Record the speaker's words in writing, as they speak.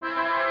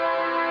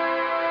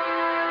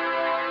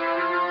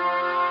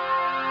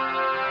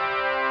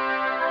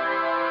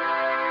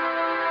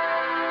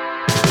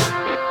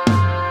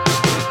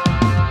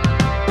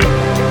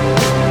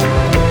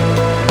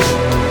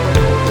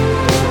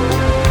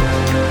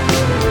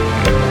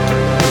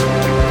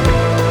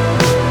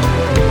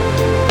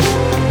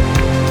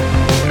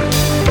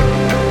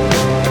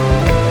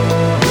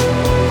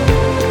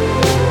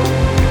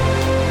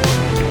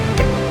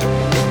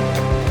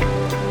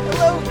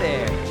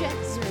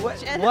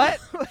What?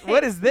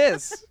 What is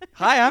this?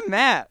 Hi, I'm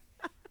Matt.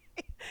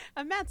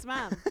 I'm Matt's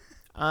mom.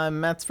 I'm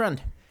Matt's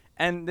friend.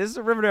 And this is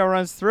Riverdale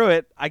Runs Through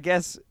It, I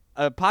guess,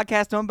 a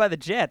podcast owned by the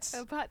Jets.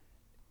 But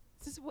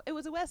it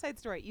was a West Side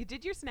Story. You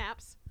did your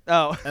snaps.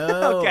 Oh,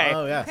 okay.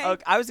 Oh, yeah.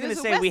 Okay, I was going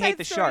to say we hate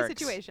the Sharks.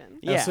 Situation.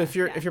 Yeah. So if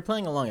you're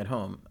playing along at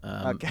home,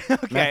 Okay.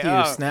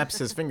 Matthew snaps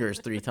his fingers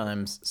 3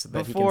 times so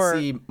that he can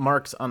see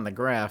marks on the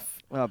graph.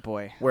 Oh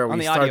boy. Where On we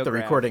the start audio the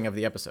graph. recording of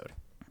the episode.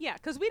 Yeah,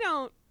 because we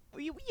don't.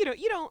 You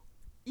don't.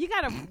 You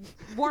gotta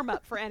warm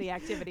up for any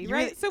activity, You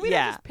right? really- So we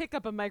yeah. don't just pick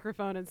up a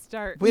microphone and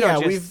start. We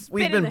don't we've just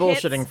been spin in the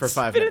bullshitting hits, for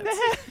 5 spin in minutes.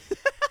 the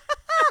head.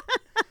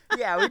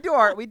 Yeah,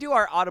 we do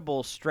our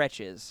audible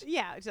stretches.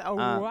 Yeah.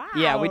 Wow.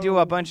 Yeah, we do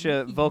a bunch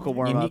of vocal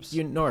warm-ups.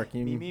 You Nork.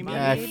 You, Me,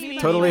 yeah, me,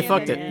 totally me,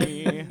 fucked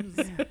me,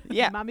 it.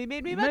 Yeah. Mommy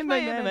made me much my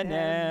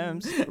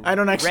M&Ms. I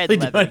don't actually Red do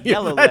leather, any of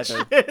yellow that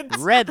leather, shit.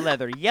 red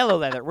leather, yellow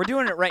leather. We're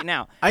doing it right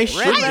now. I Red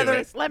should do leather,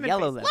 it. Lemon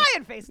yellow face, leather.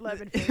 lion face,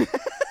 lemon face.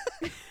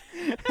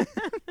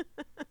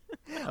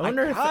 I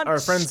wonder if can't our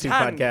friends who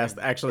stand podcast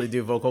actually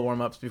do vocal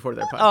warm-ups before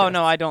their podcast. Oh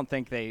no, I don't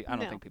think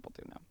people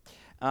do now.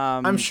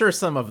 I'm sure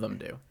some of them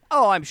do.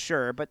 Oh, I'm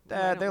sure, but I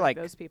don't they're like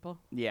like, those people.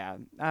 yeah,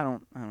 I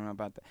don't know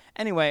about that.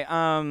 Anyway,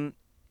 can't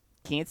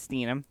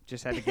stand them.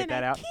 Just had to get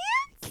that out.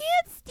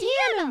 Can't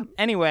stand them.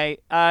 Anyway,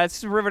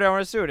 it's Riverdale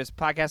Runs Through It. It's a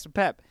podcast with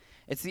Pep.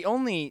 It's the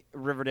only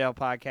Riverdale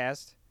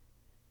podcast.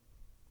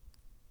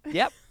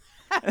 Yep.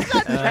 That's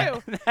not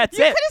true. That's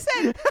You it.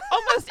 could have said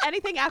almost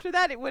anything after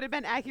that. It would have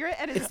been accurate,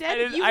 and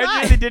instead you I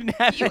lied. really didn't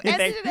have You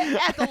anything. ended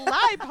it at the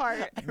lie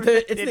part.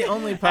 It's the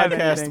only have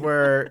podcast anything.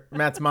 where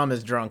Matt's mom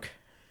is drunk.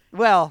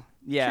 Well,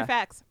 yeah. True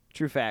facts.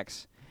 True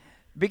facts.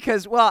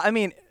 Because, well, I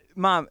mean,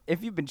 Mom,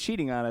 if you've been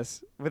cheating on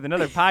us with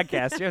another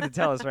podcast, you have to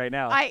tell us right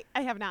now. I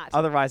have not.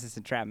 Otherwise, it's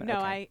entrapment. No,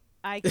 okay.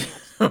 I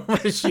can't.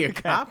 What is she, a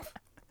cop?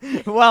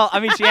 Well, I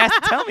mean, she has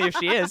to tell me if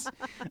she is.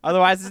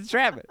 Otherwise, it's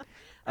entrapment.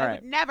 All I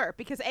right. would never,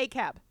 because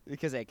ACAB.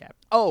 Because ACAP.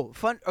 Oh,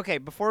 fun. Okay,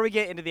 before we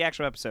get into the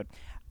actual episode,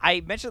 I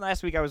mentioned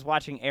last week I was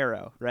watching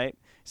Arrow, right?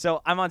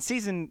 So I'm on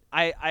season.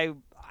 I've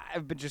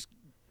been just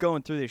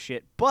going through this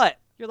shit, but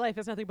Your life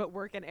is nothing but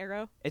work and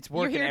Arrow. it's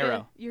work You're and here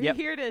Arrow. You're Yep.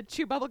 here to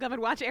chew bubblegum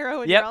and watch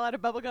Arrow, and Yep. you're all out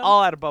of bubblegum.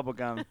 All out of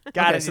bubblegum.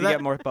 Gotta Okay, need to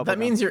get more bubblegum. That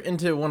means you're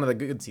into one of the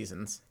good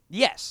seasons.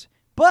 yes,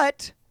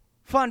 but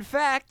fun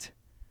fact,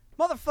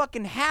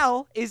 motherfucking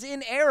Hal is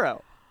in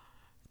Arrow.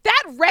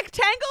 That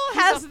rectangle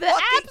has a the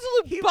fucking-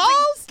 absolute he was a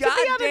balls to be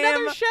on goddamn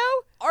another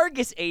show.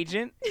 Argus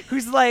agent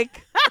who's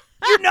like,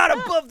 you're not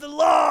above the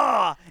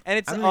law, and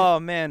it's I don't oh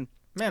man,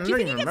 Man, I Do you don't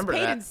think even he gets remember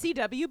paid that. in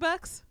CW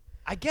bucks?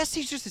 I guess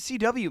he's just a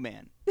CW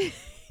man.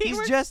 He's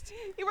works- just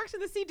He works in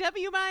the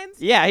CW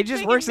mines. yeah, he just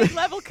making works.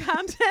 mid-level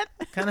content.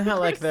 Kind of how for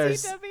like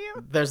there's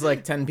CW.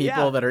 like 10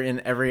 people Yeah. that are in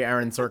every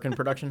Aaron Sorkin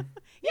production.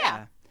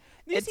 Yeah.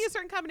 You It's- see a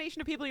certain combination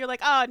of people, you're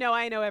like, oh no,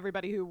 I know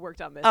everybody who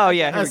worked on this. Oh Okay.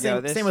 yeah, here we go.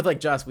 Same, This, same with like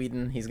Joss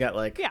Whedon. He's got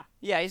like Yeah.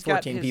 yeah, he's got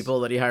 14 his,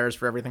 people that he hires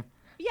for everything.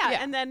 Yeah,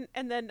 Yeah.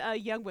 and then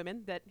young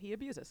women that he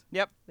abuses,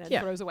 Yep. then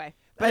Yeah. throws away.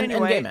 But and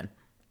anyway, gay men.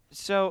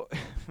 So,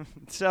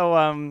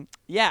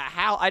 yeah,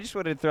 Hal. I just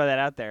wanted to throw that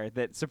out there.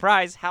 That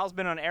surprise, Hal's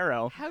been on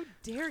Arrow. How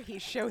dare he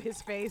show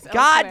his face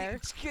God,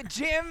 elsewhere?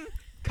 Jim,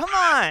 come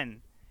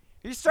on.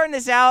 You're starting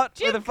this out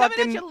Jim with a coming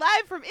fucking. at you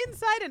live from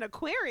inside an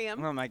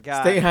aquarium. Oh my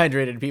God. Stay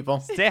hydrated, people.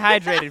 Stay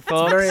hydrated,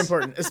 folks. Very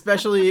important,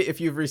 especially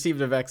if you've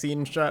received a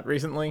vaccine shot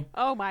recently.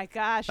 Oh my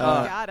gosh, you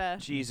Uh, gotta.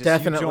 Jesus,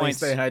 Definitely your joints.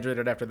 stay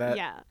hydrated after that.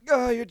 Yeah.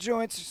 Oh, your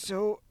joints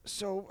are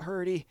so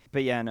hurty.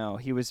 But yeah, no,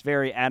 he was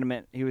very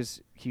adamant.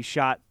 He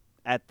shot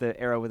at the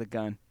arrow with a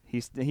gun.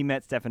 He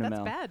met Stephen That's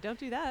Amell. bad. Don't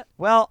do that.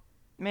 Well,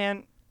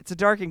 man, it's a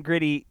dark and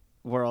gritty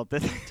world.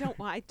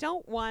 I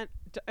don't want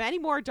any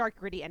more dark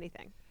gritty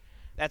anything.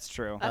 That's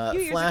true. A few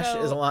years Flash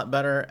ago- is a lot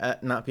better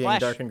at not being Flash.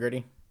 dark and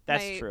gritty.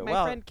 That's my, true. My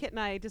Well, friend Kit and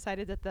I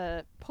decided that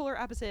the polar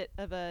opposite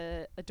of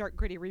a dark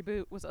gritty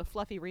reboot was a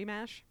fluffy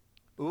rematch,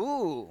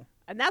 ooh.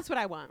 and that's what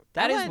I want.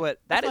 That I is want what-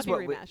 a that is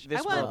fluffy what rematch. this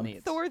I want world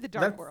needs. Thor: The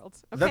Dark That's- World.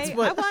 that's Okay,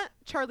 what- I want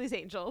Charlie's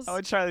Angels. Oh,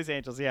 it's Charlie's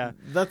Angels, yeah.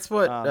 That's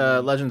what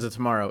Um, Legends of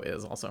Tomorrow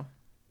is also.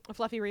 A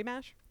fluffy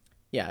rematch.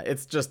 Yeah,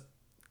 it's just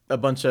a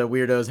bunch of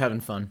weirdos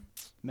having fun.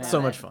 Man. So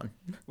much fun.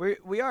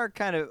 We are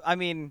kind of, I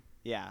mean,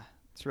 yeah,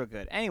 it's real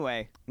good.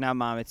 Anyway, now,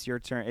 Mom, it's your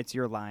turn. It's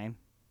your line.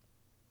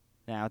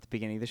 Now, at the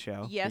beginning of the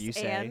show. that Yes, you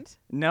say. and?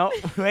 No,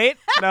 wait,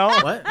 no.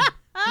 What?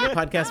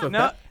 Podcast with No.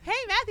 Pep? Hey,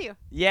 Matthew.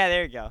 Yeah,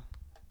 there you go.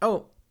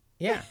 Oh,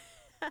 yeah.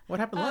 What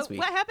happened last week?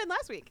 What happened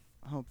last week?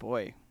 Oh,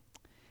 boy. And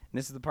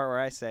this is the part where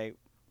I say,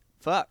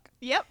 fuck.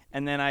 Yep.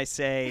 And then I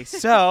say,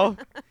 so,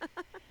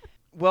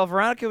 well,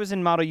 Veronica was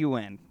in Model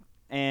UN.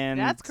 And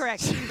That's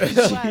correct. She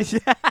was.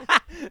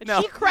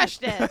 No. She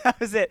crushed it. That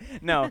was it.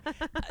 No.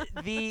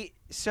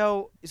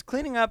 So, is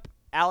cleaning up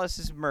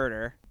Alice's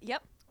murder.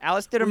 Yep.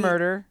 Alice did a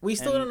murder. We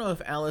still and- don't know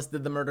if Alice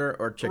did the murder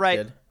or Chick right,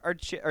 did.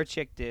 or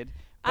Chick did.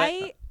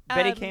 But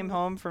Betty came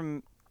home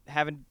from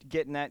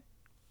getting that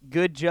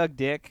good jug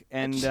dick,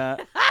 and then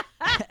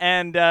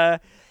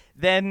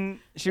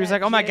she was That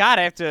like, "Oh my jig. God,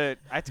 I have to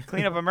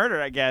clean up a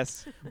murder, I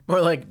guess."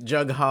 More like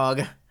Jug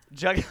Hog.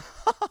 Jug.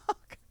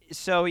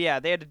 So yeah,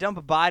 they had to dump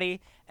a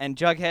body, and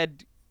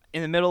Jughead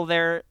in the middle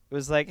there, it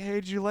was like, hey,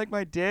 did you like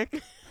my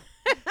dick?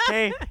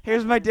 Hey,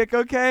 here's my dick,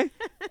 okay?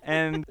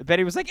 And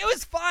Betty was like, it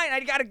was fine. I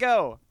got to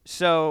go.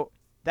 So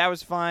that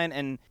was fine.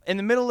 And in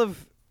the middle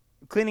of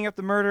cleaning up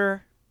the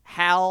murder,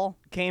 Hal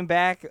came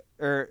back,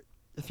 or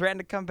threatened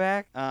to come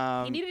back.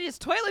 He needed his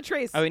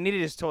toiletries. Oh, he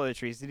needed his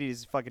toiletries. He needed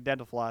his fucking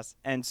dental floss.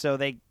 And so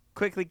they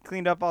quickly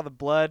cleaned up all the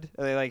blood.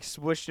 They like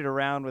swooshed it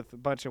around with a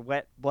bunch of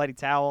wet, bloody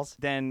towels.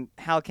 Then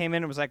Hal came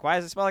in and was like, why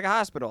does it smell like a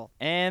hospital?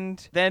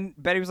 And then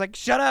Betty was like,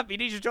 shut up. You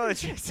need your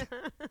toiletries.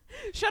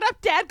 Shut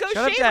up, Dad. Go Shut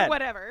up, shave Dad. or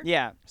whatever.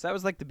 Yeah. So that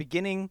was like the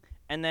beginning.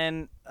 And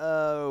then,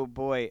 oh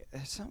boy,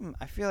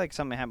 I feel like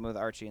something happened with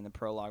Archie in the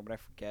prologue, but I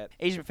forget.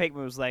 Agent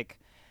Fakeman was like,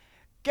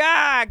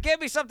 God,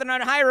 give me something on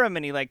Hiram,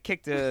 and he like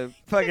kicked a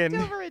fucking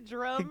Kicked over a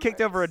drum. he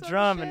kicked over a some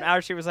drum, shit. and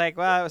Archie was like,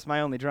 "Well, that was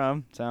my only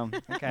drum, so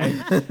okay."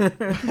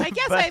 I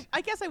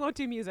guess I won't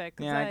do music.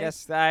 'cause Yeah, I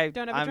guess I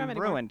don't have a drum I'm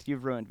anymore. ruined.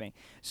 You've ruined me.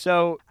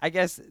 So I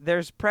guess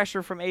there's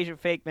pressure from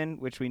Agent Fakeman,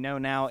 which we know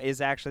now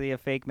is actually a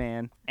fake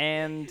man,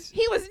 and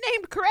he was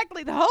named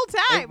correctly the whole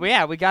time. we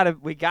got him.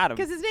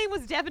 Because his name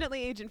was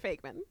definitely Agent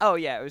Fakeman. Oh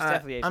yeah, it was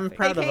definitely Agent I'm Fakeman.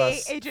 proud of AKA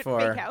us Agent for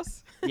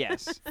Fakehouse.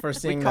 Yes, for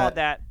seeing we called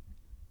that.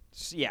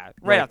 Yeah, right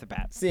Right. off the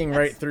bat. seeing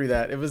right through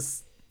that. It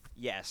was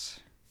Yes.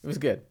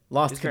 good.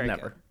 Lost It's could very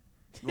never.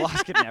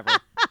 Lost could never.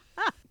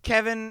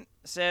 Kevin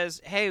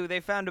says, hey,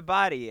 they found a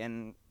body.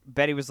 And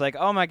Betty was like,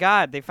 oh, my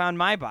God, they found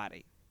my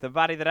body. The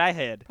body that I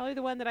hid. Probably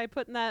the one that I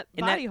put in that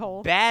In body that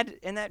hole. that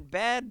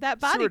That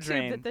body sewer tube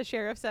drain. that the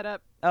sheriff set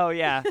up. Oh,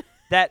 yeah.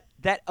 that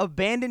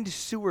abandoned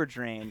sewer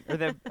drain. Or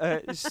the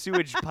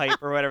sewage pipe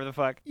or whatever the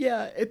fuck.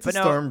 Yeah, it's But a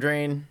no- storm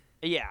drain.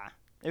 Yeah.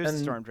 It was a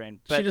And storm drain.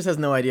 She But just has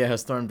no idea how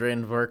storm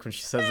drains work when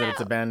she says that it's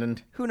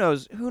abandoned. who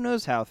knows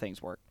how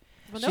things work.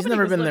 Well, She's nobody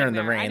never was been there living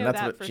in the I rain. know That's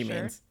that what for she sure.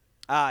 means.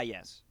 Ah,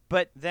 yes.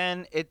 But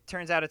then it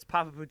turns out it's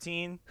Papa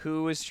Poutine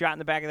who was shot in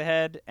the back of the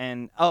head,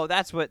 and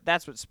that's what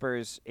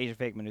spurs Agent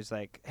Fakeman, who's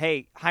like,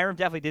 "Hey, Hiram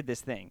definitely did this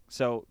thing,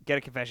 so get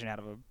a confession out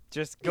of him.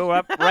 Just go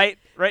up right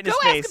in his Go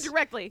face. ask him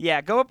directly.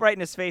 Yeah, go up right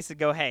in his face and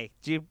go, "Hey,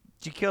 did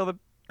you kill the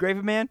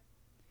gravy man?"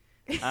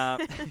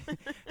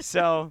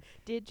 So,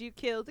 Did you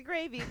kill the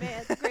gravy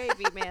man? The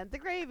gravy man. The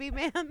gravy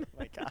man. oh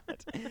my God.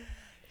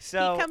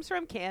 So He comes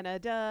from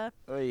Canada.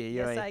 oy, oy,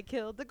 Yes, oy. I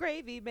killed the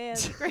gravy man.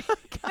 The gravy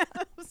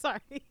I'm sorry.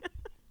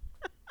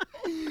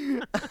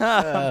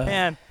 Oh,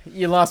 man.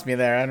 You lost me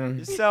there. I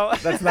don't. So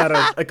That's not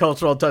a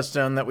cultural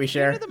touchstone that we You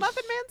share. know the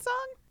Muffin Man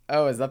song?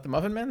 Oh, is that the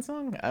Muffin Man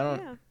song? I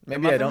don't. Yeah.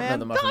 Maybe Muffin I don't Man? know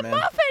the Muffin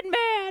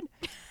Man.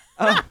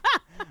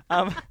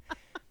 Muffin Man.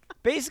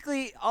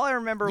 Basically, all I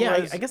remember Yeah,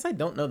 was I guess I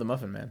don't know the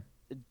Muffin Man.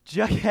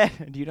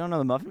 Jughead. Do you don't know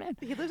the Muffin Man?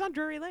 He lives on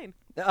Drury Lane.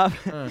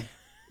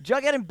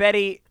 Jughead and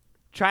Betty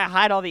try to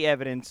hide all the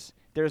evidence.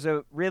 There's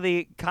a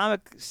really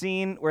comic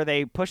scene where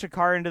they push a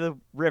car into the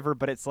river,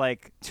 but it's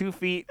like 2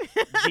 feet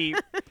deep.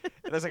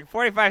 There's like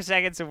 45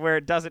 seconds of where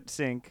it doesn't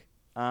sink.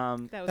 That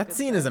was That good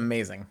scene stuff. is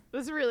amazing. It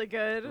was really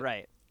good.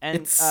 Right. And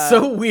It's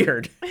so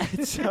weird.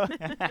 so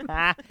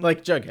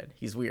Like Jughead,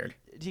 he's weird.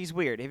 he's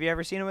weird. Have you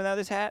ever seen him without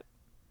his hat?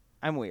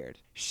 I'm weird.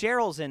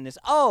 Cheryl's in this.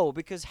 Oh,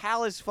 because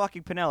Hal is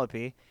fucking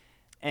Penelope.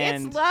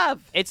 And It's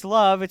love. It's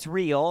love. It's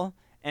real.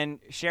 And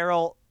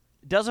Cheryl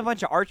does a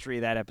bunch of archery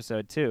that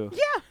episode, too.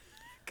 Yeah.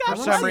 For God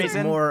some bless her.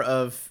 reason. More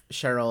of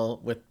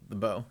Cheryl with the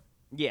bow.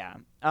 Yeah.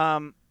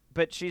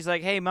 But she's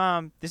like, hey,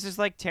 Mom, this is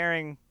like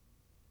tearing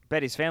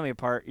Betty's family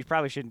apart. You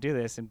probably shouldn't do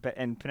this. And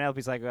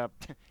Penelope's like,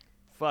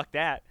 fuck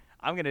that.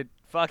 I'm going to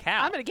fuck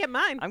Hal. I'm gonna get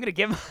mine. I'm going to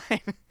get mine.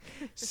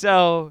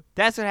 So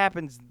that's what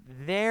happens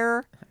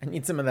there. I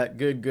need some of that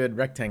good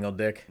rectangle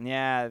dick.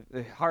 Yeah,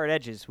 the hard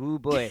edges. Ooh,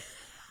 boy.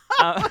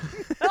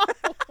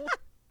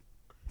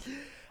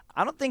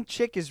 I don't think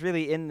Chick is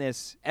really in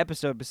this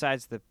episode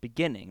besides the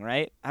beginning,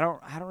 right? I don't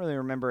really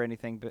remember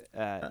anything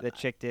that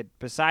Chick did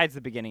besides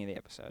the beginning of the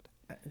episode.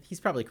 He's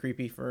probably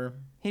creepy for.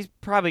 He's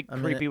probably A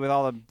creepy minute. with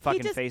all the He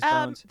fucking just, face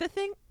bones. The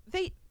thing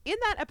in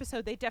that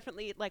episode, they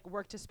definitely like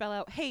worked to spell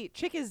out, hey,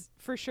 Chick is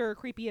for sure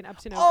creepy and up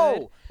to no good.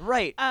 Oh,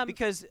 right. Um,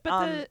 Because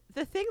But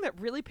the thing that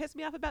really pissed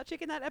me off about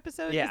Chick in that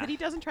episode Yeah. is that he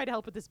doesn't try to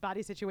help with this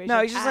body situation.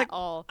 No, he's just at like,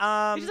 all.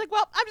 He's just like, like,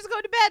 well, I'm just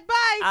going to bed.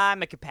 Bye.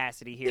 I'm at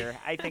capacity here.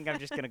 I think I'm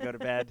just gonna go to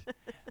bed.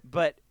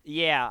 But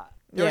yeah,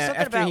 there was Yeah,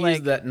 something after about he like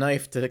used that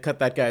knife to cut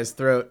that guy's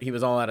throat, he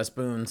was all out of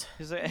spoons.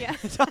 he's like- Yeah.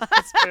 it's all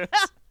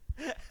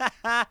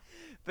spoons.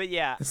 But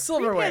yeah,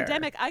 Silverware.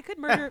 Pre-pandemic, I could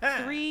murder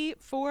 3,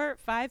 4,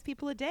 5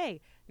 people a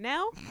day.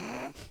 Now,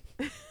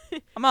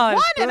 I'm all out of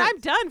one, and spoons. I'm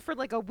done for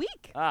like a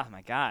week. Oh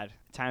my God,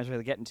 time's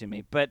really getting to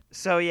me. But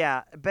so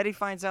yeah, Betty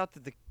finds out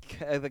that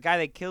the guy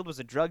they killed was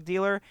a drug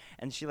dealer,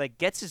 and she like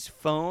gets his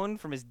phone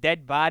from his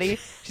dead body.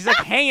 She's like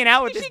hanging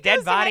out with She his goes dead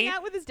to body. hang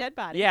out with his dead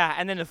body. Yeah,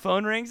 and then the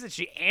phone rings and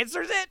she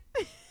answers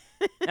it.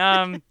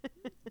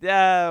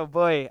 Oh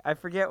boy, I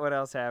forget what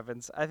else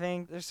happens. I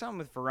think there's something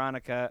with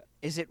Veronica.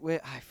 Is it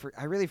with?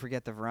 I really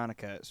forget the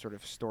Veronica sort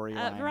of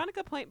storyline.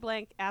 Veronica point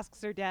blank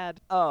asks her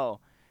dad, Oh.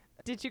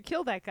 "Did you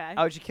kill that guy?"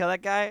 Oh, did you kill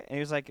that guy? And he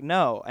was like,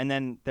 no. And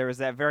then there was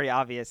that very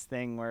obvious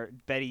thing where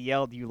Betty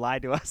yelled, "You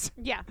lied to us."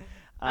 Yeah.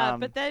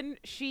 But then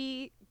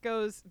she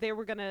goes, "They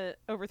were gonna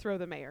overthrow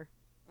the mayor."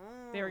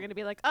 They were going to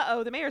be like,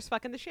 uh-oh, the mayor's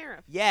fucking the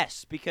sheriff.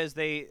 Yes, because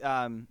they,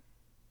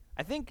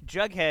 I think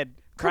Jughead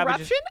probably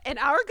Corruption in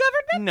our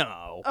government?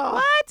 No. Oh.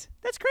 What?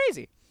 That's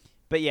crazy.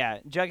 But yeah,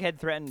 Jughead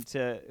threatened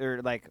to,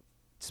 or like,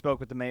 spoke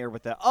with the mayor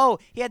with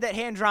he had that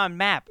hand-drawn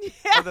map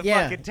of the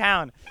fucking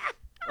town.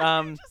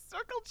 Just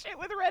circled shit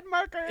with red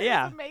marker.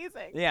 Yeah. It's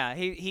amazing. Yeah,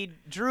 he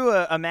drew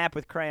a map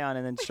with crayon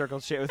and then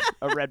circled shit with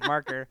a red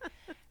marker.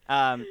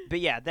 But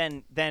yeah,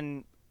 then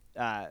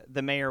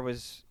the mayor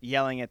was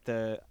yelling at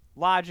the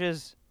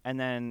lodges, and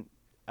then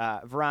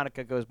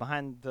Veronica goes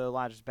behind the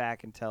lodge's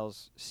back and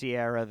tells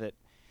Sierra that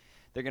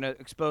they're going to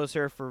expose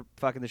her for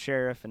fucking the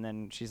sheriff, and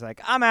then she's like,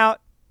 I'm out.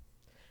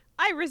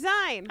 I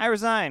resign.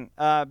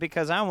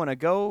 Because I want to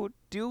go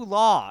do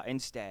law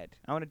instead.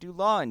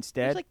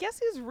 It's like, guess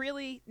who's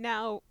really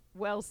now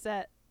well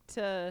set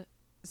to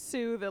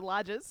sue the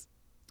lodges?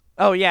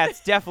 Oh yeah,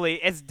 it's definitely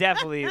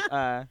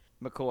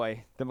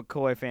McCoy, the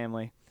McCoy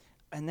family,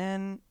 and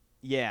then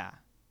yeah.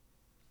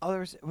 Oh,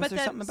 was there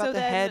something about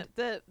the head?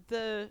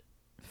 The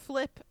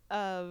flip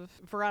of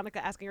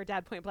Veronica asking her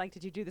dad point blank,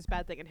 "Did you do this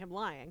bad thing?" and him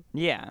lying.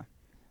 Yeah.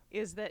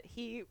 Is that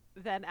he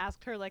then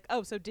asked her like,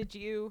 "Oh, so did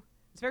you?"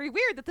 It's very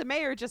weird that the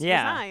mayor just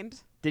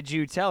resigned. Did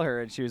you tell her?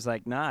 And she was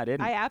like, "Nah, I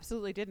didn't." I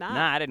absolutely did not.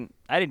 Nah,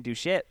 I didn't do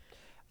shit.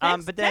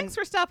 Thanks, but then, thanks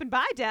for stopping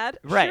by, Dad.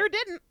 Right. Sure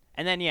didn't.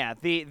 And then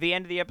the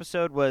end of the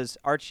episode was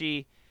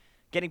Archie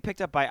getting picked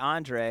up by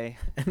Andre.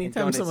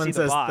 Anytime someone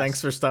says thanks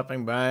for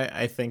stopping by,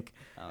 I think,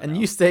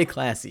 you stay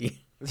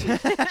classy.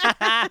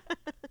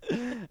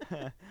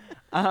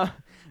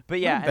 But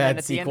yeah, and then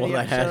at the end of the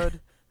episode,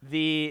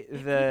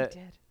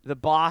 the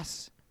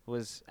boss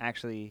was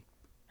actually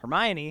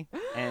Hermione,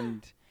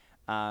 and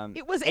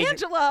it was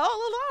Angela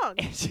all along.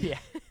 Yeah,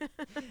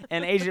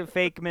 and Agent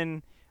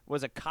Fakeman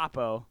was a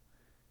capo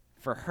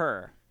for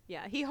her.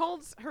 Yeah, he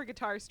holds her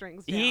guitar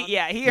strings down. He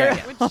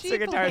When holds she the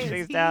guitar plays,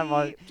 strings he down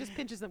while just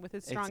pinches them with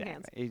his strong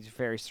hands. He's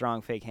very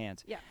strong, fake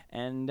hands. Yeah,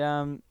 and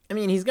I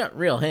mean, he's got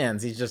real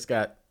hands. He's just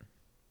got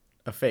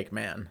a fake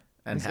man.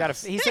 And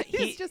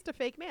he's just a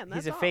fake man.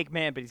 That's he's a all. fake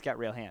man, but he's got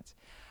real hands.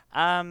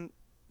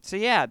 So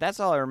yeah, that's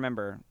all I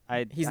remember.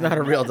 He's not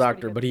a real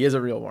doctor, but he is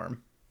a real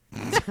worm.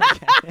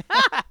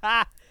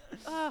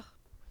 Oh,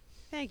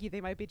 thank you.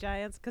 They Might Be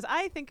Giants, because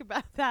I think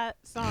about that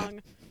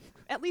song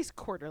at least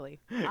quarterly.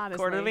 Honestly,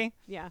 Quarterly?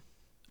 Yeah.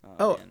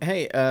 Oh,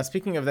 hey,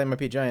 speaking of They Might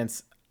Be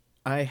Giants,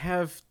 I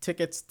have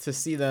tickets to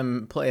see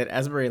them play at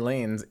Asbury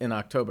Lanes in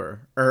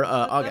October or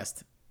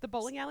August. The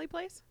bowling alley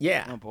place?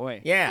 Yeah. Oh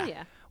boy. Yeah. Oh,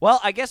 yeah.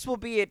 Well, I guess we'll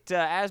be at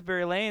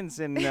Asbury Lanes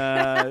in in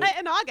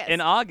August. In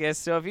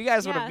August. So if you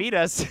guys want to beat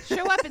us,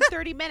 show up in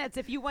 30 minutes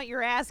if you want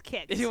your ass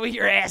kicked. If you want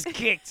your ass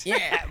kicked.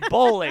 Yeah.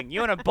 Bowling.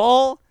 You want to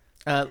bowl?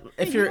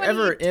 If you're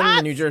ever in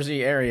the New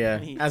Jersey area,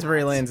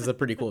 Asbury Lanes is a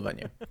pretty cool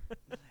venue.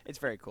 It's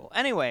very cool.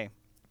 Anyway,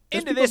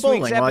 There's into people this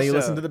bowling week's episode. while you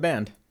listen to the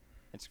band.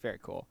 It's very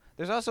cool.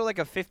 There's also like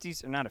a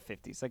 50s, or not a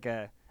 50s, like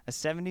a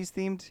 70s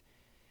themed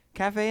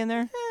cafe in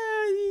there.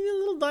 A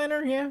little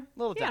diner, yeah.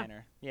 Little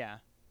diner. Yeah.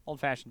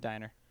 Old-fashioned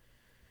diner.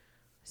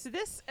 So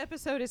this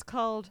episode is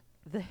called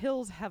 "The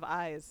Hills Have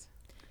Eyes."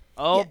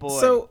 Oh Yeah, boy.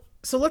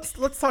 So let's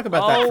talk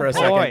about that for a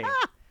second.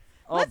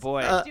 Oh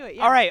boy. Let's do it,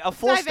 yeah. All right, a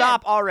full Dive in.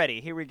 stop already.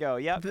 Here we go.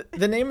 Yep.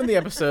 The name of the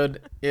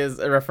episode is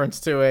a reference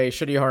to a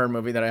shitty horror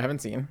movie that I haven't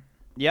seen.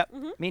 Yep.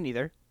 Me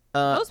neither.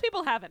 Most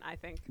people haven't, I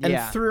think. And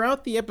Yeah.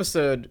 throughout the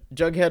episode,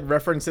 Jughead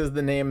references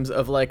the names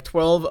of like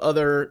 12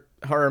 other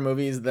horror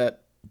movies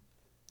that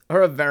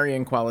are of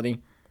varying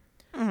quality.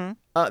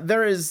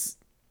 There is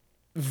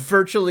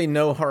virtually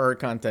no horror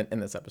content in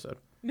this episode.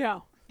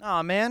 No.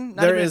 Oh man.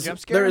 Not There even is a jump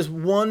scare? there is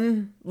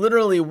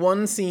literally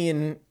one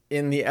scene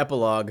in the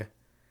epilogue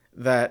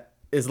that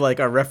is like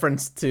a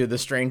reference to The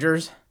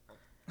Strangers,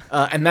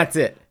 and that's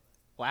it.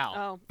 Wow.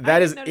 Oh,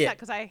 That I is didn't notice it. that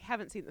because I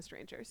haven't seen The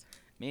Strangers.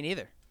 Me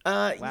neither.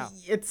 Wow.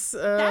 It's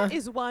That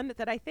is one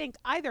that I think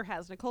either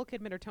has Nicole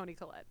Kidman or Toni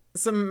Collette.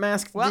 some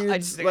masked Well, I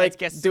dudes just- I like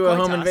guess do a coin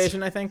home toss.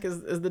 invasion. I think is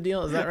the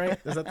deal. Is that right?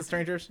 Is that The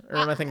Strangers, or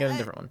am I thinking of a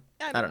different one?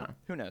 I I don't know.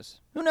 Who knows?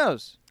 Who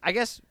knows? I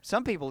guess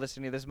some people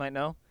listening to this might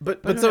know.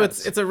 But who so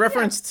knows? it's a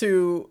reference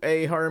to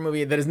a horror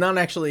movie that is not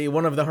actually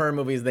one of the horror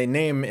movies they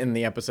name in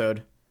the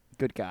episode.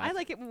 Good God. I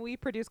like it when we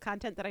produce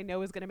content that I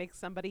know is going to make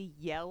somebody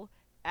yell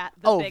at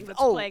the thing that's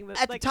playing.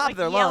 At the top of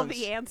their yell lungs.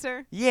 the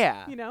answer.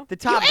 Yeah. You know? The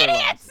top You of their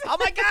idiots! lungs.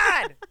 Oh my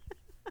God.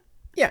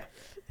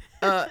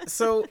 Yeah.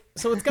 So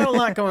it's got a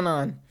lot going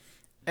on,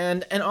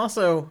 and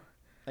also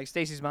Like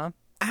Stacy's mom.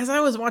 as I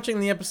was watching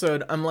the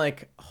episode, I'm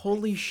like,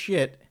 holy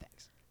shit.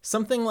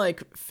 Something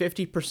like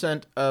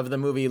 50% of the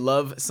movie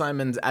Love,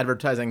 Simon's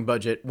advertising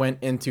budget went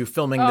into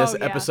filming this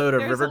yeah. Oh, episode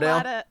of There's Riverdale.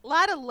 a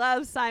lot of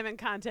Love Simon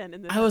content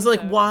in this I was like,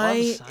 episode. why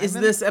Love is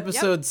Simon? this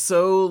episode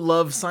so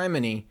Love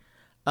Simon-y?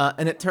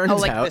 And it turns Oh,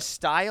 like out the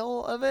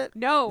style of it?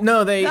 no,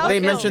 they Love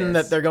mentioned Hills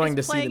that they're going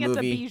is to see the playing at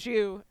movie.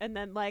 Bijou, and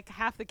then like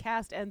half the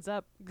cast ends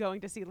up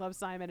going to see Love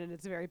Simon, and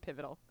it's very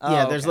pivotal.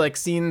 Yeah, Oh, there's okay. like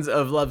scenes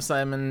of Love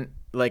Simon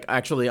like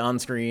actually on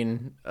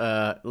screen,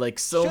 like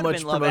so Should've much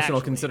been Love promotional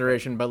Actually,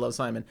 consideration by Love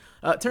Simon.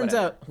 Turns Whatever.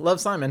 out Love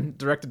Simon,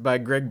 directed by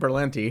Greg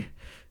Berlanti,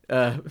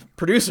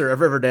 producer of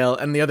Riverdale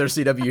and the other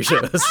CW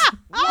shows.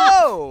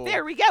 Whoa! Whoa.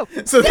 There we go.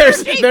 So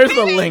there's Synergy, the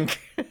baby! link.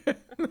 I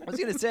was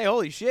going to say,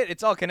 holy shit,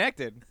 it's all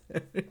connected.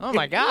 Oh,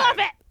 my God.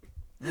 Love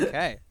it.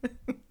 Okay.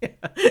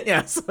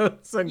 Yeah, so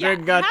Yeah,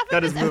 Greg got half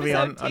of his this movie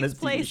episode on his takes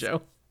TV place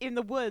show. in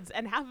the woods,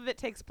 and half of it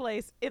takes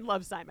place in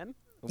Love, Simon.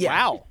 Yeah.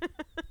 Wow.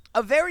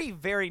 A very,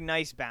 very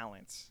nice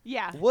balance.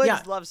 Yeah. Woods,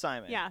 Yeah. Love,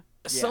 Simon. Yeah.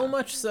 So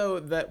much so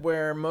that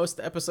where most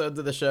episodes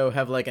of the show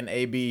have like an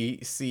A, B,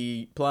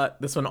 C plot,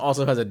 this one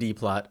also has a D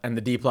plot, and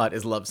the D plot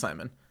is Love,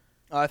 Simon.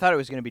 Oh, I thought it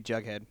was going to be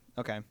Jughead.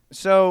 Okay.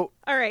 So,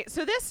 All right.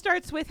 So this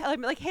starts with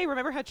like, hey,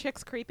 remember how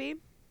Chick's creepy?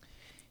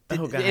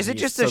 Oh, God, is it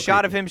he's just so a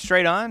shot of creepy. him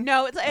straight on?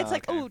 No, it's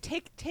like, okay. oh,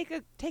 take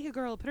a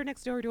girl, put her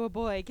next door to a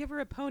boy, give her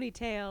a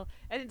ponytail,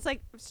 and it's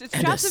like it's And a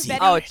shots of secret.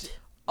 Betty Oh, it's-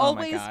 oh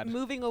my always God.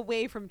 moving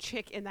away from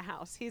Chick in the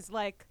house. He's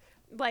like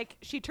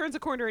she turns a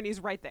corner and he's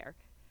right there.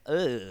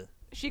 Ugh.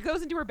 She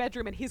goes into her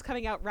bedroom and he's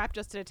coming out wrapped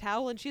just in a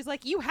towel, and she's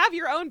like, "You have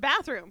your own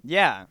bathroom."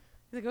 Yeah.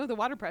 He's like, "Oh, the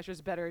water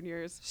pressure's better in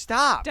yours."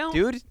 Stop, Don't-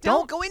 dude.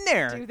 don't Go in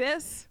there. Do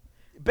this.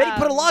 Betty,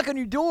 put a Um, lock on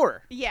your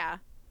door. Yeah.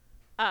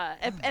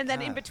 And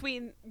then in God.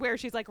 between where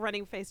she's like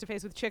running face to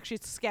face with Chick,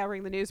 she's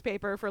scouring the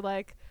newspaper for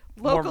like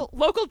More-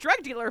 local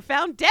drug dealer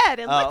found dead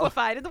and Oh.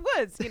 liquefied in the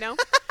woods, you know?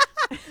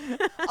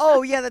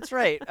 Oh, yeah, that's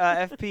right.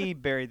 FP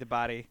buried the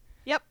body.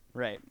 Yep.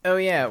 Right. Oh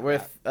yeah,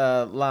 with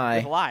Lie.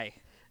 With a lie.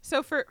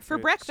 So for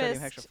Sodium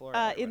breakfast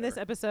hexafluoride or in this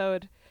whatever.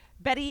 episode,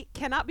 Betty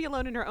cannot be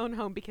alone in her own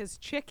home because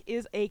Chick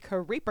is a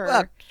creeper.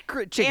 Well,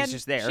 Chick and is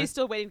just there. She's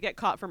still waiting to get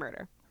caught for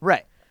murder.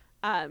 Right.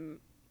 Then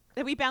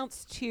we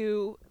bounce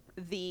to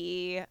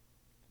the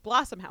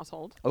Blossom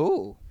household,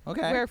 Oh,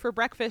 okay. where for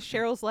breakfast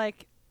Cheryl's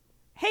like,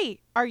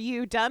 "Hey, are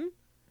you done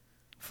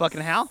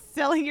Fucking Hal?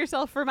 selling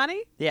yourself for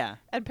money?" Yeah.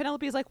 And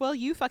Penelope's like, "Well,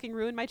 you fucking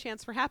ruined my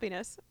chance for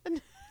happiness."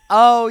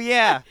 Oh,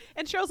 yeah.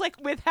 And Cheryl's like,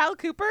 "With Hal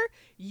Cooper,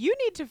 you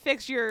need to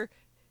fix your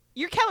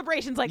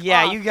calibration's like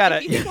Yeah, off. you gotta,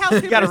 If you think Hal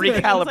you gotta Cooper's doing it,"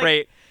 it's like,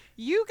 recalibrate.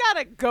 you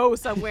gotta go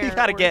somewhere. You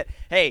gotta or get,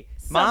 hey,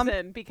 Mom,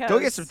 something because go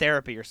get some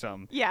therapy or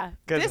something. Yeah,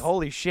 Because this-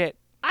 holy shit.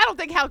 I don't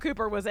think Hal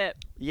Cooper was it.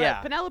 Yeah.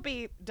 But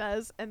Penelope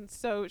does, and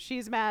so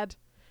she's mad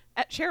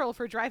at Cheryl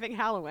for driving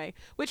Hal away,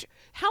 which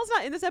Hal's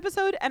not in this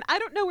episode, and I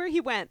don't know where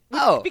he went.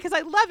 Oh. Because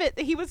I love it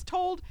that he was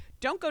told,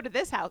 don't go to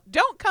this house.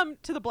 Don't come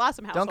to the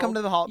Blossom house. Don't come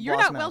to the You're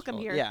Blossom not welcome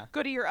household. here. Yeah.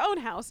 Go to your own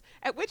house.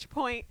 At which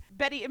point,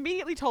 Betty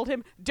immediately told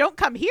him, don't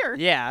come here.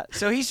 Yeah.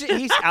 So he's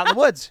out in the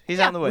woods. He's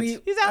out in the woods.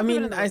 He's out I living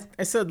mean, in the woods.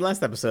 I said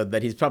last episode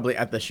that he's probably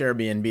at the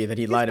Sharebnb that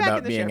he lied back about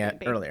in the being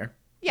at Sharebnb. earlier.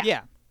 Yeah.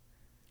 Yeah.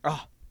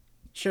 Oh,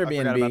 I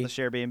forgot about the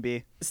Sharebnb,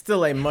 Sharebnb.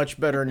 still a much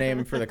better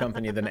name for the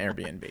company than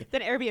Airbnb.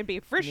 Then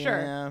Airbnb, for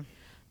sure.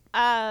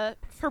 Yeah.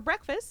 For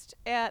breakfast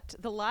at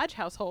the Lodge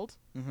household,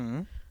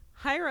 Mm-hmm.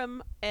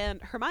 Hiram and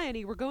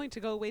Hermione were going to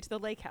go away to the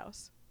lake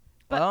house.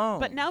 Oh.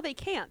 But now they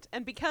can't.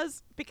 And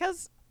because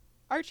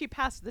Archie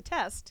passed the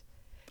test,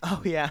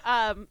 Oh, yeah.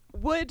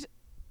 would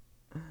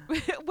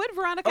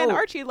Veronica and Oh.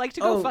 Archie like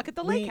to go fuck at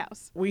the lake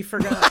house? We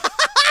forgot.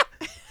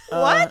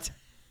 What?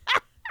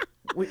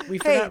 We Hey,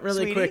 forgot really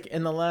sweetie. quick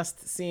in the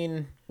last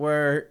scene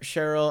where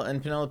Cheryl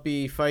and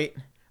Penelope fight.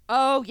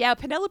 Oh, yeah.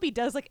 Penelope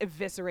does like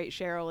eviscerate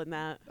Cheryl in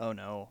that. Oh,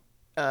 no.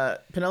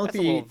 Penelope That's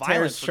a little tears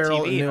violence for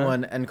Cheryl TV, a new huh?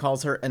 one and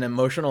calls her an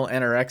emotional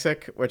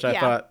anorexic, which I Yeah.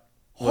 thought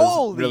was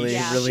Holy really,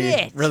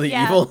 shit. really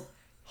Yeah. evil.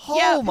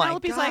 Yeah, Oh, my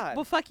Penelope's God. like,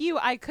 well, fuck you.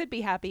 I could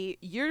be happy.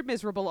 You're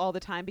miserable all the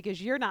time because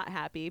you're not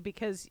happy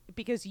because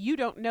you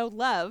don't know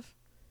love.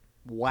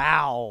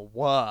 Wow.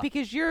 Whoa.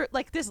 Because you're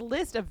like this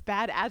list of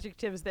bad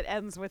adjectives that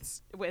ends with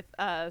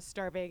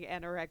starving,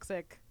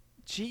 anorexic,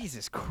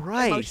 Jesus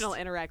Christ. emotional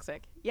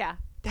anorexic. Yeah.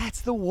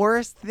 That's the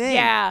worst thing.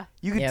 Yeah.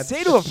 You could Yeah, say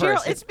it's to a just- person.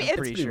 Cheryl, it's I'm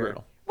pretty Let's be sure.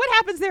 real. What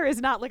happens there is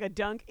not like a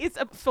dunk. It's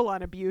a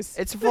full-on abuse.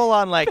 It's full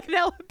on like,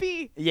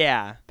 Penelope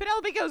yeah.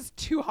 goes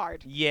too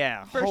hard.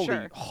 Yeah. For holy,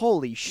 sure.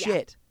 Holy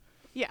shit.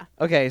 Yeah.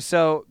 Okay,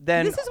 so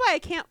then. This is why I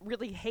can't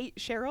really hate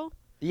Cheryl.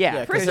 yeah. Yeah,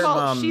 First Because of her all,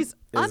 mom she's is-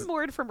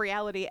 unmoored from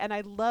reality, and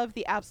I love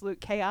the absolute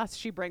chaos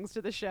she brings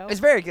to the show. It's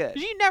very good.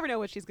 You never know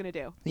what she's going to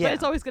do. Yeah. But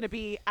it's always going to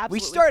be We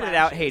absolutely started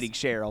out flashes. hating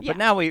Cheryl, Yeah. but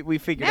now we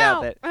figured Now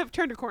out that. I've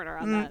turned a corner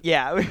on that.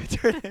 Yeah, we've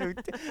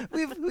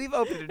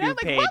opened a Now new I'm like,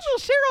 page. what will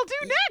Cheryl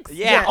do next?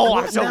 Yeah. Oh,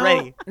 I'm well, so now,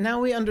 ready. Now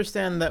we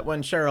understand that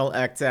when Cheryl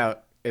acts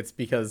out, it's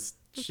because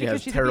she because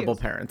has she's terrible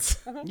abused. parents.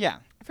 Yeah.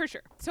 For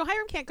sure. So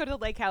Hiram can't go to the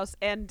lake house,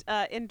 and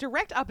in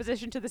direct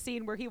opposition to the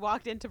scene where he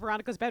walked into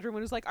Veronica's bedroom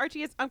and was like,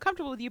 Archie, I'm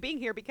comfortable with you being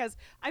here because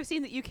I've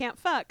seen that you can't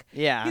fuck.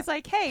 Yeah. He's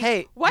like, hey,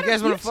 Hey, why you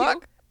guys don't wanna you two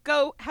fuck?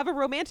 go have a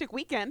romantic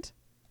weekend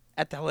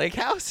At the lake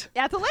house.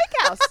 at the lake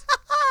house?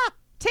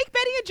 Take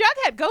Betty and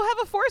Jughead. Go have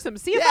a foursome.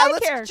 See if Yeah, I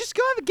let's care. just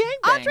go have a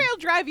gangbang. Andre will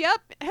drive you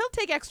up. He'll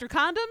take extra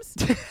condoms.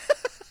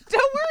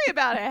 Don't worry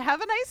about it.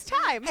 Have a nice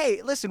time.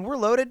 Hey, listen, we're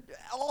loaded,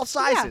 all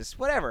sizes,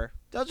 whatever.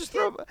 I'll just Do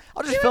fill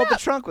it up the up.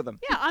 trunk with them.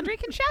 Yeah, Andre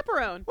can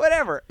chaperone.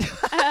 Whatever.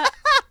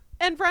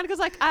 And Veronica's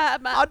like,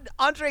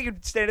 Andre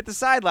could stand at the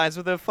sidelines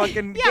with a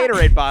fucking Yeah.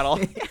 Gatorade bottle.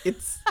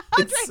 It's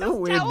Andre so has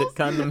weird towels. that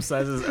condom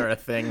sizes are a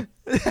thing.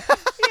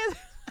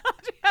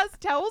 Andre has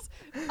towels,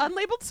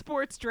 unlabeled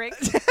sports drink.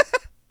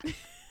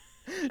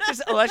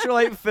 Just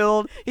electrolyte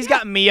filled. He's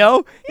got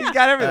Mio. He's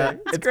got everything.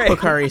 It's It's great.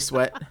 Pocari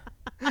sweat.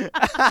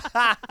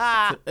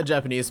 A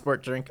Japanese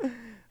sport drink.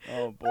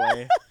 Oh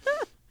boy.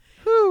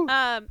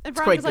 And It's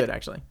Veronica's quite like, good,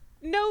 actually.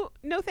 no,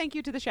 thank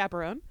you to the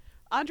chaperone.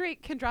 Andre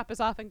can drop us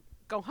off and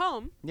go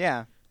home,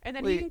 Yeah. and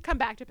then Well, he can come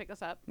back to pick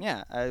us up.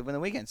 Yeah. When the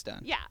weekend's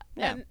done. Yeah.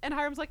 Yeah. And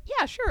Hiram's like,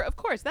 yeah, sure, of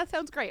course. That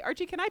sounds great.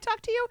 Archie, can I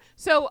talk to you?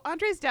 So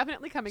Andre's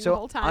definitely coming the So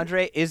whole time.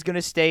 Andre is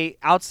gonna stay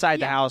outside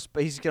the Yeah. house,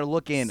 but he's gonna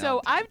look in. So all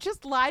the time. I've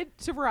just lied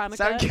to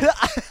Veronica.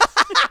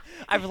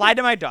 I've lied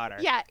to my daughter.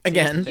 Yeah.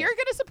 Again. You're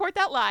going to support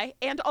that lie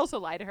and also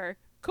lie to her.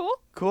 Cool?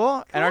 Cool.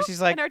 And Cool?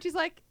 Archie's like, And Archie's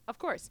like, of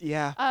course.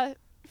 yeah.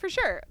 For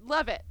sure.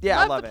 Love it. Yeah,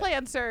 love love the it.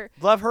 plan, sir.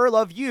 Love her,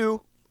 love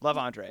you, love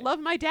Andre. Love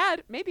my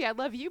dad. Maybe I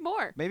love you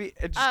more. Maybe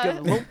just give him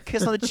a little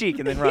kiss on the cheek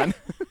and then run.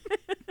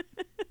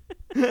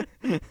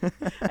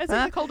 It's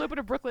like the cold open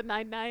of Brooklyn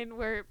Nine-Nine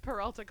where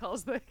Peralta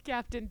calls the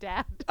captain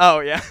dad. Oh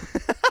yeah.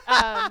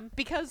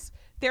 Because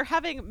they're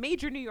having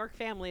major New York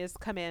families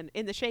come in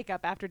the shakeup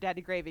after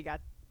Daddy Gravy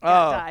got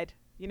Oh. died.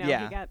 You know,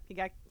 Yeah. he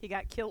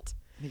got killed.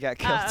 He got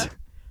killed.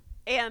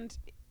 And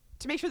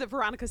to make sure that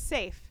Veronica's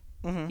safe,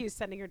 Mhm. he's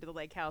sending her to the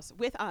lake house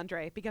with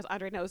Andre because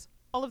Andre knows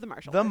all of the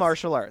martial The arts.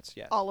 martial arts,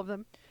 yes. All of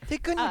them. They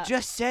couldn't have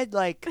just said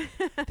like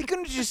they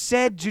couldn't have just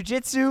said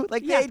jujitsu.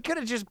 Like Yeah. they could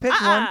have just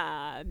picked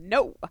one.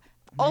 No.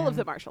 All of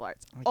the martial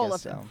arts. All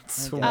of them.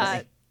 So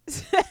guess.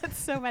 many.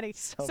 So many.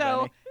 So So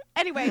many.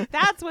 anyway,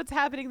 that's what's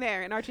happening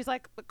there. And Archie's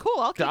like, cool,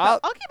 I'll keep I'll-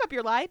 up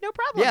your lie. No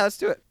problem. Yeah, let's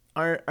do it.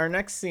 Our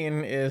next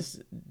scene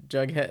is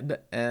Jughead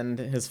and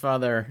his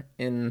father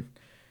in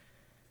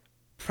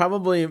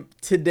probably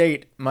to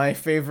date my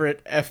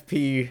favorite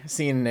FP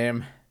scene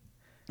name.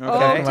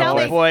 Okay. tell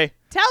me. Oh boy.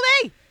 Tell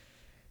me.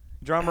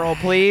 Drum roll,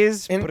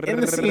 please. In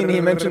the scene,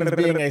 he mentions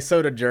being a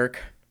soda jerk,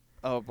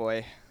 Oh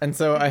boy. and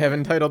so I have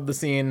entitled the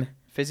scene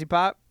Fizzy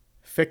pop.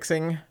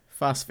 "Fixing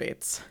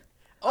Phosphates."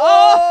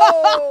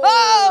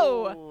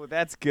 Oh,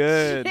 that's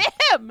good.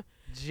 Jim.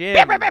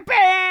 Jim.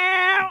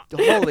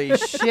 Holy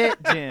shit,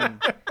 Jim.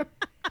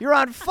 You're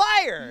on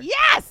fire.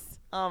 Yes.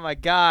 Oh my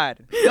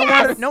god.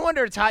 Yes! No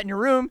wonder it's hot in your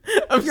room.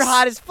 You're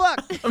hot as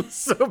fuck. I'm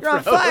so You're on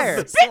proud fire.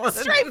 of this Spitting one.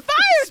 straight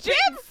fire,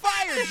 Jim.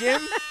 Fire,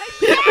 Jim.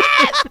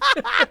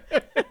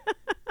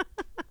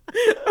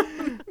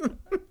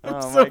 I'm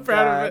Oh so my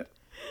proud God. of it.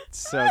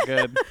 So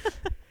good.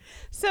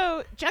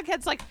 So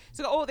Jughead's like,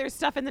 there's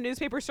stuff in the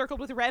newspaper circled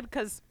with red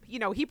because, he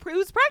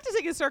was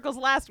practicing his circles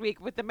last week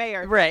with the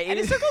mayor. Right. And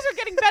his circles are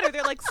getting better.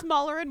 They're like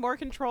smaller and more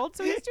controlled.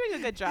 So he's doing a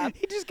good job.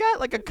 He just got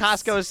like a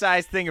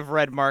Costco-sized thing of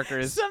red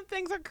markers. Some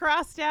things are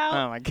crossed out.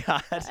 Oh my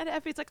god. And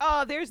Effie's like,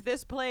 oh, there's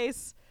this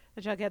place.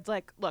 And Jughead's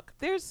like, look,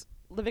 there's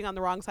living on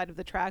the wrong side of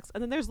the tracks.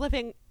 And then there's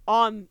living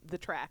on the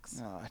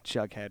tracks. Oh,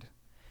 Jughead.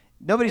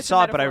 Nobody It's a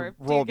saw it, but I metaphor.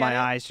 Do you rolled my get it?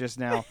 eyes just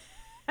now.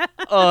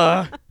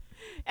 Ugh.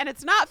 And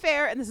it's not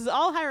fair. And this is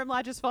all Hiram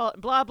Lodge's fault.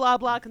 Blah, blah,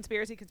 blah.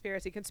 Conspiracy,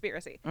 conspiracy,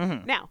 conspiracy.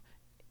 Mhm. Now,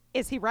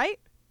 is he right?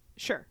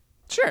 Sure.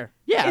 Sure.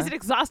 Yeah. Is it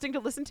exhausting to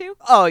listen to?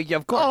 Oh, yeah,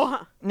 of course. Oh,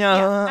 huh. No.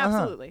 Yeah, uh-huh.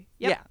 absolutely.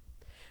 Yep. Yeah.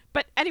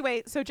 But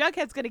anyway, so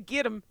Jughead's going to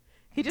get him.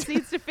 He just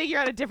needs to figure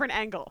out a different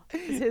angle.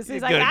 He's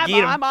like, gonna get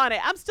him. I'm on it.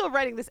 I'm still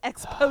writing this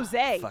expose.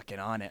 Fucking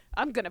on it.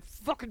 I'm going to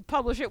fucking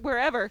publish it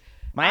wherever.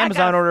 My I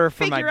Amazon gotta order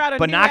for figure my out a new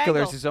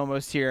binoculars angle. is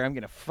almost here. I'm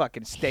gonna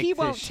fucking stake He this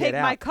won't shit take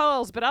out. my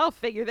calls, but I'll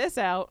figure this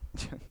out.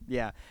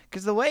 Yeah,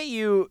 because the way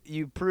you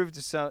prove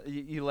to some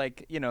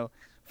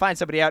find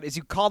somebody out is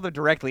you call them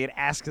directly and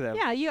ask them.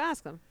 Yeah, you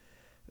ask them.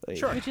 Like,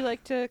 Sure. Would you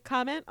like to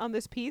comment on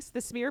this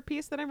smear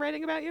piece that I'm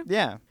writing about you?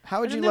 Yeah. How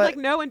would And you then they're let?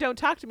 like, no, and don't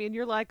talk to me. And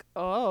you're like,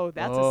 oh,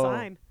 that's a Oh,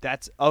 sign.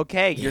 That's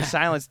okay. Your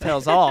silence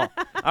tells all.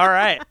 All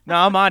right. No,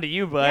 I'm on to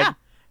you, bud. Yeah,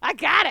 I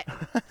got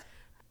it.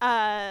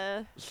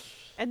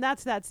 And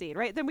that's that scene,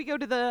 right? Then we go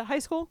to the high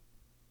school.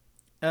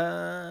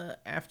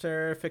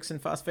 After fixing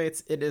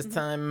phosphates, it is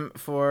time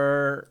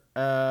for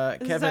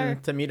Kevin our-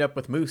 to meet up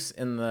with Moose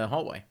in the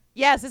hallway.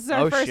 Yes, this is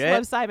our Oh, first shit.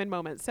 Love Simon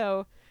moment.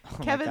 So Oh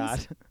my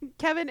God.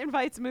 Kevin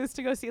invites Moose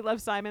to go see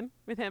Love Simon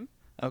with him.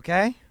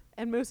 Okay.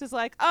 And Moose is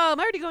like, oh, I'm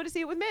already going to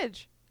see it with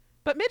Midge.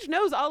 But Midge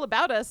knows all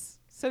about us,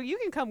 so you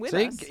can come with So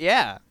us.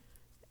 yeah,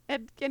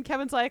 And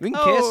Kevin's like, we can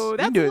oh, kiss. We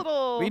that's can do a it.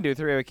 little... We can do a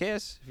three-way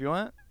kiss if you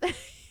want.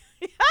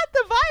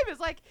 The vibe is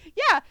like,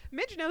 yeah,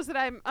 Midge knows that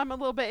I'm a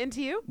little bit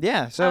into you.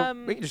 Yeah. So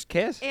Um, we can just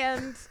kiss.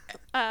 And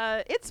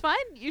it's fine.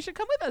 You should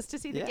come with us to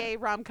see the Yeah. gay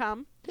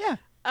rom-com.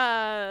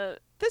 Yeah.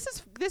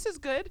 This is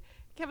good.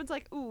 Kevin's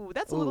like, ooh,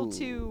 that's a little Ooh.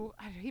 too...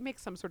 He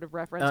makes some sort of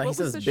reference. He What was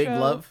says the Big show?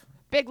 Love,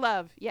 Big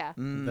Love, yeah.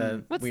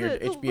 the What's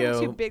weird the little too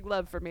HBO. big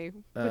love for me,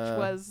 which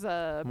was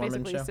Mormon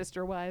basically show?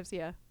 Sister Wives,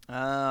 yeah. Oh,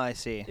 I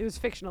see. It was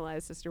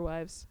fictionalized Sister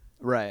Wives.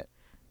 Right.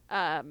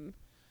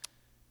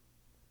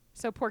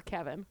 So poor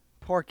Kevin.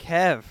 Poor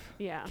Kev.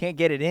 Yeah. Can't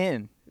get it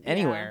in Yeah.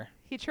 anywhere.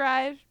 He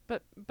tried,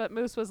 but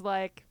Moose was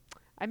like,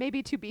 I may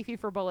be too beefy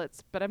for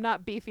bullets, but I'm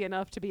not beefy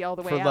enough to be all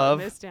the way For out love.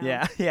 in this town.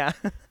 Yeah. Yeah.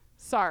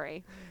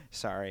 Sorry.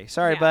 Sorry,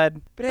 Yeah.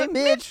 bud. But hey, But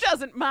Midge.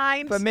 doesn't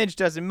mind. But Midge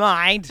doesn't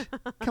mind.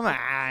 Come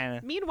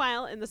on.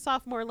 Meanwhile, in the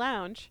sophomore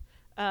lounge,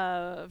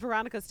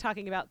 Veronica's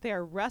talking about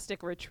their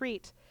rustic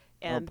retreat,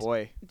 and Oh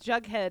boy.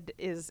 Jughead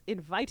is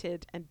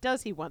invited, and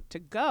does he want to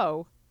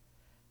go?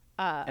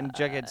 And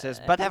Jughead says,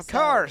 "But of so,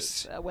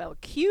 course." Well,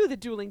 cue the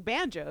dueling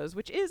banjos,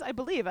 which is, I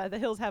believe, the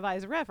Hills Have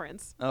Eyes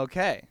reference.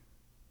 Okay.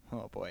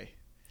 Oh boy.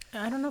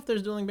 I don't know if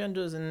there's dueling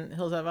banjos in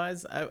Hills Have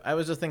Eyes. I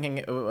was just thinking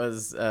it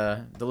was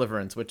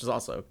Deliverance, which is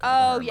also. Kind of a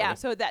Oh horror yeah, movie.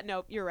 so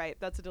nope, you're right.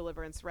 That's a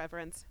Deliverance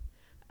reference.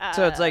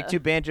 So it's like two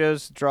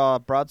banjos draw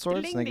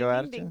broadswords ding, and they ding, go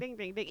ding, at ding, it. ding,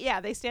 ding, ding. Yeah,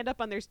 they stand up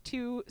on their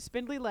two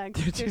spindly legs.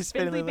 Two Their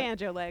spindly spindly le-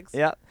 banjo legs.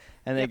 Yep.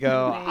 And they Yep.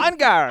 go They- on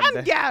guard.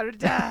 On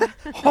guard.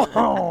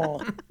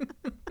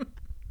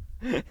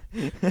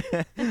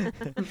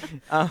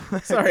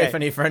 Sorry Okay. if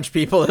any French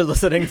people are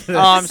listening to this. Oh,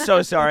 I'm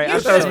so sorry. You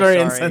I'm that was so very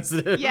sorry.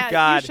 insensitive. Yeah,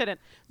 God. you shouldn't.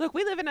 Look,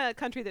 we live in a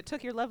country that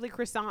took your lovely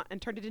croissant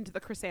and turned it into the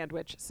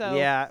croissandwich. So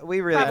Yeah,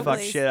 we really Probably.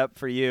 fucked shit up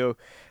for you.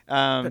 We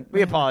Man,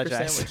 the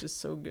apologize. sandwich is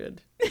so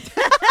good.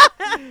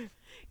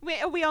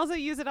 we also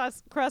use it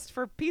as crust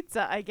for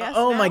pizza, I guess.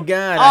 Oh now. my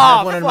god! Oh, I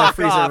have one in my fuck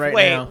freezer off. right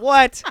Wait, now.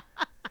 what?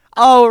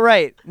 Oh,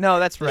 right. No,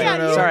 that's right.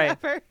 Yeah, you Sorry.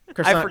 remember.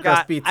 Croissant I crust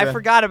forgot. pizza. I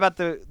forgot about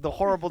the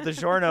horrible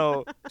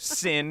DiGiorno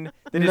sin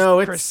that is No,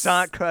 it's-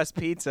 croissant crust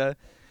pizza.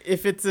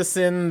 If it's a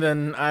sin,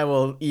 then I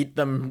will eat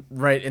them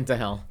right into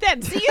hell.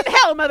 Then see you in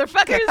hell,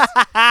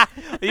 motherfuckers.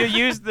 You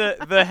use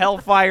the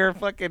Hellfire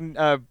fucking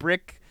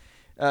brick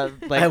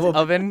like I will-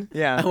 oven.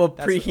 Yeah, I will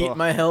that's- preheat oh.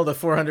 my hell to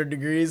 400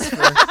 degrees,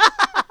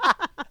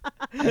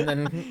 and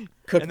then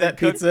cook And then that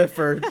cook- pizza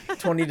for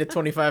 20 to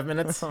 25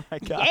 minutes. Oh my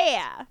god.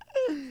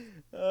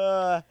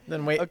 Yeah.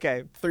 Then wait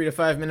Okay, 3 to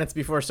 5 minutes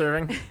before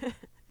serving.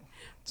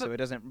 so it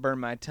doesn't burn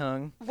my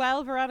tongue.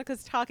 While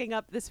Veronica's talking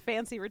up this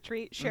fancy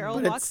retreat,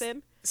 Cheryl But walks it's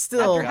in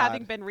Still, after God.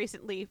 having been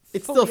recently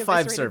It's fully still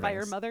 5 eviscerated by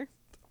her servings. mother.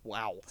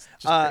 Wow.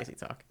 just crazy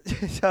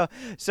talk.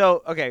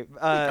 So okay.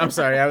 I'm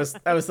sorry. I was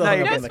still. No, hung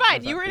you're up No, on it's the fine.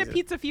 croissant You were in a pizza.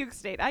 pizza fugue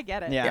state. I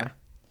get it. Yeah. Yeah,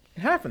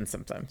 it happens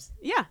sometimes.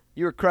 Yeah.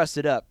 You were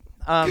crusted up.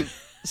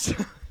 So,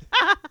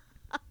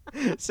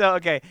 so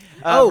okay.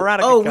 Oh,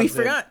 Veronica we comes in.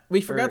 forgot.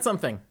 We forgot Or-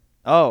 something.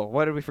 Oh,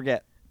 what did we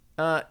forget?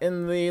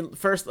 In the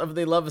first of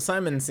the Love of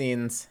Simon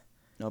scenes,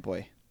 Oh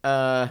boy.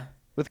 uh,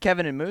 With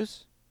Kevin and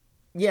Moose.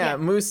 yeah, Yeah.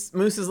 Moose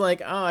is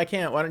like, oh, I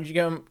can't. Why don't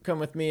you come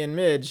with me and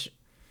Midge?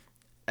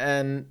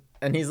 And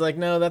he's like,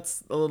 no,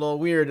 that's a little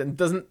weird. And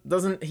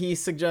doesn't he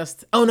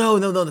suggest? Oh no,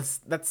 that's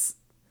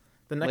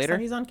the next Later?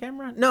 time he's on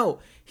camera. No,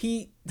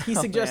 he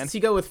suggests man. he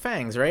go with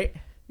Fangs, right?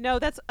 No,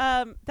 that's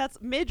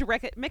Midge.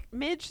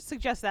 Midge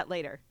suggests that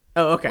later.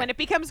 Oh, okay. When it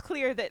becomes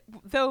clear that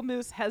though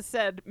Moose has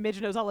said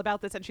Midge knows all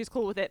about this and she's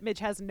cool with it, Midge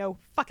has no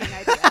fucking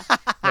idea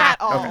at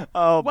all. Okay.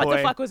 Oh What boy.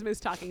 the fuck was Moose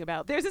talking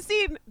about? There's a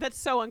scene that's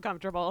so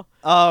uncomfortable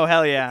Oh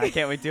hell yeah! I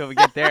can't wait till we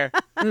get there.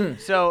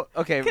 So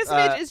okay. because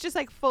Midge is just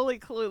like fully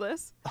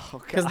clueless.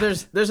 Oh Because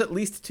god. there's at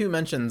least 2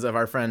 mentions of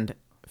our friend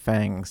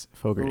Fangs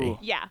Fogarty Ooh.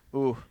 Yeah.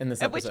 Ooh. in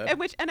this And episode.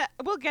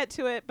 we'll get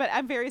to it, but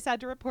I'm very sad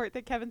to report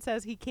that Kevin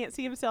says he can't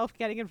see himself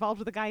getting involved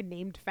with a guy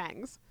named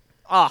Fangs.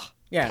 Ah.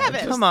 yeah, Kevin.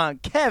 just- Come on,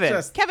 Kevin.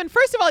 just- Kevin,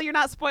 first of all, you're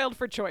not spoiled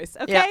for choice,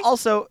 okay? Yeah.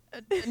 Also,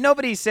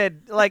 nobody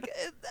said like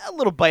a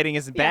little biting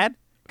isn't Yeah. bad.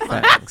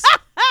 Fangs.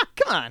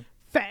 Come on.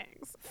 Fangs.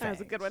 That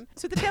was a good one.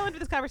 So at the tail end of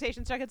this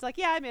conversation, Jughead's like,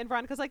 yeah, I'm in.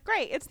 Veronica's like,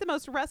 great. It's the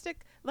most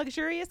rustic,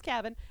 luxurious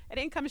cabin. And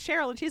in comes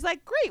Cheryl, and she's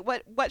like, great.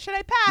 What should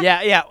I pack?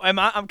 Yeah.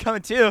 I'm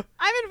coming too.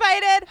 I'm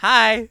invited.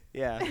 Hi.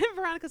 Yeah. And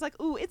Veronica's like,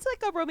 ooh, it's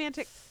like a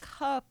romantic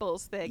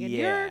couples thing. And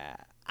you're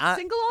Yeah.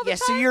 single all the yeah.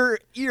 time? So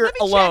you're Let me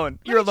alone. check.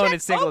 You're Let me alone check.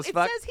 and single oh, as it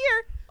fuck. says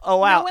here, Oh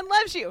wow. no one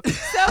loves you.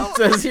 So, It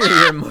says here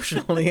you're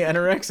emotionally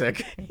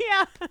anorexic.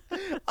 yeah.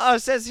 Oh,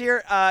 it says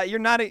here you're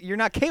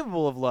not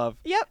capable of love.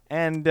 Yep.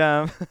 And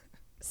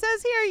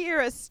Says here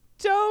you're a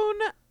stone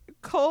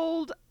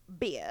cold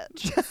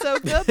bitch. So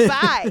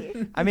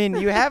goodbye. I mean,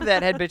 you have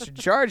that head bitch in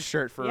charge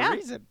shirt for Yeah. a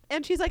reason.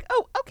 And she's like,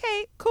 oh,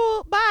 okay,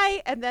 cool,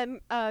 bye. And then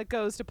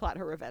goes to plot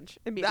her revenge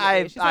immediately.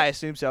 I She's like,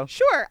 assume so.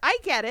 sure, I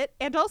get it.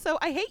 And also,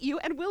 I hate you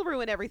and will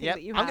ruin everything Yep.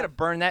 that you I'm have. gonna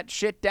burn that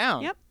shit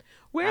down. Yep.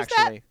 Where's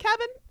Actually. that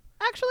cabin?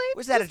 Actually,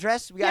 What's that Just-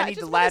 address? We yeah, gotta need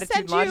just the wanna latitude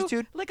send and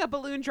longitude. you, like a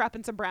balloon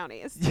dropping some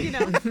brownies. You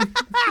know,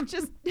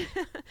 just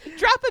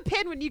drop a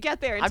pin when you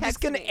get there and I'm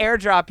text just gonna me.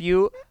 airdrop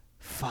you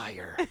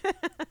fire.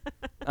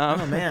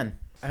 Oh man,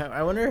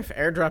 I wonder if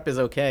airdrop is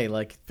okay.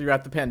 Like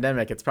throughout the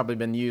pandemic, it's probably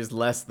been used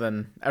less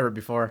than ever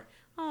before.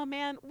 Oh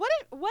man, what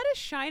a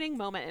shining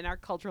moment in our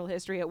cultural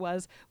history it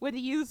was when the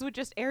youths would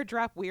just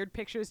airdrop weird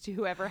pictures to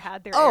whoever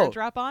had their Oh.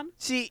 airdrop on.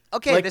 See,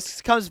 okay, Like-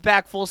 this comes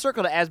back full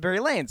circle to Asbury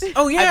Lanes.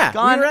 Oh yeah, I've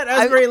gone- we were at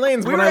Asbury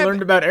Lanes we when were I at-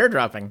 learned about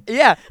airdropping.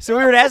 Yeah, so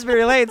we were at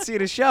Asbury Lane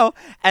seeing a show,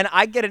 and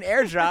I get an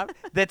airdrop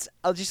that's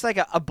just like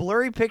a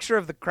blurry picture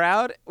of the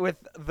crowd with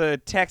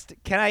the text,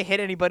 "Can I hit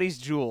anybody's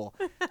jewel?"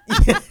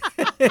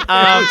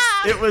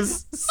 It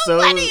was so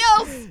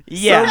Millennials!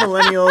 Yeah, so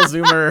millennial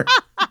zoomer.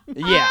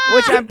 yeah,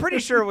 which I'm pretty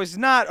sure was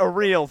not a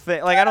real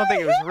thing. Like, I don't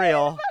think it was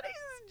real.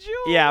 Everybody's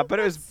jewel. Yeah, but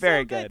it was That's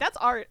very so good. That's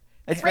art.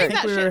 It's Frame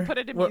very- that shit, put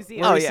it in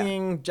museum. Were Oh, we yeah.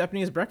 seeing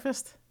Japanese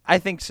breakfast? I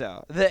think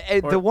so.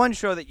 The Or- one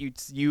show that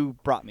you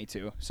brought me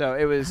to, so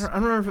it was. I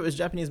don't remember if it was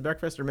Japanese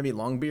breakfast or maybe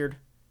Longbeard.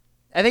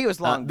 I think it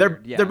was long. They're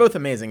both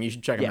amazing. You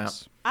should check them out.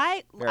 Yes.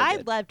 I Very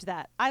good. loved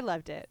that. I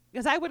loved it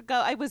because I would go.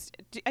 I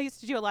used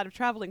to do a lot of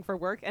traveling for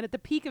work, and at the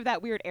peak of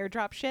that weird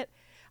airdrop shit,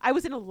 I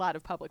was in a lot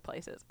of public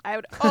places. I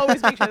would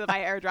always make sure that my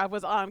AirDrop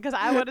was on because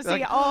I want to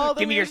see all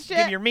the give me weird your shit.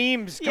 give me your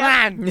memes.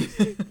 Yeah. Come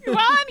on. Come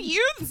on,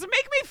 youths,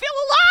 make me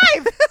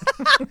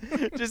feel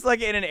alive. Just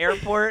like in an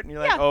airport, and you're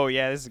like, Yeah. oh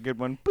yeah, this is a good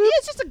one. Yeah,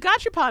 it's just a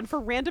gachapon for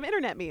random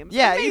internet memes.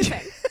 Yeah, Amazing.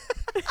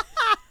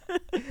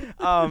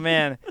 Oh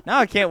man, now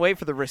I can't wait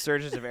for the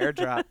resurgence of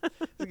AirDrop.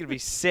 It's gonna be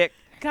sick.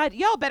 God,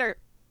 y'all better.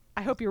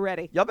 I hope you're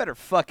ready. Y'all better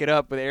fuck it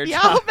up with AirDrop.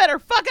 Y'all better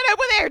fuck it up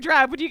with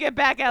AirDrop when you get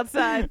back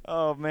outside.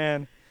 Oh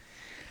man.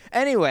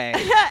 Anyway.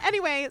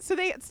 Anyway, so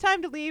it's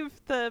time to leave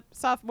the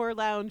sophomore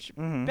lounge.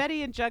 Mhm.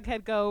 Betty and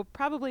Jughead go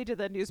probably to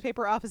the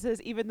newspaper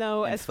offices, even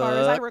though, And as far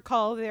as I fuck.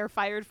 recall, they're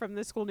fired from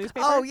the school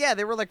newspaper. Oh yeah,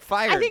 they were like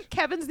fired. I think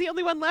Kevin's the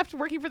only one left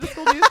working for the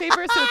school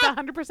newspaper, so it's a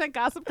 100%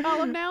 gossip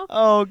column now.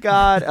 Oh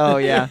god. Oh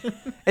yeah.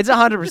 It's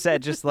 100%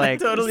 just like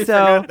Totally so.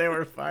 forgot they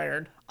were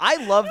fired.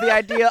 I love the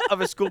idea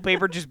of a school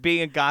paper just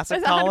being a gossip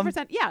It's column.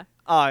 100%. Yeah,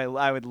 Oh,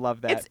 I would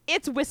love that.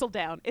 it's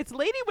Whistledown. It's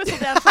Lady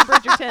Whistledown from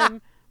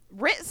Bridgerton,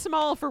 writ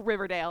small for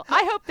Riverdale.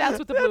 I hope that's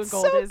what the blue and That's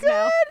gold so is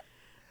now.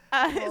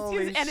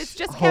 Holy And it's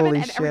just Kevin, holy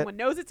and shit. everyone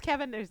knows it's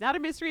Kevin. There's not a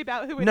mystery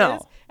about who it is,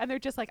 No. and they're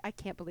just like, I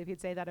can't believe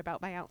he'd say that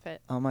about my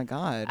outfit. Oh my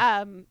god.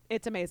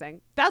 It's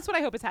amazing. That's what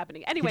I hope is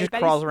happening. He Anyway, just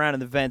Betty's, crawls around in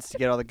the vents to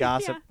get all the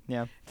gossip.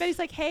 Yeah. Betty's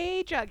like,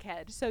 hey,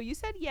 Jughead. So you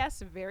said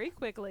yes very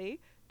quickly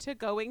to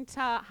going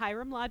to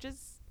Hiram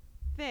Lodge's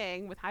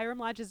thing with Hiram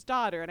Lodge's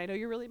daughter, and I know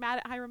you're really mad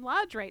at Hiram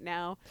Lodge right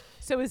now.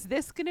 So is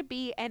this going to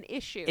be an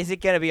issue? Is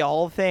it gonna be a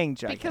whole thing,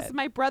 Jughead? Because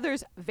my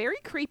brother's very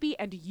creepy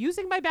and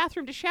using my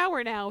bathroom to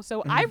shower now,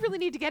 so I really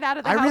need to get out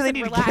of the I house really and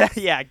need relax. to get out,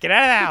 yeah, get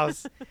out of the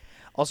house.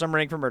 Also, I'm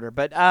running for murder,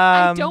 but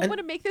I don't and- want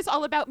to make this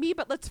all about me,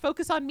 but let's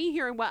focus on me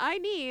here. And what I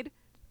need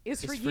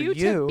is for for you you.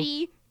 to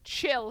be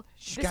chill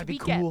just this gotta be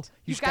weekend. cool. You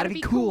You just gotta gotta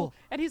be be cool.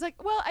 And he's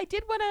like, well, I do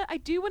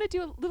want to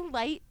do a little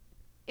light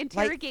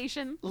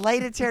interrogation.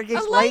 light interrogation,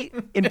 A light-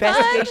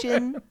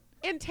 investigation,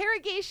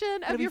 Interrogation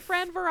It'll of be your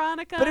friend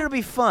Veronica. but it'll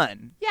be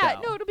fun. yeah,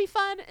 though. no, it'll be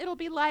fun. It'll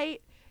be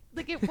light.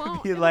 Like it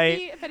won't. Be it'll light.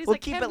 Be, Betty's We'll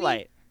like, keep "Can it we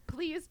light.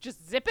 Please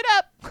just zip it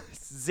up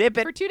Zip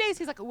it. for 2 days."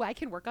 He's like, "Oh, I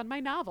can work on my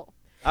novel."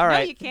 All No,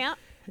 right. you can't.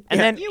 And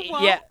Yeah. then You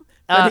won't. yeah,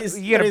 But he's-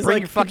 you but gotta he's bring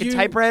like, your could fucking you-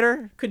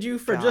 typewriter. Could you,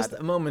 for God. just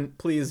a moment,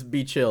 please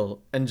be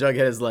chill? And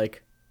Jughead is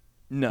like,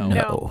 No.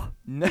 No.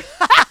 No.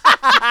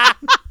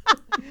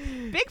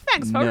 Big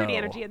thanks, Fogarty No.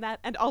 energy in that,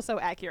 and also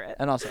accurate.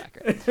 And also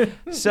accurate.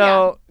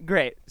 So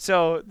great.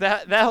 So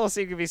that whole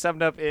scene can be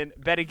summed up in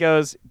Betty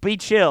goes, "Be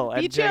chill,"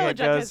 and Be chill, Jughead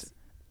goes, Jughead.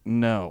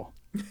 "No,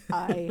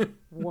 I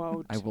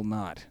won't. I will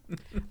not."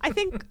 I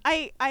think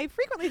I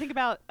frequently think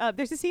about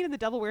there's a scene in The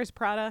Devil Wears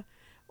Prada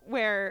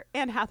where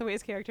Anne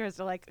Hathaway's character has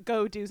to like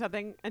go do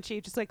something, and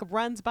she just like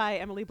runs by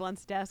Emily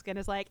Blunt's desk and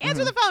is like,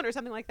 "Answer the phone" or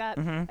something like that,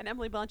 and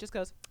Emily Blunt just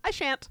goes, "I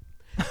shan't,"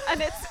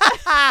 and it's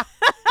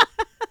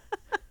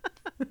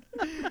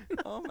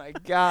Oh my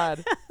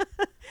god.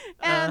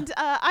 and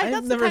I've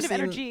that's the never kind of seen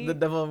energy. The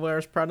Devil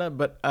Wears Prada,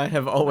 but I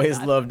have always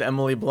God. loved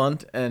Emily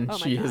Blunt, and Oh my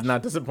she has gosh.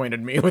 not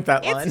disappointed me with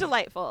that It's line.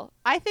 delightful.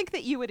 I think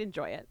that you would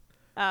enjoy it.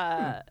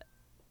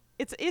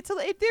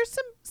 There's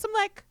some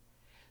like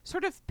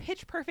sort of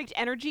Pitch Perfect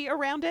energy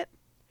around it.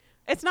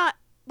 It's not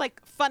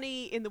like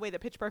funny in the way that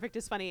Pitch Perfect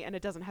is funny, and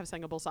it doesn't have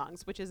singable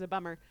songs, which is a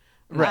bummer.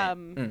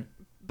 Right.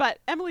 But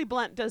Emily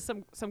Blunt does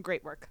some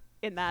great work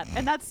in that.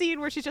 And that scene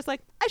where she's just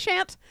like, "I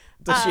shan't."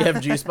 Does she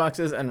have juice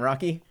boxes and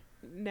Rocky?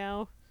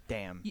 No.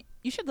 Damn.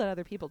 You should let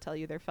other people tell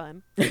you they're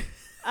fun.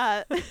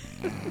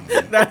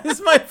 That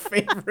is my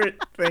favorite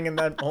thing in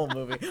that whole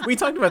movie. We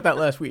talked about that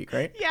last week,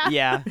 right? Yeah.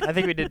 Yeah, I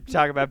think we did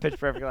talk about Pitch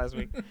Perfect last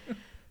week. So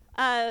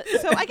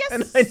I guess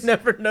And I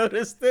never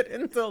noticed it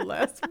until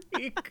last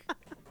week.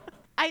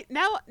 I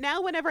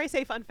now whenever I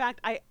say fun fact,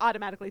 I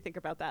automatically think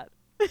about that.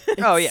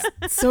 Oh yeah.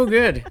 It's so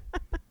good.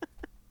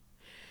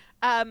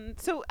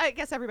 So I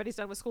guess everybody's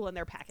done with school and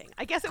they're packing.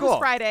 I guess it Cool. was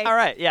Friday. All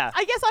right. Yeah.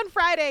 I guess on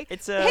Friday.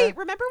 It's Hey,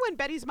 remember when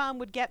Betty's mom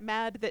would get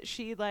mad that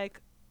she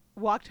like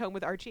walked home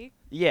with Archie?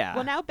 Yeah.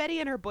 Well, now Betty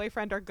and her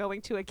boyfriend are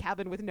going to a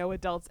cabin with no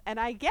adults, and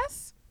I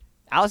guess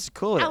Alice is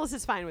cool with it. Alice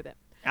is fine with it.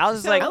 Alice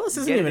is So- like, Alice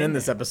isn't get it even in there.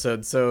 this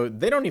episode, so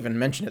they don't even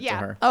mention it Yeah. to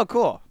her. Oh,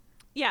 cool.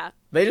 Yeah.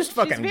 They just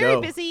fucking She's very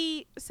go.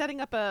 busy setting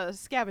up a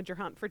scavenger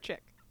hunt for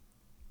Chick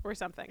or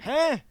something.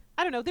 Huh?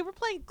 I don't know. They were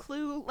playing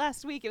Clue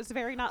last week. It was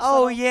very not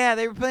Oh subtle. yeah,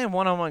 they were playing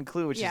one-on-one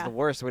Clue, which Yeah. is the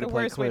worst way The to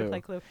play worst Clue. way to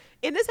play Clue.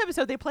 In this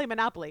episode, they play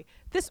Monopoly.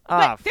 There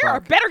Ah, are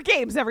fuck. better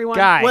games, everyone.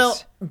 Guys,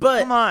 Well, but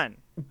come on.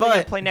 We're but-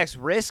 gonna play next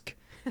Risk.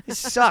 This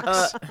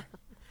sucks.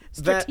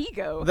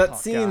 Stratego. That Oh,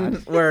 scene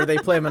God. where they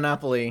play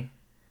Monopoly,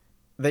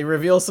 they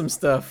reveal some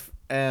stuff,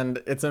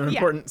 and it's an Yeah.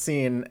 important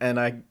scene.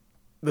 And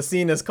the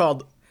scene is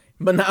called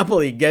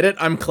Monopoly. Get it?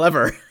 I'm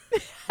clever.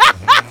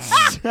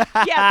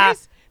 Yeah,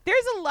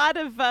 there's a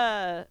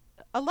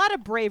lot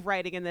of brave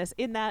writing in this.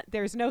 In that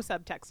there's no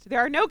subtext. There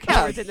are no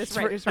cowards in this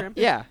writer's room.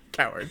 Yeah,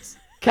 Cowards.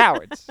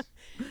 cowards.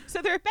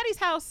 So they're at Betty's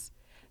house.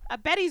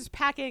 Betty's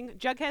packing.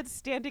 Jughead's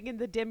standing in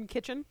the dim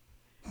kitchen,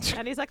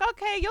 and he's like,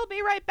 "Okay, you'll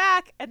be right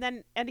back."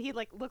 And he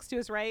like looks to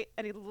his right,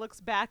 and he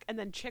looks back, and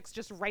then Chick's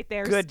just right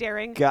there Good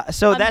staring. God.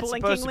 So that's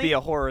supposed to unblinkingly. be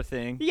a horror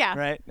thing. Yeah.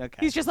 Right. Okay.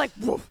 He's just like,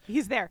 woof,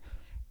 he's there.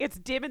 It's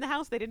dim in the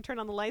house. They didn't turn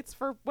on the lights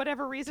for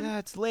whatever reason.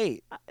 It's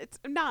late. It's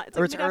not. It's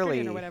Or like it's mid-afternoon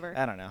early. or whatever.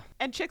 I don't know.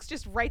 And Chick's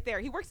just right there.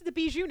 He works at the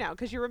Bijou now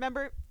because you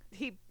remember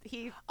he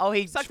Oh,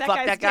 he sucked fucked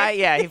that that guy's guy? dick.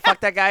 Yeah, he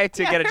fucked that guy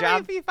to yeah, get a remember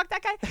job? He fucked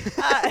that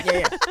guy.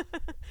 Yeah.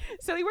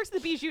 So he works at the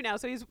Bijou now.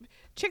 So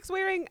Chick's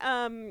wearing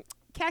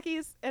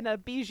khakis and a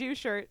Bijou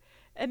shirt.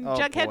 And Oh,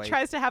 Jughead boy.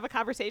 tries to have a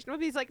conversation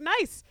with him. He's like,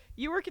 nice.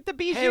 You work at the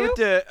Bijou? Hey, with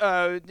the,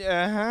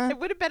 uh-huh. It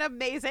would have been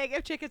amazing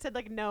if Chick had said,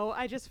 like, no,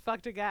 I just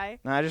fucked a guy.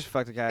 No, I just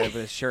fucked a guy with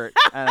his shirt,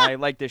 and I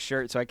liked this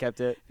shirt, so I kept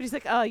it. But he's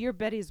like, oh, you're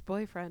Betty's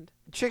boyfriend.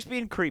 Chick's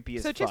being creepy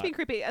as So fuck. Chick's being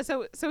creepy.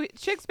 So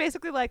Chick's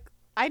basically like,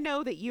 I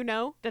know that you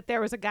know that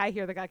there was a guy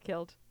here that got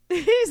killed.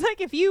 He's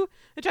like, and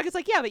Chuck is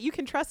like, yeah, but you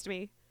can trust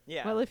me.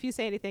 Yeah. Well, if you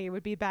say anything, it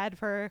would be bad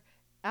for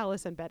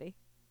Alice and Betty.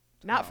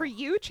 Not for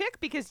you, Chick,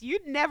 because you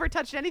never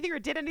touched anything or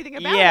did anything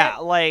about it. Yeah,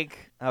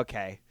 like,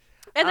 okay.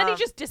 And then he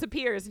just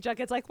disappears, and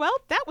Jughead's like, well,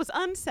 that was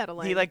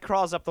unsettling. He, like,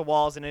 crawls up the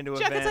walls and into a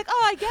vent. Jughead's like,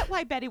 oh, I get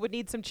why Betty would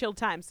need some chill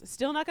times.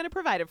 Still not going to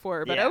provide it for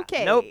her, but Yeah.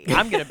 okay. Nope.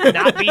 I'm going to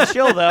not be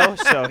chill, though,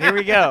 so here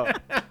we go.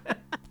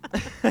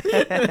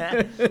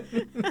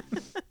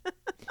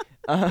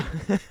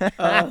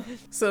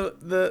 So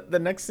the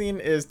next scene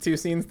is two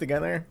scenes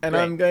together, and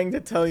Right. I'm going to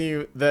tell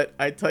you that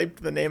I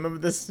typed the name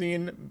of this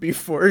scene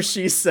before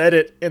she said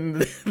it in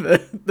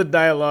the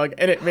dialogue,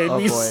 and it made Oh,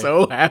 me boy.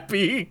 so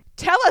happy.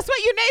 Tell us what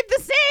you named the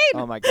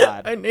scene. Oh, my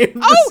God. I named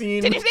the Oh,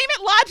 scene. did you name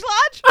it Lodge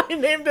Lodge? I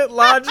named it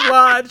Lodge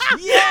Lodge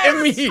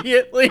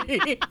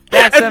immediately.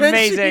 That's and then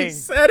amazing. She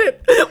said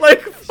it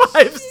like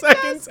 5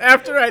 seconds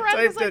after I Brad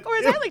was typed like, it. or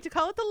as I like to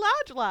call it, the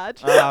Lodge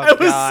Lodge. Oh, I was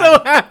God.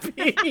 so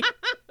happy.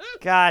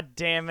 God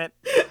damn it.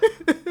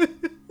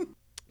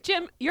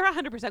 Jim, you're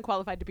 100%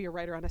 qualified to be a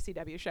writer on a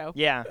CW show.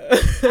 Yeah.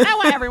 And I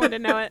want everyone to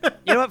know it.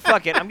 You know what?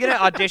 Fuck it. I'm going to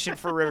audition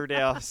for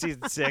Riverdale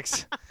season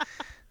 6.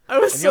 I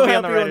was And so you'll be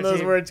on happy the when writer those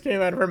team. words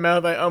came out of her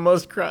mouth. I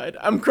almost cried.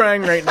 I'm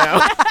crying right now.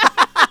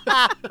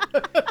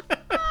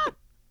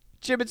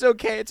 Jim, it's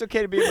okay. It's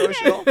okay to be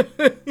emotional.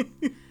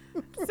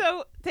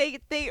 So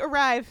they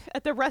arrive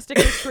at the rustic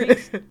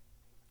retreat.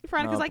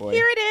 Veronica's Oh, like, boy.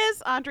 here it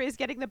is. Andre's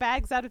getting the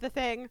bags out of the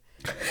thing.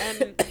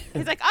 And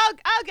he's like,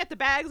 I'll get the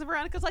bags. And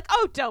Veronica's like,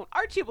 oh, don't.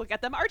 Archie will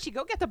get them. Archie,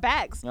 go get the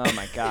bags. Oh,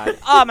 my God.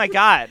 Oh, my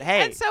God.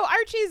 Hey. And so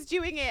Archie's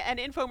doing an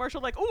infomercial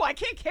like, oh, I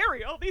can't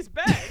carry all these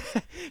bags.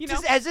 You know?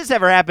 Has this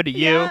ever happened to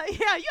you?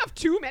 Yeah, you have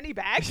too many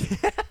bags.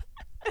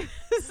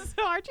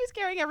 So Archie's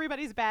carrying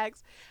everybody's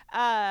bags.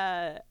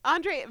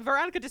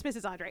 Veronica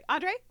dismisses Andre.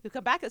 Andre, you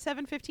come back at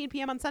 7:15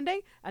 p.m. on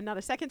Sunday, and not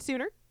a second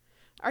sooner.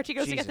 Archie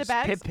goes to get the Jesus,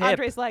 bags. pip, pip.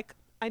 Andre's like,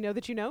 I know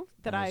that you know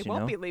that I know I that you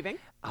won't know. be leaving.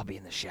 I'll be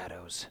in the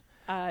shadows.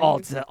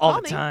 All All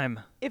the me time.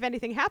 if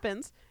anything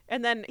happens.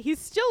 And then he's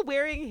still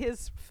wearing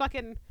his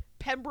fucking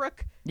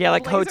Pembroke Yeah,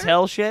 like blazer.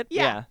 hotel shit?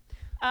 Yeah.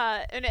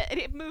 And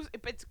it moves,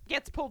 it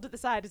gets pulled to the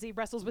side as he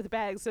wrestles with the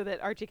bags so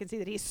that Archie can see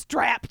that he's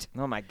strapped.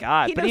 Oh, my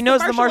God. He But he knows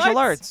knows the the martial martial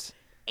arts. arts.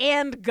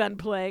 And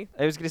gunplay.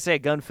 I was going to say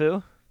gun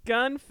fu.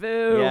 Gun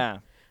fu. Yeah.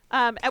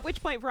 At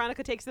which point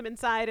Veronica takes them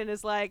inside and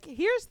is like,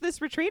 here's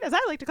this retreat, as I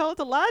like to call it,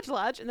 the Lodge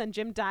Lodge. And then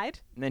Jim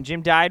died. And then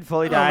Jim died,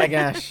 fully Oh my died.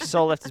 gosh.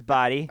 Soul left his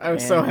body. I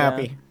was so and,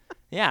 happy.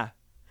 Yeah.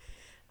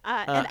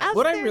 And as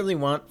What I they're- really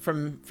want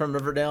from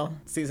Riverdale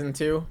season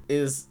 2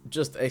 is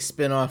just a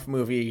spin-off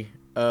movie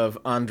of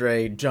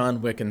Andre,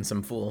 John Wick, and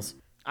some fools.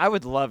 I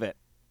would love it.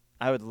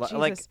 I would love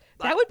like Jesus.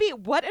 That would be,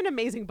 what an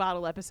amazing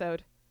bottle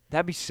episode.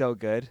 that'd be so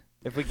good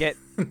if we get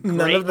None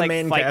great of the like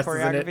main fight cast is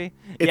in it. choreography.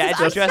 It's Yeah,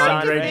 just, just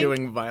Andre Andre.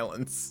 doing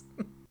violence.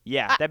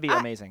 Yeah, that'd be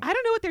amazing. I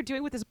don't know what they're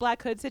doing with this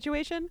Black Hood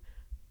situation,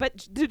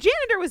 but the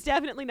janitor was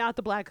definitely not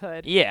the Black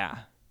Hood. Yeah.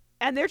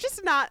 And they're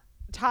just not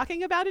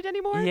talking about it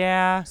anymore.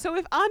 Yeah. So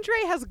if Andre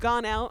has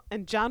gone out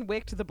and John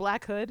Wicked the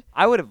Black Hood,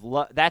 I would have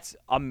loved. That's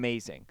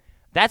amazing.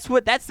 That's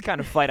the kind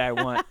of fight I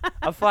want.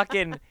 A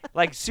fucking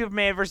like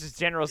Superman versus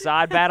General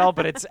Zod battle,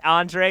 but it's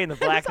Andre and the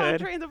Black it's Hood.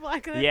 Andre and the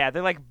Black Hood. Yeah,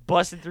 they're like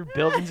busting through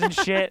buildings and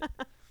shit.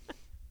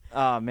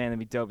 Oh man, that'd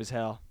be dope as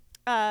hell.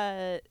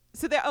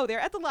 So they're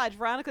at the lodge.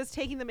 Veronica's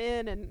taking them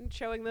in and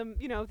showing them,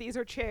 these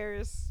are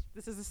chairs.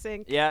 This is a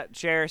sink. Yeah,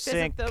 chair, This is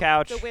sink, the,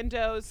 couch, the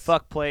windows.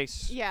 fuck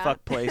place, Yeah.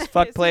 fuck place,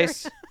 fuck Is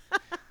place.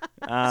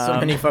 So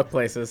many fuck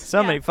places.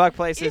 So Yeah. many fuck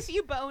places. If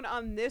you bone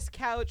on this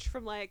couch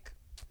from like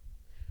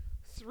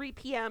 3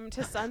 p.m.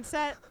 to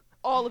sunset,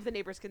 all of the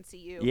neighbors can see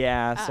you.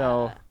 Yeah,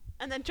 so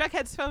And then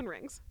Jughead's phone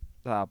rings.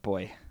 oh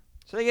boy.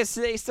 So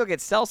they still get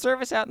cell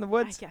service out in the I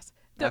woods? guess.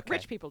 The Okay.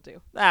 rich people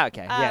do. Ah,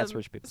 okay. Yeah, it's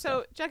rich people.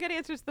 So Jughead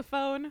answers the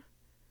phone,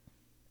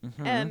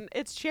 Mhm. and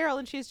it's Cheryl,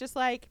 and she's just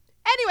like,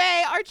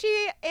 anyway, Archie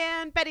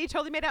and Betty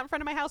totally made out in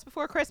front of my house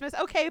before Christmas.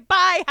 Okay,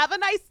 bye. Have a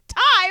nice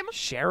time.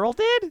 Cheryl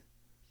did?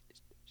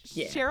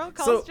 Yeah. Cheryl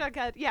calls So-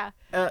 Jughead. Yeah.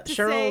 to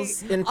Cheryl's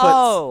say- inputs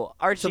Oh,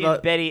 Archie to the,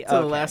 and Betty. to the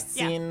okay. last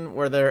Yeah. scene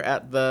where they're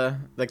at the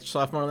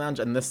sophomore lounge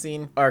and this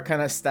scene are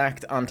kind of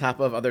stacked on top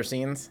of other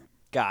scenes.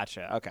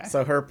 Gotcha. Okay.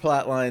 So her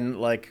plot line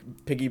like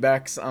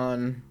piggybacks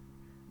on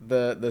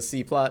the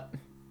C plot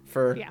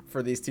for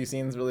these two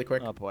scenes really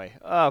quick. Oh boy.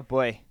 Oh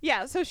boy.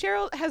 Yeah, so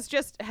Cheryl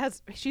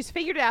she's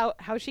figured out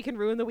how she can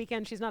ruin the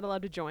weekend she's not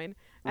allowed to join,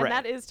 and Right.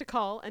 that is to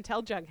call and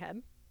tell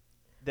Jughead.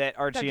 that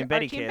Archie and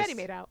Betty kissed.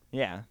 made out.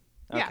 Yeah.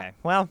 Yeah. Okay.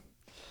 Well.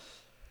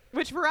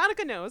 Which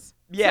Veronica knows.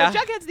 Yeah. So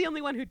Jughead's the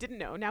only one who didn't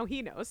know. Now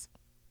he knows.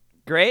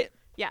 Great.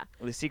 Yeah.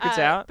 Well, the secret's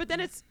out. But then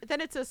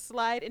it's a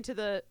slide into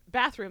the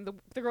bathroom,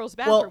 the girl's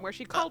bathroom where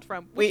she called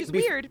from, which is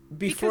weird.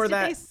 Before because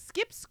that, did they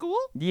skip school?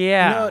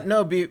 Yeah.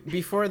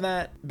 Before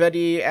that,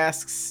 Betty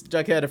asks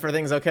Jughead if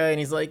everything's okay, and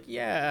he's like,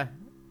 yeah.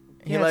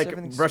 He Yes, like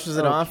everything's brushes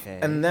it off, okay.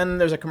 and then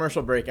there's a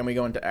commercial break, and we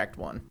go into Act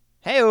 1.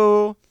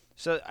 Hey-o.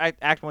 So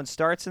Act 1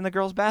 starts in the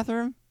girls'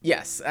 bathroom?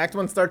 Yes, Act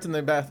 1 starts in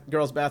the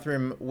girls'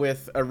 bathroom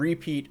with a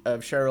repeat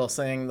of Cheryl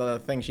saying the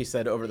thing she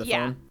said over the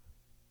phone.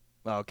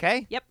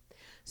 Okay. Yep.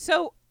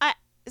 So at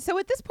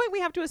this point, we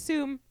have to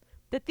assume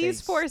that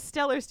these four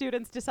stellar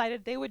students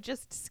decided they would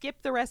just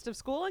skip the rest of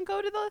school and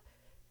go to the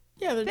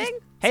They're thing.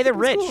 Hey, they're skipping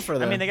rich. school for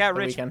I mean, they got the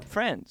rich weekend.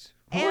 friends.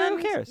 And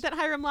Who cares? that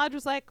Hiram Lodge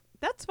was like,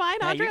 that's fine.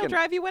 Yeah, Andre you will can-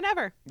 drive you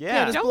whenever.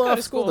 Yeah. Just Don't blow go off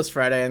to school school. this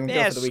Friday and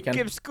go for the weekend.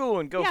 skip school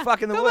and go Yeah,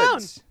 fuck in the go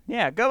woods.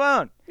 Yeah, go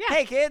bone. Yeah.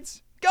 Hey,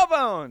 kids, go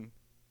bone.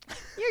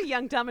 You're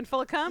young, dumb, and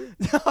full of cum.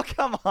 Oh,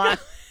 come on.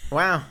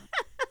 Wow.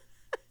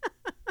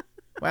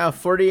 Wow,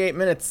 48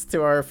 minutes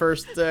to our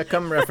first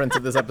cum reference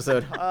of this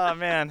episode. Oh,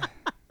 man.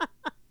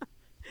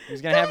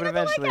 It's going to happen Going to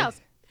the lake eventually.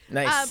 house.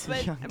 Nice.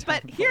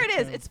 But here it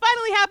is. It's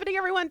finally happening,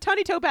 everyone.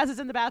 Tony Topaz is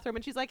in the bathroom,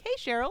 and she's like, hey,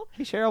 Cheryl,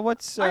 Hey, Cheryl,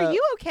 what's... are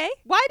you okay?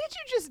 Why did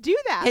you just do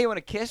that? Hey, you want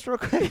to kiss real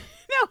quick?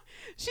 No,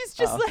 she's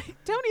just like,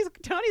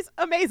 Tony's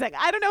amazing.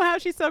 I don't know how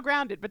she's so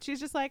grounded, but she's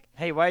just like,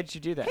 Hey, why did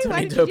you do that? Hey, why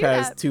Tony did you do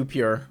Topaz, that? too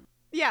pure.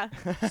 yeah,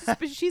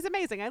 she's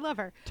amazing. I love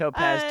her.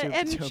 Topaz,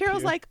 and too Cheryl's pure.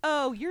 like,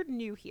 oh, you're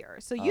new here,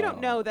 so you don't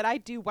know that I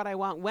do what I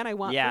want when I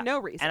want Yeah, for no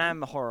reason. and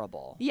I'm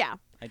horrible. yeah.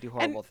 I do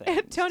horrible things.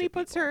 And Tony to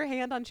puts people. her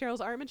hand on Cheryl's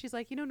arm, and she's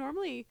like,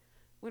 normally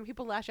when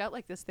people lash out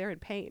like this, they're in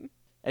pain.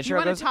 And Do you Cheryl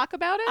want goes, to talk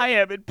about it? I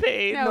am in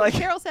pain. No, Like,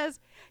 Cheryl says,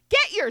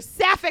 get your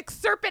sapphic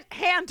serpent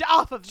hand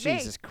off of me.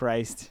 Jesus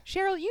Christ.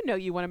 Cheryl, you know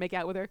you want to make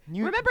out with her.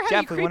 You Remember how you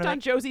definitely creeped wanna on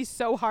Josie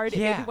so hard it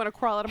made Yeah. me want to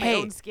crawl out of my Hey.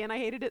 own skin? I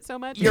hated it so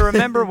much. You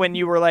remember when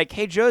you were like,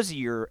 hey, Josie,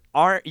 your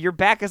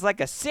back is like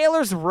a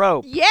sailor's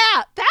rope. Yeah,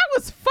 that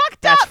was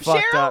fucked That's up,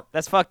 fucked Cheryl. up.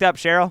 That's fucked up,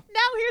 Cheryl.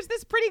 Now here's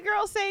this pretty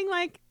girl saying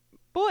like,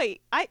 boy,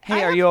 I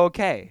Hey, are have- you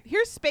okay?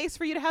 here's space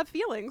for you to have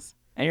feelings.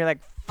 And you're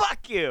like,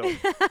 fuck you.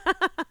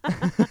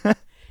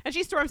 And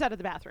she storms out of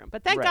the bathroom.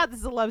 But thank Right. God this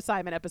is a Love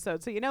Simon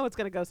episode, so you know it's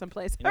going to go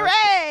someplace. You know,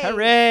 Hooray!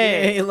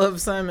 Hooray. Yay, love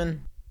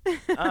Simon.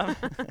 Um,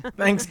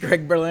 Thanks,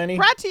 Greg Berlanti.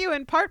 Brought to you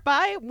in part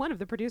by one of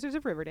the producers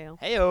of Riverdale.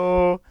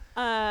 Hey-o.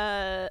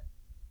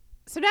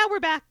 So now we're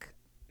back.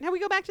 Now we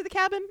go back to the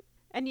cabin,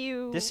 and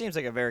you... This seems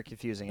like a very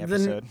confusing Then-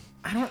 episode.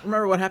 I don't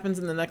remember what happens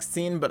in the next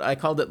scene, but I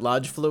called it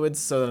lodge fluids,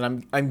 so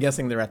that I'm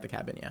guessing they're at the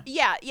cabin,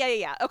 yeah.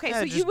 Yeah. Okay, Yeah,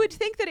 so just you would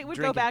think that it would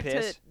go drinking back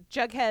piss. to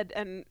Jughead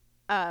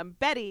and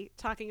Betty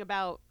talking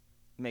about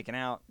Making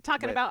out.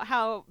 talking but- about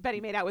how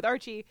Betty made out with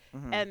Archie,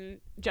 and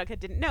Jughead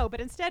didn't know.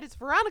 But instead, it's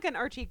Veronica and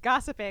Archie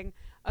gossiping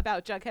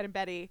about Jughead and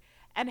Betty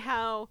and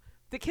how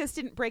the kiss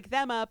didn't break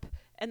them up.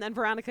 And then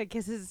Veronica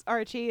kisses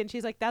Archie, and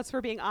she's like, "That's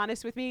for being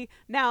honest with me."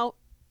 Now,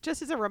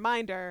 just as a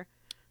reminder,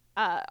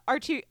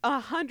 Archie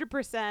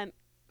 100%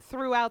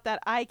 threw out that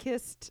I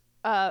kissed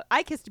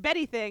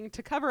Betty thing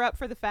to cover up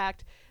for the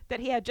fact that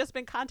he had just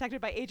been contacted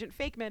by Agent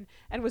Fakeman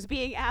and was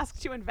being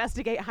asked to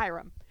investigate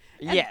Hiram.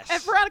 And, Yes.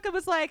 And Veronica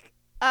was like,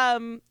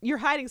 you're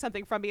hiding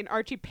something from me. And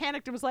Archie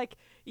panicked and was like,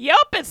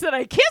 yup, it's that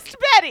I kissed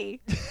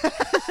Betty.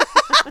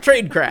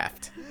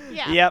 Tradecraft.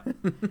 Yeah. Yep.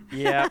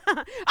 Yep.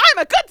 I'm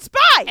a good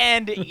spy.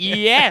 And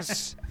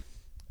yes.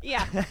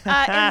 Yeah.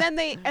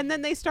 And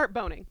then they start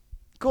boning.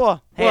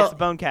 Cool. Hey, Well, it's the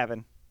bone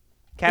cabin.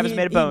 Cabin's He-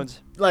 made of he,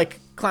 bones. like,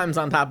 climbs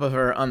on top of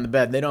her on the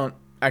bed. They don't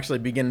actually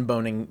begin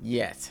boning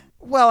yet.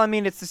 Well, I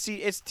mean, it's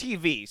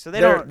TV, so you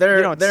don't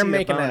They're see the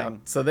making boning. out.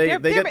 So they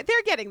They're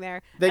get getting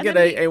there. they And get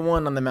then a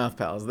one on the mouth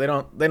pals. They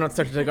don't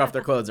start to take off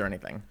their clothes or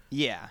anything.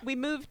 Yeah. we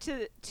move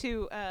to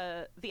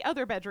the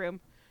other bedroom,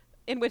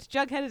 in which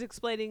Jughead is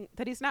explaining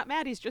that he's not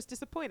mad, he's just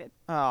disappointed.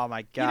 Oh my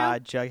You know,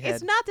 God, Jughead.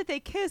 It's not that they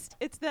kissed.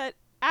 It's that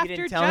after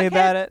didn't tell Jughead me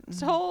about it?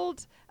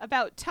 told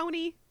about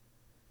Tony,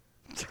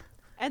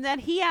 and then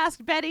he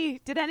asked Betty,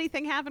 "Did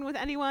anything happen with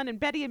anyone?" And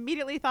Betty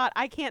immediately thought,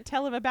 "I can't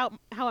tell him about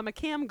how I'm a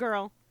cam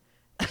girl."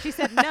 She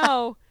said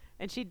no,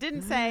 and she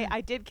didn't say,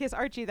 "I did kiss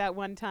Archie that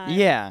one time."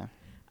 Yeah.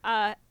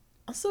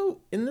 Also,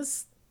 in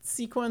this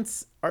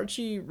sequence,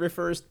 Archie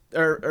refers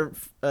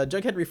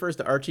Jughead refers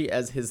to Archie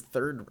as his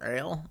third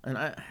rail, and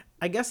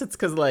I guess it's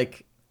because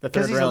like the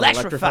 'Cause third he's rail is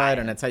electrified. electrified,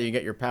 and it's how you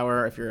get your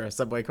power if you're a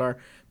subway car.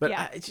 But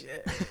Yeah.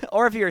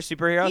 Or if you're a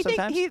superhero He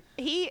sometimes.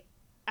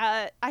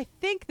 I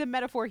think the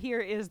metaphor here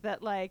is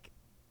that like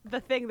the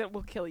thing that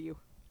will kill you.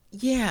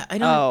 yeah, I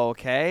don't. Oh,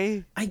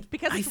 okay.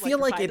 Because I it's feel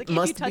like electrified. it Like, if you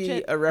must touch be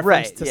it- a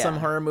reference Right, to yeah. some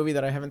horror movie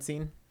that I haven't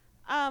seen.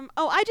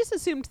 I just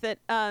assumed that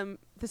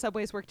the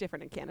subways work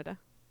different in Canada.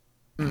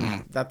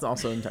 That's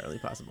also entirely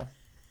possible.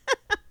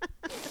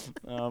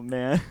 Oh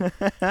man.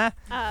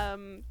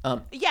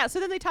 Yeah, so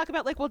then they talk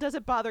about like, well, does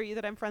it bother you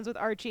that I'm friends with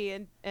Archie?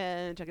 And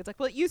Jughead's like,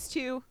 well, it used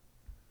to.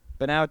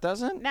 But now it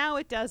doesn't. Now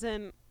it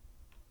doesn't.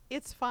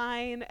 it's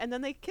fine, and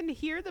then they can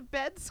hear the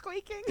bed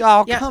squeaking.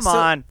 Oh, Yeah, come so-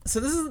 on. So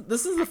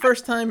this is the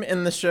first time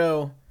in the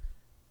show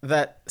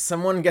that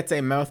someone gets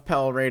a mouth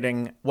pal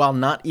rating while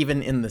not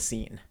even in the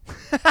scene.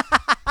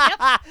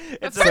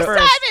 It's First a first.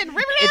 time in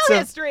Riverdale It's a-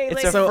 history. it's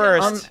ladies a So and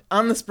first. gentlemen.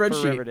 on the for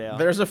spreadsheet, Riverdale.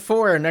 there's a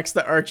 4 next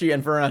to Archie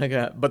and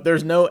Veronica, but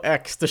there's no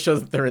X to show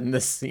that they're in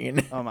this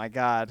scene. Oh my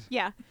God.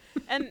 Yeah,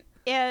 and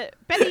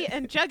Betty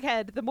and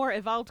Jughead, the more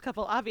evolved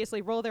couple,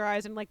 obviously roll their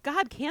eyes and like,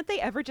 God, can't they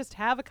ever just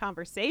have a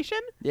conversation?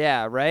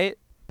 Yeah, right?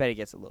 Betty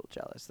gets a little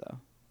jealous, though.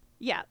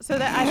 Yeah, so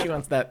that She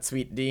wants that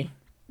sweet D.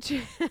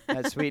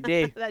 That's Sweet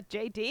D. that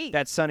JD.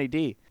 That's Sunny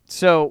D.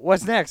 So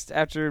what's next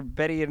after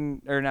Betty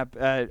and, or not,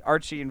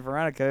 Archie and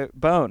Veronica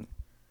bone?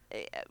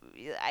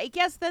 I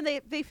guess then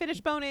they finish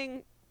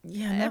boning.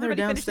 Yeah, now they're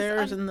Everybody downstairs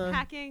finishes in the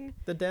unpacking.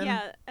 den.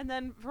 Yeah, and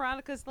then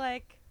Veronica's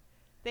like,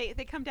 they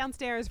come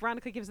downstairs.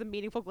 Veronica gives them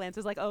meaningful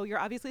glances, like, "Oh, you're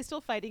obviously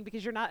still fighting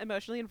because you're not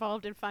emotionally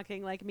involved in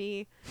fucking like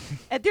me."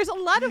 And there's a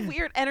lot of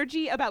weird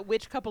energy about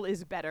which couple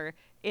is better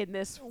in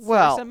this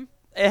Well, foursome.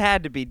 it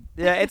had to be.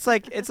 Yeah, it's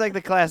like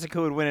the classic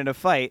who would win in a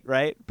fight,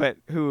 right? But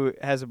who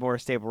has a more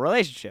stable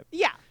relationship?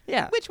 Yeah.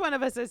 Yeah. Which one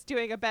of us is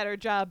doing a better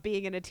job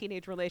being in a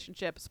teenage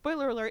relationship?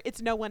 Spoiler alert: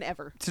 it's no one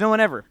ever. It's no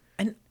one ever.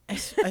 And I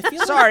feel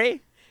like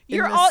Sorry.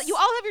 You In all this-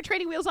 have your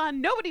training wheels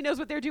on. Nobody knows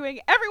what they're doing.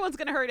 Everyone's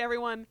gonna hurt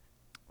everyone.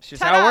 It's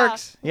just Ta-da! how it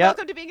works. Yep.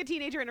 Welcome to being a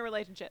teenager in a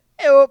relationship.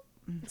 Ew.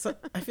 So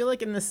I feel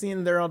like in this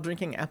scene they're all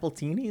drinking apple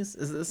teenies.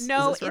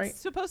 No, is this right?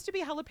 it's supposed to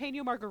be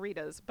jalapeno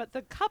margaritas, but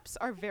the cups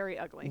are very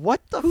ugly.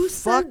 What the Who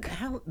fuck?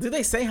 said do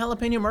they say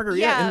jalapeno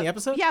margarita in the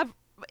episode? Yeah,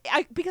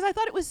 because I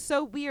thought it was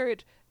so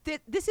weird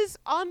that this is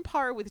on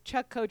par with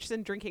Chuck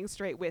Coachson drinking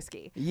straight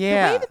whiskey.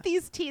 Yeah. The way that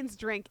these teens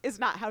drink is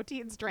not how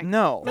teens drink.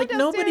 No. Like Go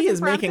nobody downstairs is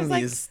and making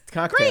Veronica's these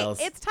cocktails.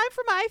 Great, it's time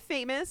for my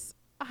famous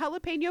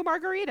jalapeno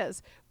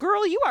margaritas.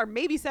 Girl, you are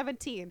maybe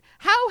 17.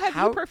 How have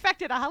How- you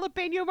perfected a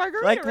jalapeno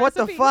margarita Like, what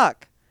the recipe?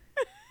 fuck?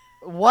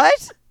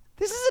 What?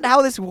 This isn't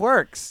how this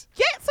works.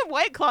 Get some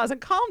White Claws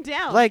and calm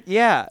down. Like,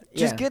 yeah,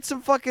 just Yeah. get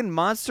some fucking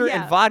Monster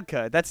Yeah. and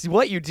vodka. That's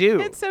what you do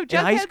and so in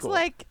high Jughead's school.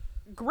 like,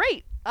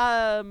 great.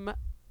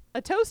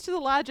 A toast to the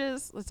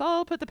lodges. Let's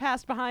all put the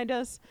past behind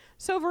us.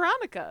 So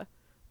Veronica,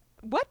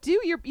 what do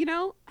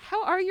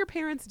how are your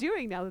parents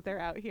doing now that they're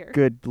out here?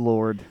 Good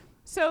Lord.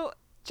 So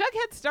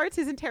Jughead starts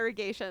his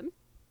interrogation.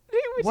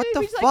 What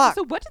the He's like, fuck?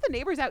 so what do the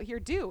neighbors out here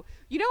do?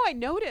 I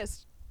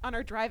noticed on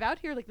our drive out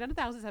here, like none of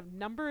the houses have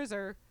numbers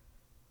or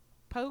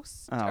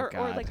posts Oh, or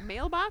God. like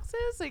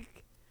mailboxes.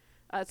 Like,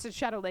 so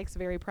Shadow Lake's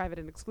very private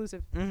and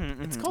exclusive.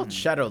 It's called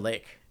Shadow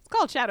Lake. It's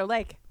called Shadow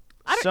Lake.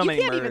 So you many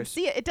can't even murders.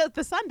 see it. It does.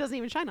 The sun doesn't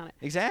even shine on it.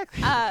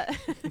 Exactly.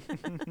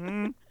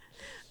 And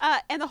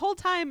the whole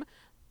time,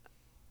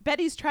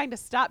 Betty's trying to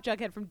stop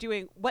Jughead from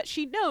doing what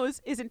she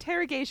knows is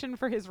interrogation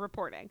for his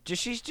reporting. She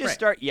just Right.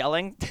 start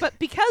yelling. But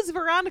because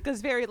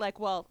Veronica's very like,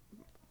 well,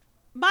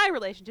 my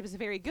relationship is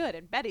very good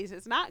and Betty's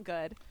is not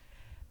good,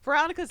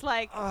 Veronica's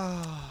like,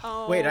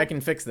 oh, Wait, I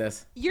can fix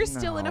this. You're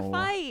still in a No.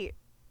 fight.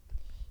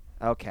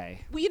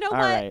 Okay. Well, you know All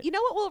what? right. You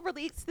know what will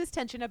release this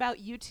tension about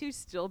you two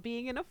still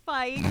being in a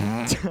fight?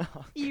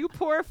 You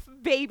poor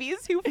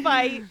babies who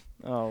fight.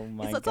 Oh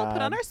my Let's God. all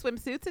put on our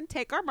swimsuits and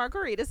take our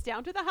margaritas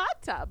down to the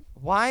hot tub.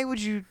 Why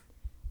would you?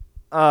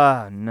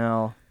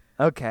 No.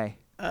 Okay.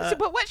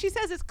 But what she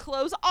says is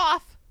clothes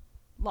off.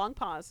 Long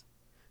pause.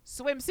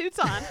 Swimsuits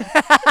on.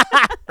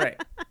 Right.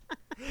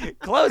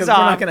 Clothes Because on.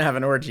 we're not going to have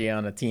an orgy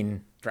on a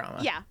teen drama.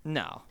 Yeah.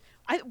 No.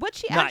 What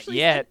she Not actually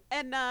yet.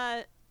 said,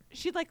 and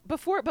she like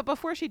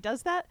before she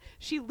does that,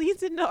 she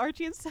leans into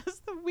Archie and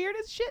says the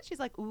weirdest shit. She's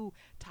like, "Ooh,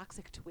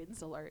 toxic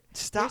twins alert."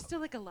 Stop. There's still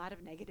like a lot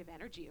of negative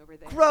energy over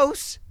there.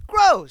 Gross.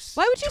 Gross.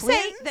 Why would you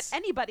say Twins? that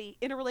anybody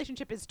in a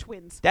relationship is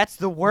twins? That's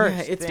the worst.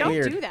 Yeah, it's thing. Don't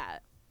weird. do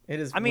that. It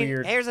is I mean,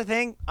 weird. here's the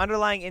thing: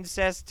 underlying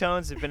incest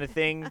tones have been a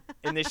thing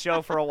in this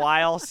show for a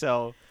while,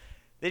 so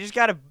they just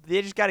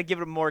gotta give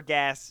it more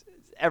gas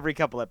every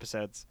couple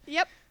episodes.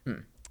 Yep.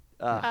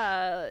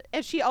 Ugh.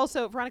 And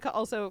Veronica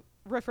also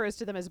refers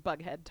to them as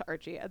Bughead to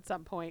Archie at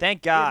some point.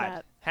 Thank in God.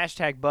 that.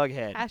 Hashtag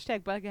Bughead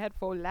Hashtag Bughead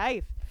for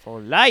life. for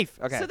life.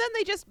 Okay. So then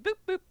they just boop,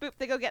 boop, boop.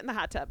 They go get in the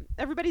hot tub.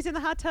 Everybody's in the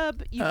hot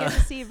tub. You get to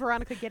see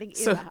Veronica getting in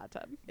so- the hot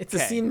tub. It's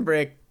Okay. a scene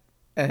break,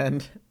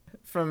 and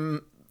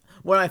from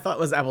what I thought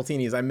was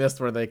Appletinis, I missed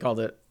where they called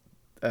it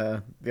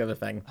the other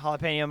thing.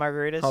 Jalapeno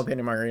margaritas.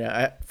 Jalapeno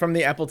margarita. From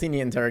the Appletini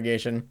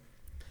interrogation.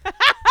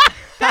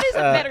 That is a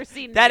better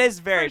scene. That name, is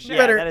very for sure.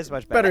 yeah, that is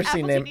much better.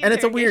 Scene name. Appletini And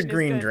it's a weird interrogation is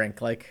green good.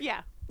 drink. Like,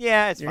 Yeah.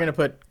 Yeah, it's you're fine. going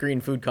to put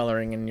green food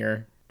coloring in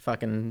your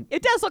fucking...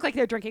 It does look like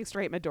they're drinking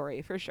straight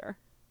Midori for sure.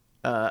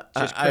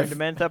 just creme I've, de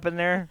menthe up in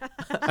there.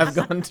 I've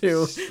gone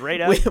to...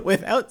 Straight up.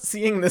 Without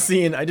seeing the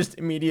scene, I just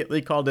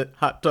immediately called it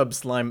hot tub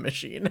slime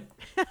machine.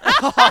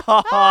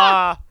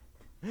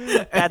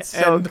 That's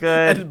so And-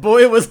 good. And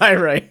boy, was I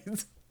right.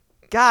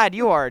 God,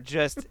 you are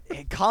just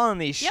calling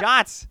these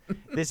shots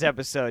this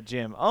episode,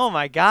 Jim. Oh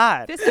my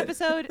God. This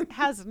episode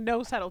has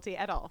no subtlety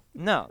at all.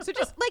 No. So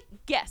just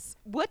guess.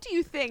 What do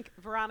you think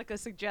Veronica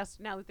suggests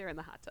now that they're in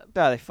the hot tub?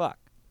 Oh, they fuck.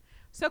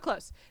 So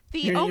close. The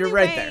You're only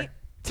right way there.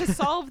 to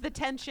solve the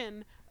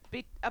tension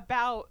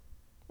about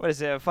What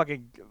is it? A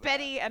fucking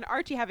Betty and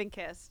Archie having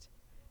kissed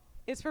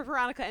is for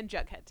Veronica and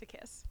Jughead to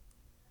kiss.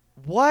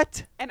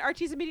 what? And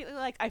Archie's immediately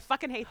like, I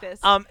fucking hate this.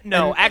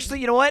 No. And- Actually,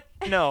 you know what?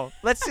 No.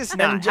 Let's just And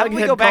not. How about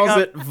we Jughead go back calls up?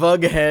 it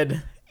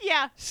Vughead.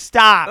 yeah.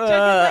 Stop. Jughead's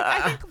like,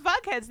 I think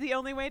Bughead's the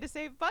only way to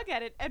save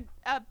Bughead. And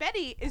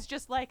Betty is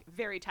just like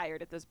very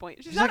tired at this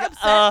point. She's not like,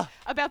 upset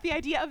about the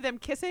idea of them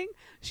kissing.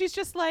 She's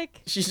just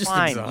like, She's just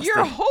Fine. exhausted.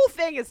 your whole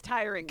thing is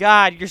tiring.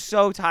 God, you're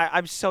so tired.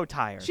 I'm so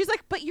tired. She's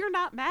like, but you're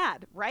not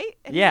mad, right?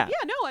 And he's Yeah. like,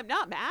 yeah, no, I'm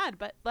not mad,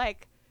 but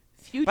like,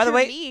 future By the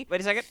way, me.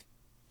 wait a second.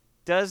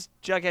 Does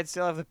Jughead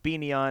still have the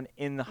beanie on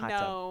in the hot No.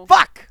 tub?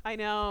 Fuck. I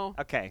know.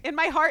 Okay. In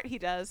my heart, he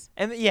does,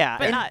 And yeah,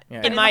 but and not yeah.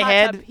 but in the my hot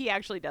head, tub, he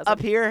actually does.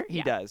 up here he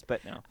Yeah. does,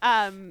 but no.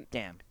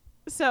 Damn.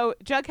 So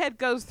Jughead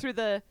goes through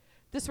the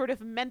sort of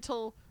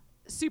mental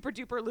super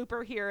duper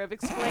looper here of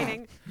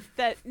explaining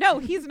that no,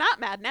 he's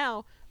not mad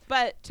now,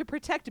 but to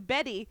protect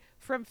Betty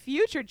from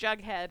future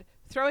Jughead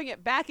throwing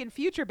it back in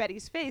future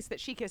Betty's face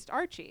that she kissed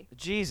Archie.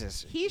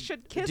 Jesus. He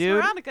should kiss Dude.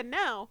 Veronica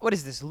now. What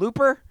is this,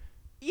 Looper?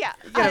 Yeah.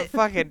 You gotta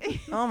fucking.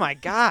 Oh my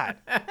God.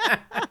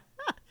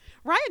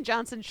 Ryan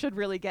Johnson should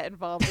really get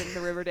involved in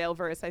the Riverdale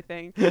verse, I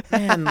think.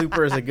 Man,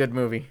 Looper is a good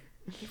movie.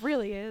 It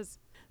really is.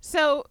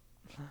 So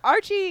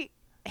Archie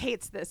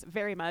hates this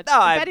very much. Oh,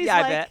 Betty's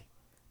I like, bet.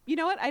 you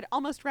know what? I'd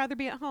almost rather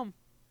be at home.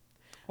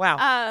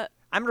 Wow.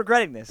 I'm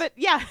regretting this. But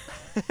yeah.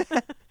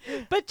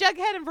 But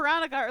Jughead and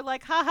Veronica are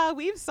like, haha,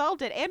 we've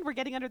solved it, and we're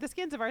getting under the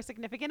skins of our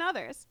significant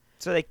others.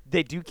 So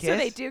they do kiss? So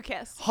they do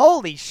kiss.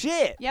 Holy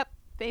shit. Yep.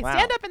 They Wow.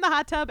 stand up in the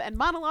hot tub and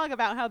monologue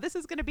about how this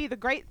is going to be the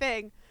great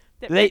thing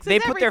that They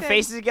fixes put their everything.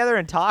 faces together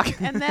and talk.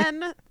 and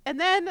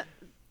then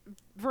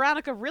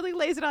Veronica really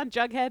lays it on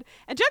Jughead.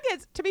 And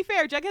Jughead's, to be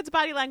fair, Jughead's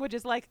body language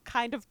is like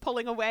kind of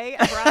pulling away,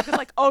 and Veronica's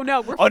like, "Oh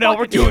no, we're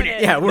we're doing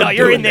it. Yeah, we're no,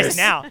 you're doing in this this.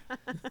 now.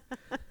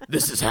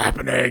 This is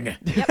happening.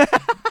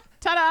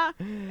 Ta-da!"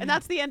 And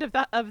that's the end of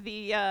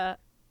the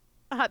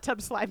hot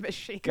tub slime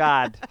machine.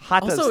 God,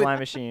 hot tub Also, slime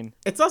machine.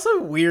 It's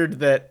also weird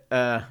that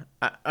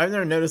I've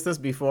never noticed this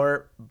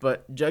before,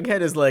 but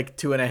Jughead is like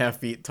 2.5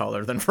 feet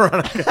taller than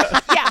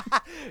Veronica. Yeah,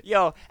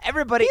 Yo,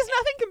 everybody. he's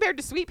nothing compared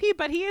to Sweet Pea,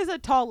 but he is a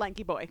tall,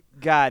 lanky boy.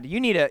 God, you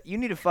need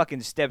a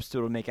fucking step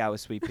stool to make out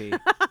with Sweet Pea.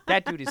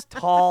 That dude is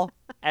tall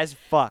as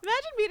fuck.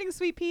 Imagine meeting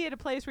Sweet Pea at a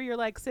place where you're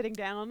like sitting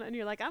down and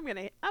you're like, I'm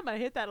gonna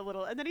hit that a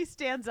little, and then he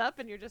stands up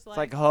and you're just It's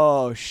like,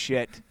 oh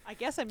shit. I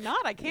guess I'm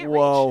not. I can't reach.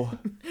 Whoa.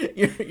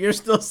 You're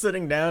still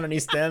sitting down, and he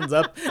stands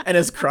up, and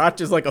his crotch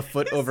is like a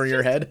foot over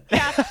your head.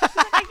 Yeah,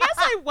 I guess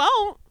I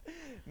won't.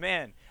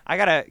 Man, I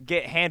gotta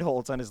get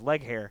handholds on his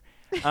leg hair.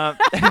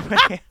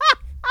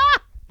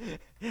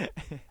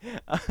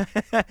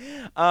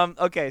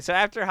 Okay, so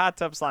after Hot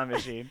Tub Slime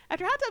Machine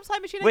After Hot Tub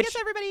Slime Machine, I Which- guess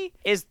everybody.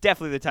 is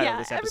definitely the title Yeah, of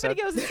this episode.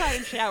 everybody goes inside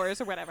and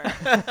showers or whatever.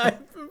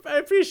 I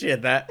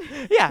appreciate that.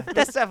 Yeah,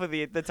 that's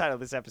definitely the title of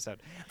this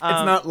episode. It's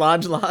not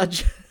Lodge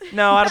Lodge.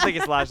 No, I don't think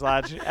it's Lodge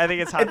Lodge. I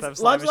think it's Hot Tub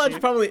Slime Lodge Lodge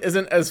Machine. probably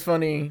isn't as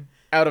funny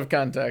out of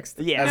context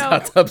Yeah. as No.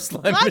 Hot Tub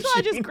Slime Lodge Machine.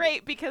 Lodge is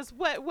great because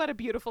what a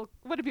beautiful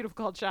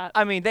cold shot.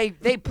 I mean, they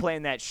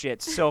plan that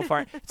shit so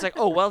far. It's like,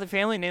 oh, wealthy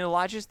family named the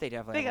lodges. They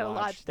definitely They have got a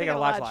lodge. They got a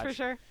lodge for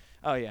sure.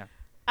 Oh yeah.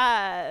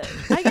 I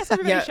guess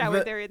everybody Yeah, showered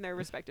the- there in their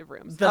respective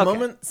rooms. The Okay.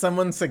 moment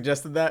someone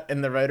suggested that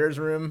in the writer's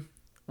room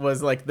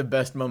was like the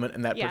best moment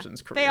in that Yeah,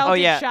 person's career. they all Oh,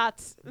 did yeah.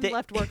 shots and They-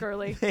 left work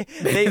early.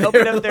 They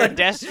opened up their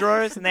desk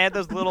drawers and they had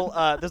those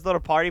little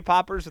party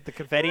poppers with the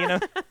confetti in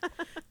them.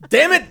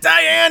 Damn it,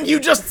 Diane!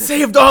 You just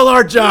saved all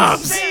our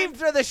jobs. Saved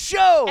for the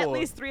show. At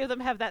least 3 of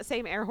them have that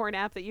same air horn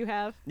app that you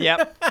have.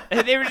 Yep.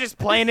 And they were just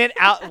playing it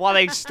out while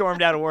they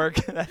stormed out of work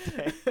that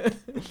day.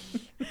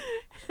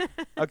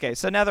 Okay,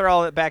 so now they're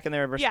all back in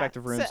their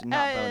respective rooms, so,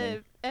 not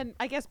boning. and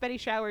I guess Betty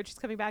showered. She's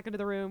coming back into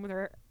the room with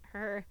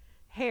her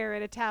hair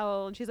in a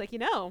towel, and she's like,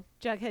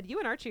 Jughead, you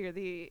and Archie are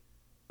the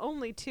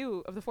only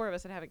 2 of the 4 of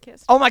us that haven't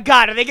kissed. Oh my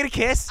God, are they gonna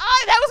kiss?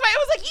 I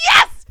was like,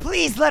 yes!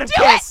 Please let him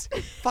Do kiss.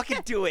 Fucking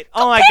do it.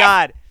 Oh my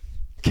God.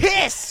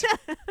 Kiss.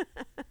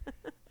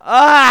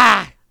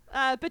 Ah.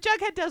 But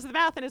Jughead does the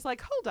math and is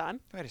like, hold on,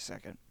 Wait a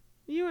second.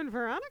 you and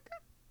Veronica?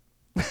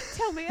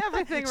 Tell me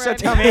everything So right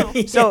tell now.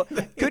 me. So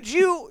could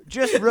you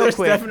just real There's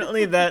quick?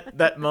 definitely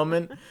that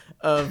moment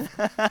of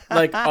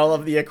like all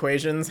of the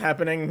equations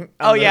happening.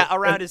 Oh yeah,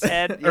 around his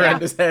head. around Yeah.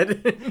 his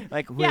head.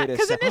 Like wait Yeah, a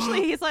because second.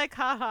 initially he's like,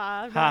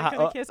 haha, I'm Ha not ha,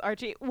 gonna oh. kiss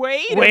Archie.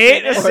 Wait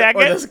Wait a a minute.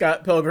 second. Or the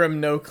Scott Pilgrim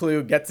no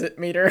clue gets it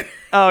meter.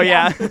 Oh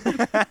yeah.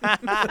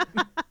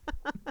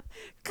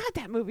 God,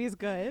 that movie is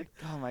good.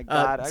 Oh my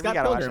God. we Scott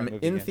gotta watch that Pilgrim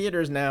movie in again.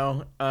 theaters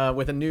now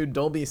with a new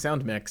Dolby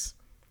sound mix.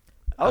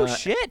 Oh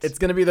shit. It's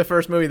gonna be the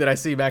first movie that I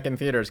see back in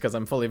theaters because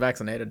I'm fully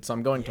vaccinated, so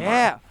I'm going tomorrow.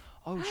 yeah.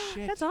 Oh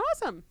shit. That's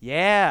awesome.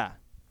 Yeah.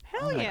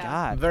 Hell Oh my yeah.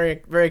 I'm God.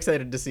 very very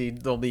excited to see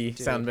Dolby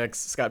sound mix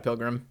Scott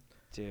Pilgrim.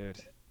 Dude.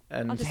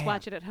 And I'll just Damn.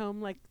 watch it at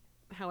home like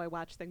how I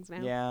watch things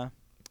now. Yeah.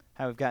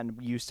 How we've gotten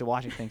used to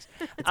watching things.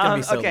 it's gonna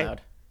be so okay.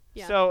 loud.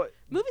 Yeah. So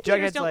Movie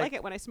theaters Jughead's don't like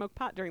it when I smoke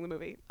pot during the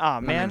movie. Oh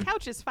The man.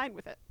 couch is fine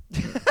with it.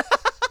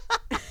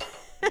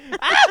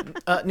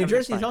 New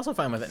Jersey's fine. also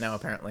fine with it now,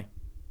 apparently.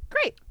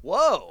 Great.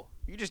 Whoa.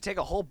 You just take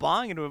a whole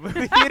bong into a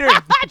movie theater in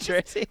New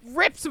Jersey.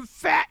 Rip some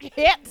fat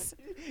hits.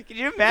 Can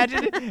you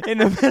imagine in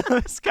the middle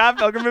of a Scott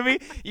Pilgrim movie,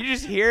 you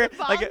just hear The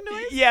bong like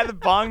noise? yeah, the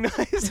bong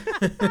noise.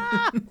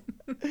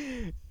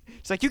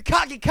 It's like, you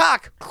cocky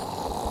cock.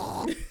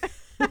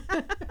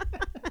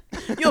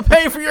 You'll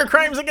pay for your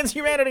crimes against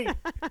humanity.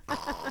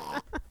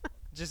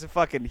 Just a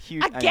fucking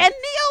huge. Again,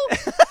 Neil?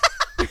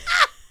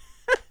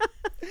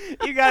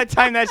 You gotta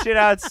time that shit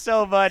out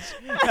so much.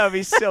 That would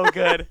be so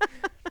good.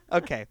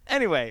 Okay.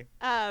 Anyway.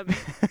 And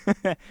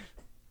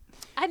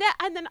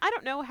then I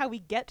don't know how we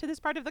get to this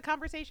part of the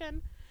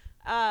conversation.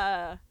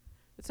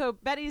 So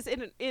Betty's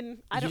in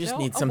I don't know. You just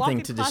need a something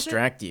walk-in to closet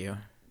distract you.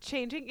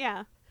 changing.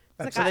 Yeah.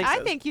 It's That's like, what I he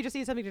says. think you just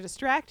need something to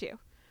distract you.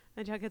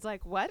 And Jughead's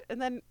like, what?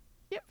 And then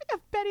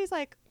Betty's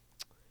like,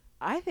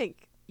 I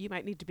think you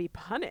might need to be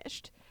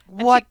punished.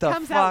 And What she the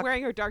comes fuck? out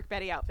wearing her Dark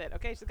Betty outfit.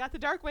 Okay, she's got the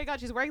dark wig on.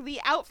 She's wearing the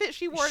outfit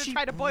she wore to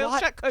try to boil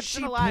shut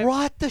Coachman alive. She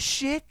brought the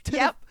shit to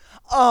Yep.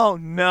 Oh,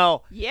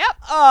 no. Yep.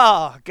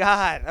 Oh,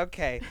 God.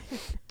 Okay.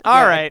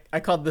 All right. I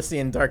called the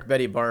scene Dark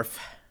Betty barf.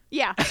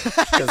 Yeah.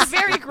 'Cause It's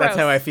very gross. That's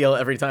how I feel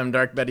every time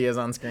Dark Betty is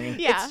on screen.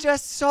 Yeah. It's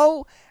just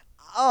so.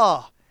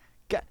 Oh.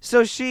 God.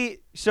 So she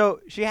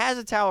has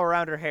a towel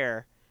around her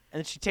hair, and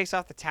then she takes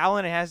off the towel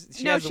and has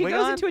the she wig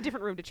goes on? into a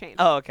different room to change.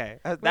 Oh, okay.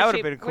 That Where would she-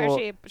 have been cool.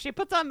 Where she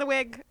puts on the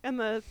wig and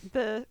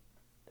the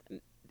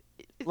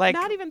Like,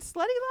 not even slutty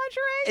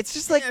lingerie. it's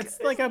just like. It's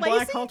like a lacy.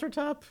 black halter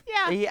top.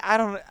 Yeah. Yeah, I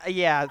don't.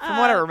 Yeah, from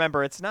what I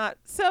remember, it's not.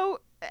 So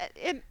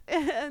and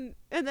then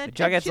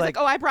Jughead's she's like-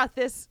 oh, I brought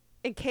this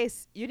in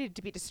case you needed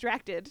to be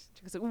distracted.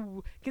 She goes,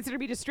 ooh, consider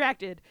me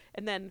distracted.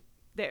 And then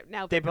they're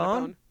They gonna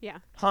bone? Yeah.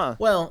 Huh.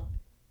 Well,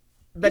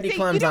 Betty you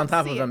climbs don't on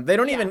top see of it. him. They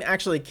don't Yeah. even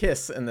actually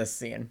kiss in this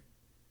scene.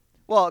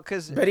 Well,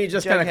 because Betty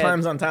just kind of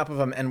climbs on top of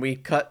him, and we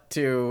cut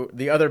to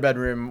the other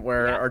bedroom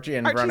where Yeah. Archie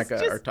and Veronica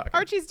are talking.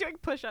 Archie's doing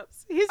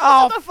push-ups. He's just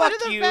Oh, at the foot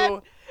fuck of the you.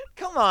 bed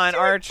Come on,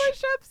 doing Arch.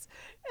 push-ups.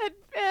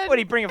 And What,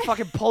 do you bring a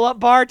fucking pull-up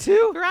bar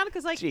too?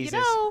 Veronica's like, Jesus. you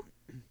know,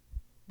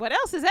 what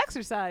else is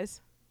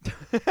exercise?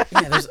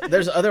 Yeah,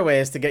 there's other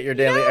ways to get your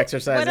daily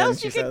exercise What in, else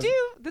she you can says. do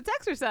that's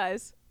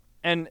exercise?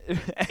 And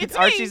It's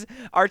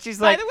Archie's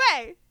By like, the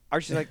way,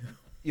 Archie's like,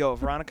 yo,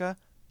 Veronica,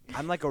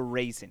 I'm like a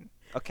raisin,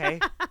 okay?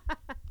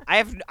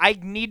 I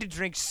need to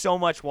drink so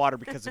much water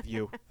because of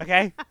you,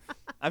 okay?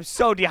 I'm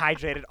so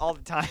dehydrated all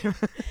the time.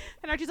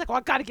 and Archie's like, well,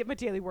 I got to get my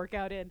daily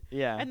workout in.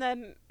 Yeah. And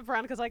then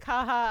Veronica's like,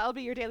 haha, I'll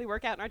be your daily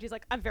workout. And Archie's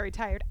like, I'm very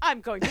tired.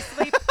 I'm going to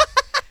sleep.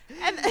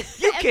 and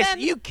then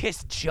You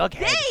kiss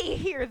Jughead. they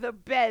hear the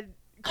bed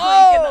creak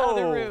in the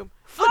other room.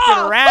 Flipping Oh,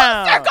 full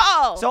around.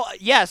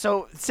 circle!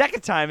 So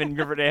second time in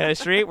Riverdale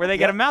history where they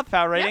get a mouth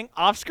power rating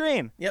off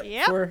screen. Yep.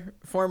 Yep.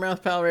 Four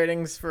mouth pal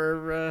ratings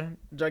for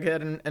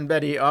Jughead and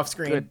Betty off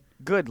screen.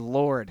 Good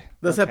lord.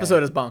 This Okay.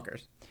 episode is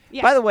bonkers.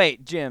 Yeah. By the way,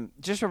 Jim,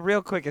 just a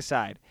real quick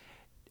aside.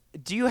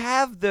 Do you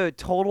have the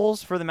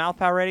totals for the mouth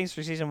power ratings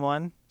for season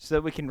 1 so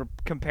that we can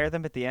compare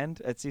them at the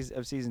end of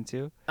season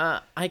 2?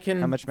 I can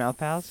How much mouth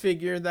pals?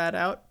 figure that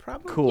out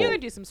probably. Cool. You can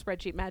do some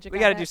spreadsheet magic. We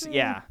on got to that. do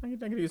yeah. I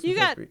can do some You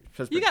got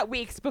spreadsheet. you got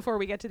weeks before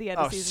we get to the end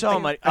Oh, of season so 2.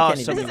 much. I Oh, can't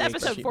so even This is many do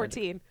weeks. episode spreadsheet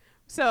 14.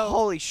 So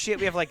Holy shit,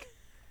 we have like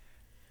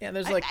Yeah,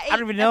 there's like I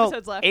don't even know.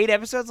 episodes left. 8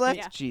 episodes left?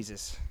 Yeah.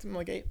 Jesus. something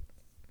like 8.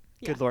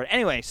 Good Yeah. lord.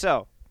 Anyway,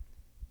 so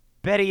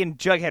Betty and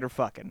Jughead are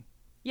fucking.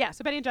 yeah,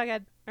 so Betty and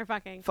Jughead are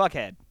fucking.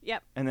 Fuckhead.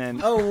 Yep. And then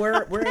Oh,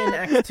 we're in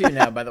Act 2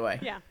 now, by the way.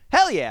 Yeah.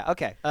 hell yeah.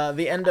 Okay.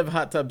 The end of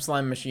Hot Tub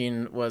Slime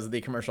Machine was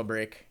the commercial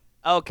break.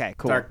 Okay,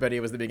 cool. Dark Betty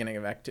was the beginning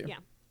of Act 2. Yeah.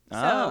 Oh.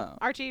 So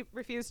Archie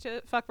refused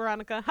to fuck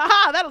Veronica.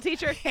 Haha, that'll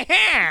teach her.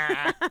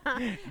 Got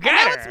And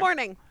now her. it's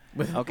morning.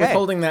 With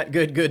holding that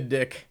good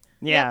dick.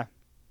 Yeah.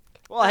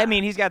 Well, I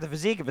mean, he's got the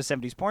physique of a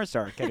 70s porn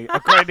star,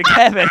 according to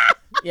Kevin.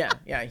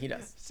 Yeah, he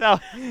does. So,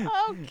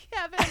 Oh,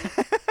 Kevin.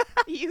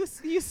 you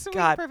sweet,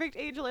 God. perfect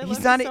angel. I he's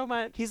love not. you so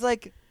much. He's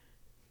like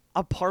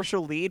a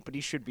partial lead, but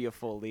he should be a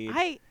full lead.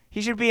 I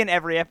He should be in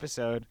every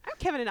episode. want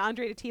Kevin and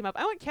Andre to team up.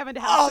 I want Kevin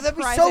to have Oh, that'd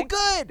be so surprising-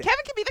 good.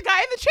 Kevin can be the guy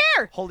in the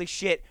chair. Holy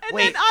shit! And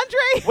Wait, then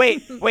Andre.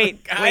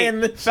 wait, Guy wait.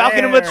 in the Falcon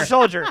and chair. Winter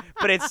Soldier,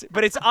 but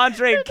it's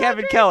Andre and It's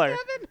Kevin Andre Keller. and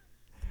Kevin.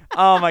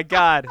 Oh my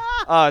god.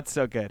 Oh, it's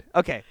so good.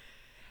 Okay.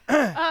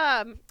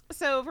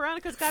 So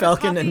Veronica's got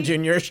Falcon her and coffee.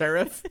 Junior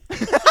Sheriff.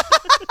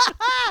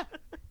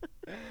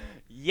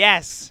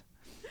 Yes.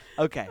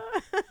 Okay.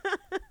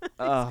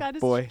 Oh Got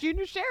his boy.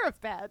 junior sheriff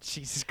badge.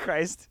 Jesus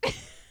Christ.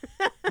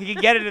 He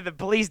can get into the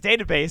police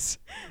database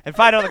and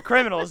find all the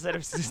criminals that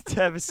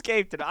have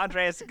escaped, and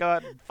Andre has to go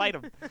out and fight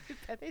them.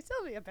 Pepe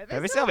Sylvia.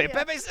 Pepe Sylvia.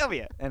 Pepe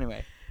Sylvia.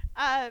 Anyway.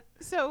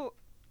 So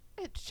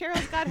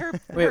Cheryl's got her.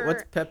 Wait, her-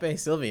 what's Pepe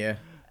Sylvia?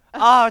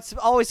 Oh, it's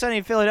Always Sunny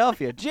in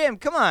Philadelphia. Jim,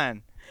 come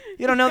on.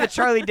 You don't know the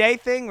Charlie Day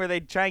thing where they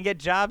try and get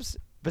jobs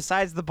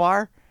besides the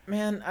bar?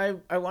 Man,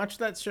 I watched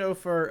that show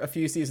for a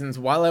few seasons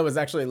while I was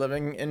actually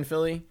living in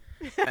Philly.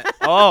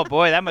 Oh,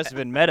 boy, that must have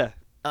been meta.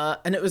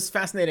 And it was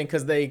fascinating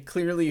because they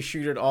clearly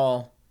shoot it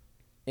all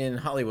in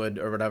Hollywood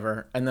or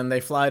whatever. And then they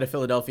fly to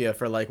Philadelphia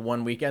for like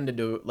one weekend to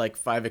do like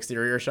 5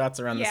 exterior shots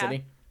around the Yeah.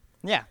 city.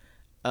 Yeah.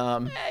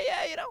 Um,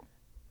 Yeah, you know.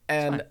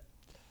 and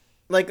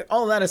like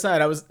all that aside,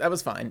 that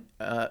was fine.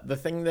 The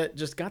thing that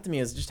just got to me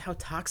is just how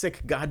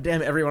toxic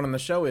goddamn everyone on the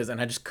show is, and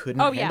I just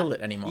couldn't handle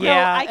it anymore. Yeah,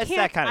 No, I it's can't,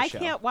 that kind of I show.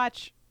 can't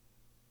watch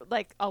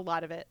like a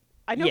lot of it.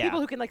 I know Yeah. people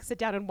who can like sit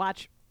down and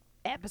watch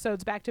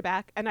episodes back to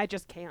back, and I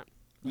just can't.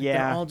 They're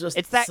Yeah, all just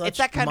it's that such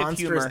kind of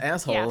monstrous humor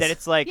assholes. that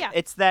it's like Yeah.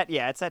 it's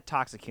that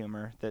toxic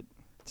humor that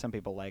some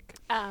people like.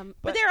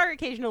 But there are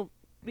occasionally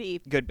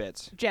Good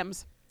bits.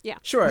 gems. Yeah.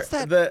 Sure. What's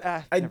that?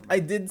 I Never I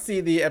did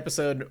see the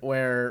episode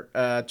where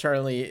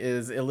Charlie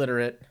is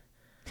illiterate.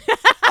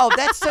 Oh,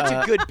 that's such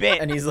a good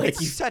bit. and he's like,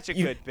 it's such a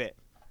good bit.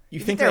 You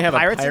think think there they are have a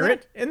pirates in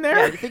pirate in there?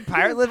 Yeah, you think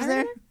Pirate lives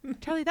there?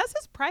 Charlie, that's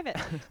his private.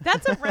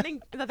 That's a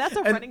running. That's a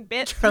And running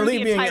bit. Charlie through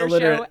the being entire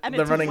illiterate, show, and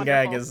the it's running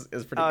gag wonderful.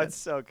 is pretty Oh, good. it's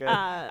so good.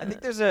 Uh, I think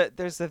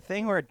there's a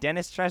thing where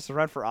Dennis tries to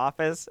run for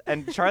office,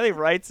 and Charlie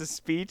writes a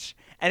speech,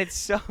 and it's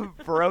so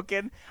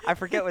broken. I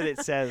forget what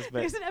it says, but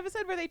There's an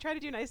episode where they try to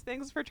do nice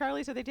things for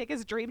Charlie, so they take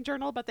his dream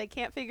journal, but they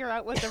can't figure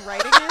out what the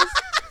writing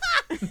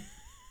is.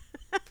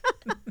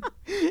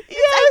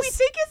 We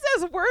think it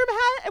says worm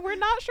hat, and we're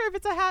not sure if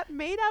it's a hat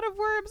made out of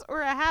worms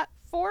or a hat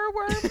for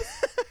worms.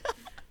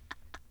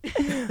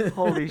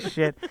 holy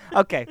shit.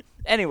 Okay.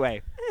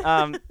 Anyway,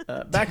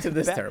 Back to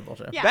this terrible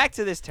show. Yeah. back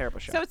to this terrible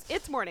show. So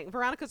it's morning.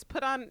 Veronica's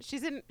put on.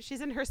 She's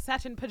in her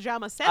satin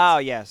pajama set. Oh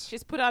yes.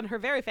 She's put on her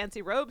very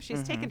fancy robe.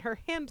 She's taken her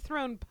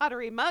hand-thrown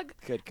pottery mug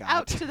Good God.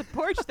 out to the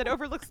porch that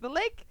overlooks the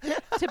lake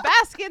to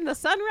bask in the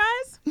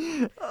sunrise.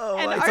 Oh,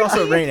 and my It's Archie-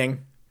 also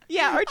raining.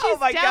 Yeah, Archie's Oh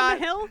my down God.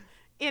 the hill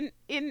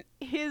in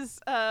his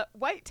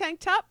white tank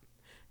top,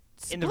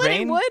 in the splitting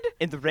rain. wood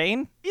In the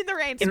rain. in the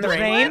rain. In the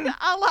Splitting rain? wood,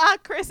 a la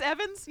Chris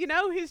Evans. You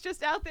know, he's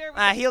just out there.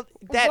 With He'll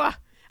that. Wah.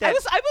 that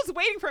I was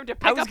waiting for him to I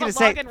pick was up gonna a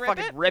say, log and rip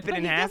fucking it. rip it but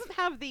in he half. doesn't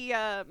have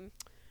the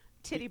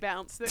titty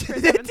bounce that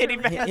Chris Evans Titty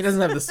really bounce. has. He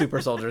doesn't have the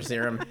super soldier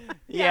serum.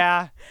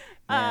 yeah.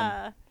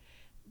 Man.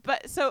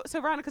 But so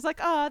Veronica's like,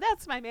 oh,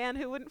 that's my man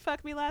who wouldn't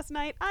fuck me last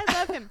night. I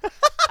love him.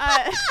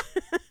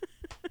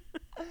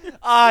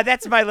 Oh,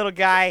 that's my little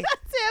guy.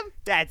 That's him.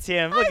 That's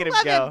him. Look I at him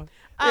love go. him. Look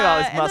at all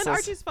his And muscles. then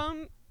Archie's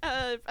phone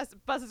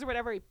buzzes or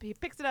whatever. He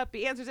picks it up.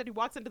 He answers it. He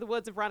walks into the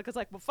woods, and Veronica's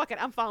like, well, fuck it.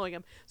 I'm following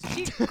him. So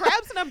she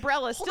grabs an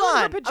umbrella, Hold still in on.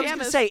 her I was pajamas.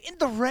 gonna say in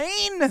the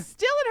rain.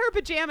 Still in her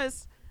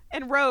pajamas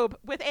and robe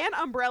with an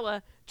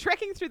umbrella,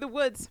 trekking through the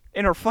woods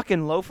In her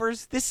fucking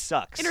loafers. This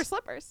sucks. in her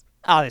slippers.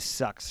 Oh, this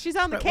sucks. She's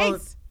on the Right, well,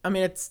 case. I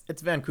mean, it's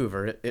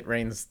Vancouver. It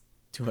rains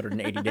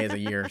 280 days a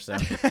year. So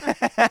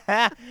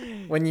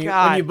when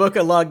God. you book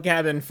a log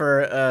cabin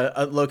for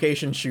a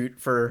location shoot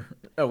for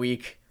a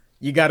week,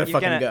 you gotta You're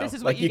fucking gonna- go. This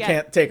is what Like you get.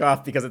 can't take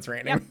off because it's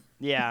raining. Yep.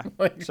 Yeah.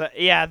 Like- So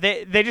yeah,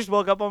 they just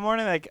woke up one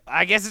morning like,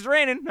 I guess it's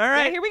raining. All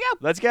right. Yeah, here we go.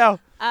 Let's go.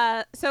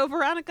 So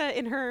Veronica,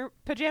 in her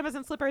pajamas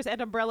and slippers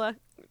and umbrella,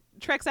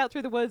 treks out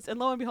through the woods, and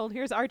lo and behold,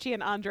 here's Archie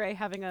and Andre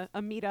having a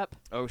meetup.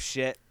 Oh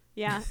shit.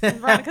 Yeah, and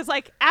Veronica's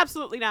like,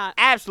 absolutely not.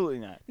 Absolutely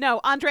not.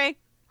 No, Andre,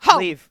 home.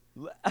 Leave.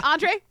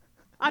 Andre,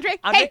 Andre,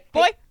 hey,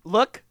 boy.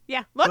 Look.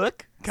 Yeah,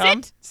 look.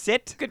 Come. Sit.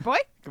 Sit. Good boy.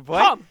 Good boy.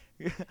 Home.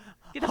 Get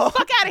the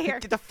fuck out of here.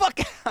 Get the fuck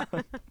out.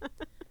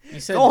 You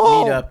said Go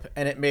home. meetup,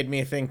 and it made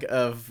me think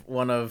of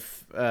one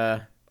of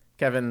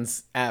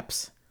Kevin's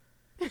apps.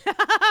 Red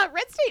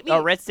State meet.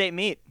 Oh, Red State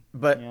Meat.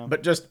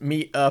 But just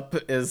meet up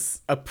is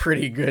a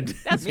pretty good.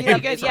 That's Meetup pretty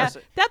good. is Yeah, also-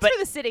 that's but for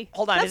the city.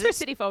 hold on, That's is for it-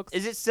 city folks.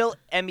 Is it still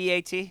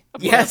MEAT?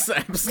 Yes,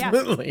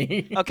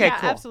 absolutely. Okay, Yeah,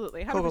 cool.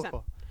 absolutely,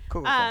 100%.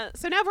 Cool.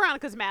 So now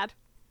Veronica's mad.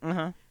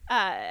 Uh-huh.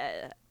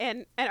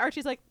 And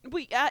Archie's like,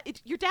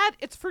 your dad,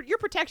 it's for your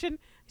protection.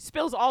 He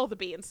spills all the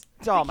beans.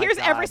 Oh Like, my here's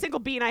God. every single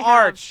bean I have.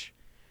 Arch.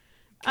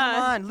 Come Uh,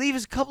 on, leave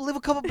a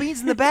couple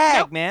beans in the bag,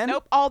 Nope, man.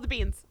 Nope, all the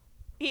beans.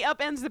 He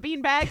upends the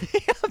bean bag.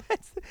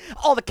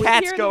 All the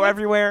cats here in go the woods.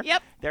 everywhere.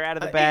 Yep. They're out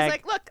of the And bag. he's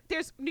like, look,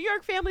 there's New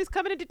York families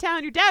coming into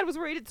town. Your dad was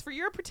worried it's for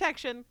your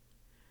protection.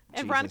 And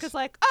Jesus. Veronica's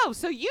like, oh,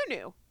 so you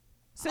knew.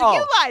 So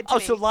you lied to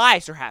me. so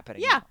lies are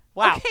happening. Yeah.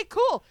 Wow. Okay,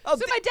 cool. Oh,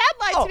 so my dad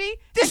lied to me.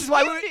 This and is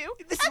why you we knew.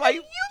 This is and why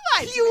then you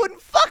lied to you me.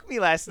 wouldn't fuck me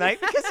last night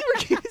because you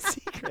were keeping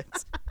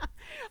secrets.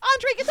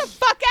 Andre, get the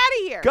fuck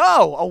out of here.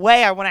 Go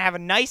away. I want to have a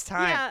nice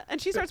time. Yeah, and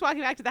she starts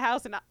walking back to the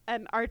house,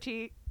 and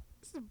Archie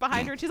is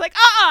behind her, and she's like,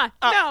 no.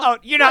 Oh,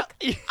 you're not.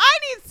 Look, I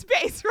need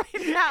space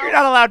right now. You're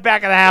not allowed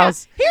back in the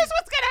house. Here's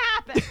what's gonna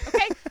happen,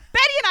 okay?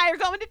 Betty and I are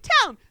going to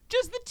town,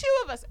 just the two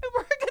of us, and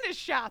we're gonna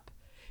shop.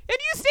 And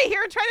you stay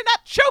here and try to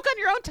not choke on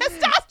your own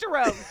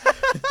testosterone.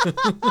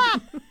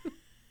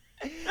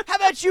 How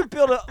about you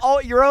build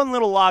your own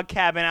little log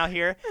cabin out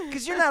here?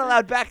 Because you're not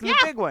allowed back in the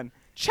big one.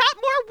 Chop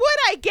more wood,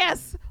 I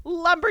guess,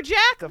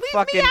 lumberjack. The Leave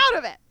fucking- me out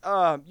of it.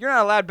 You're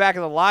not allowed back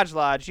in the lodge.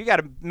 You got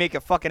to make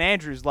a fucking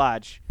Andrews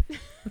Lodge.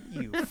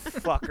 You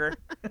fucker.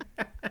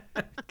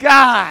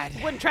 God.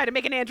 Wouldn't try to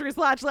make an Andrews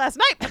Lodge last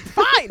night, but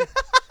fine.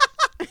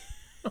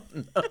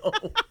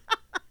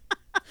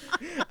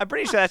 I'm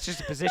pretty sure that's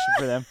just a position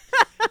for them.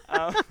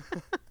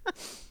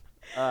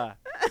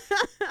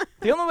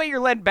 The only way you're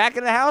led back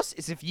in the house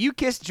is if you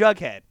kiss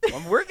Jughead.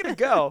 When we're going to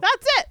go.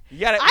 That's it.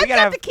 I've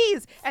got the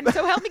keys, and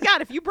so help me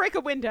God, if you break a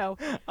window,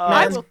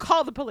 I will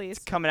call the police.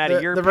 coming out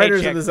of your the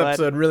writers paycheck, of this bud.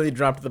 episode really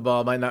dropped the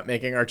ball by not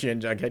making Archie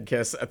and Jughead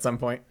kiss at some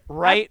point.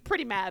 Right? I'm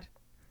pretty mad.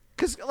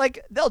 Because,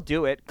 like, they'll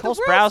do it. Cole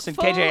The world's Sprouse and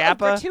full KJ of Apa.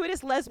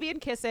 gratuitous lesbian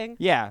kissing,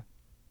 Yeah.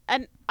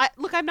 and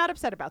look, I'm not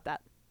upset about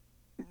that.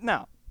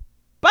 No.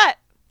 But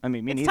I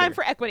mean, me it's neither. time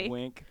for equity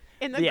Wink.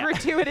 in the Yeah.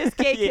 gratuitous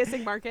gay Yeah.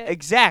 kissing market.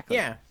 Exactly.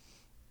 Yeah.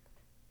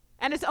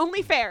 And it's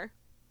only fair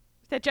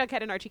that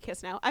Jughead and Archie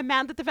kiss now. I'm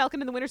mad that the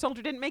Falcon and the Winter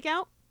Soldier didn't make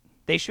out.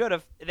 They should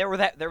have. There was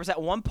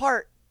that one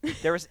part.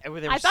 They were I so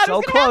thought it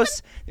was gonna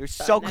close. They were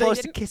so no, they close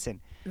to didn't.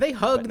 kissing. They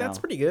hug. But That's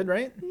no. pretty good,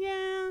 right?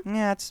 Yeah,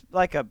 Yeah, it's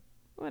like a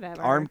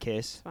whatever. arm It's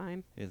kiss.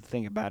 fine. You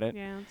think about it.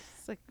 Yeah,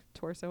 it's like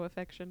torso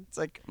affection. It's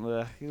like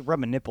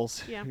rubbing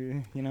nipples. Yeah.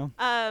 You know.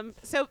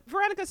 So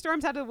Veronica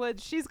storms out of the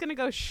woods. She's gonna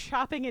go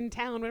shopping in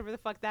town, whatever the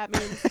fuck that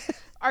means.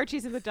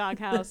 Archie's in the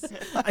doghouse.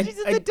 Archie's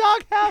in the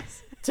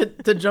doghouse.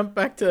 To jump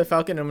back to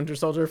Falcon and Winter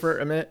Soldier for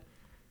a minute,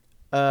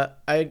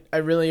 I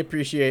really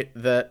appreciate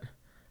that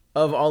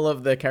of all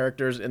of the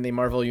characters in the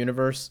Marvel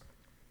universe,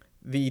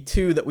 the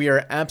two that we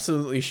are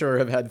absolutely sure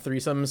have had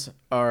threesomes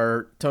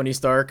are Tony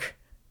Stark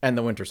and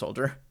the Winter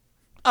Soldier.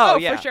 Oh,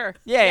 yeah. for sure.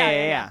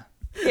 Yeah.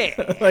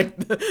 Like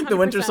the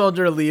Winter 100%.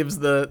 Soldier leaves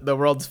the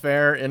World's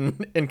Fair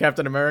in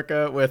Captain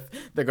America with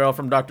the girl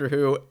from Doctor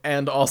Who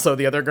and also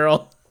the other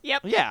girl.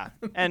 Yep. Yeah.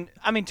 And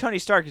I mean, Tony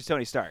Stark is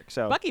Tony Stark.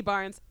 So Bucky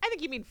Barnes. I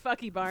think you mean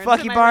Fucky Barnes.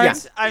 Fucky Am I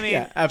Barnes. right? I mean,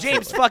 Yeah,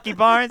 absolutely. James Fucky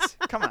Barnes.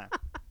 Come on.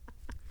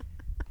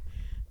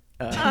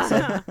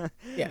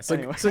 So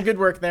Anyway. so good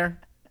work there.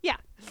 Yeah.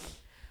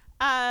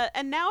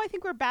 And now I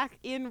think we're back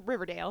in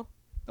Riverdale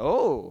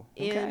Oh.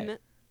 Okay. in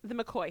the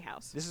McCoy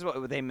house. This is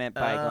what they meant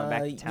by going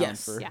back to town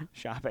yes. for Yeah.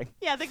 shopping.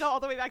 Yeah, they go all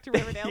the way back to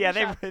Riverdale. Yeah, to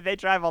shop. they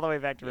drive all the way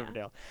back to Yeah.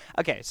 Riverdale.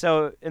 Okay,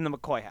 so in the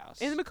McCoy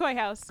house. In the McCoy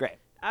house. Great.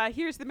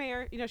 Here's the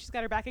mayor. You know, she's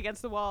got her back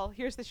against the wall.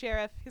 Here's the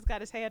sheriff. He's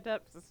got his hand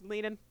up, just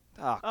leaning.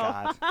 Oh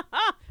God.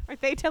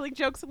 Aren't they telling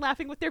jokes and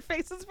laughing with their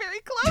faces very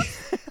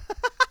close?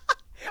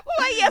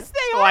 Why, yes,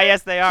 they are. Why,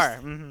 yes, they are.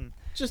 Mm-hmm.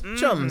 Just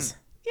chums.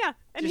 Yeah,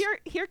 and Just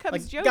here comes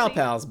Like Josie. gal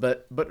pals,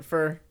 but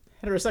for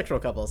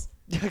heterosexual couples.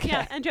 Okay.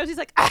 Yeah, and Josie's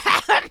like,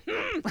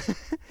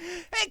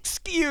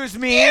 Excuse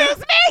me. excuse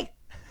me!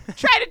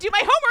 Try to do my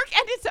homework,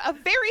 and it's a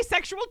very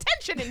sexual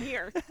tension in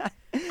here.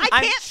 I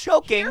I'm can't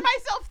choking. hear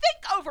myself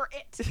think over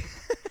it.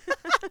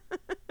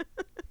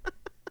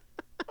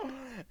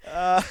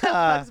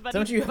 Bugs Bunny-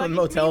 Don't you have a Bunny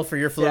motel meme. for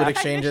your fluid Yeah.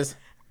 exchanges?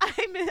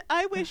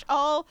 I wish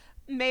all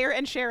mayor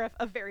and sheriff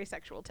a very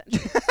sexual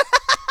tension.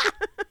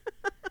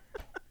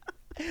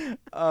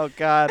 Oh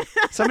God.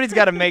 Somebody's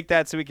got to make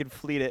that so we can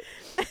fleet it.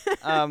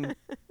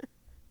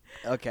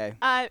 Okay.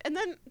 And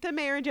then the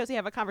mayor and Josie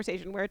have a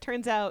conversation where it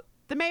turns out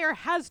the mayor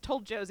has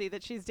told Josie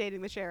that she's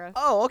dating the sheriff.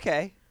 Oh,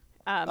 okay.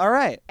 Um, All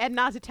right. And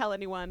not to tell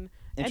anyone.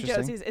 And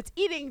Interesting. it's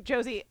eating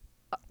Josie.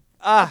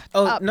 Ah,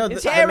 Oh Up. no,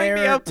 It's the tearing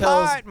me mayor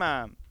tells apart,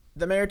 Mom.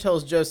 the mayor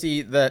tells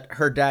Josie that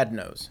her dad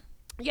knows.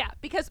 Yeah,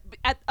 because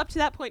up to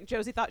that point,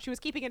 Josie thought she was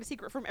keeping it a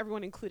secret from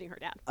everyone, including her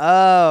dad.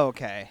 Oh,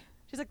 okay.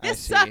 She's like, I this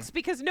see. sucks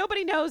because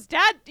nobody knows.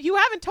 Dad, you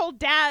haven't told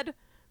Dad.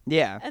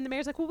 Yeah. And the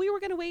mayor's like, well, we were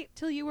going to wait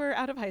till you were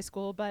out of high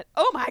school, but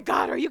oh my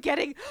God, are you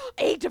getting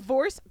a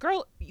divorce?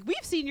 Girl, we've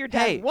seen your dad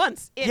Hey,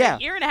 once in yeah. a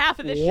year and a half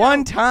of this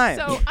One show. time.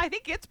 So I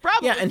think it's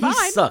probably Yeah, and fine.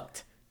 he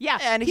sucked. Yeah,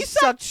 And he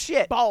sucked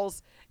shit.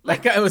 balls.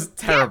 That guy was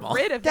terrible.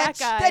 Get rid of that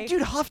guy. That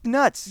dude huffed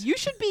nuts. You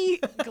should be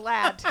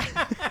glad.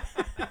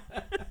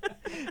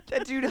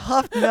 That dude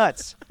huffed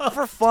nuts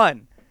for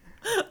fun.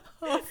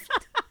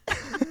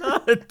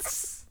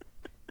 Nuts.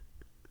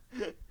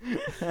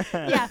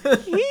 Yeah,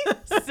 he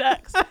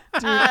sucks.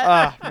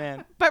 Oh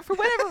man, But for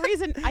whatever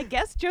reason, I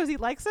guess Josie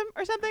likes him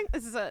or something.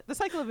 This is the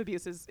cycle of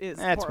abuse is that's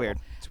horrible. weird.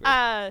 It's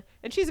weird.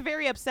 And she's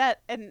very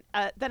upset, and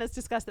then it's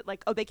discussed that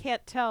like, oh, they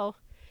can't tell.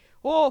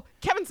 Oh,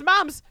 Kevin's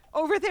mom's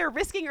over there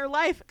risking her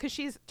life because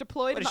she's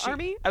deployed in What is the she?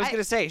 army. I was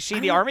gonna say, is she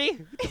the I- army?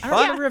 I don't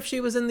remember if she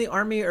was in the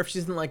army or if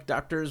she's in like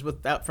Doctors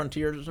Without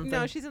Frontiers or something.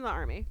 No, she's in the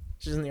army.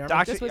 she's in the army.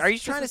 Doctor, This was- are you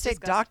this trying to was say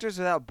discussed. Doctors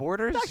Without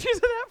Borders?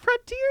 Doctors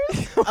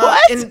Without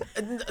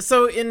Frontiers.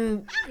 So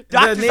in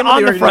Doctors the name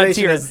on of the the organization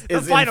frontier. is The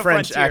in final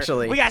French, frontier.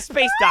 actually. We got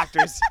space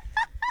doctors.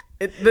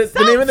 The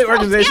name of the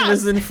organization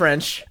yes. is in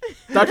French.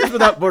 Doctors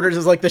Without Borders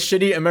is like the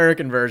shitty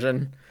American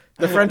version.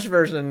 The French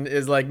version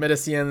is like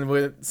Médecins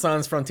with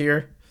Sans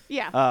Frontières.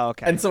 Yeah. Oh,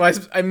 okay. And so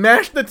I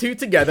mashed the two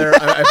together.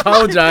 I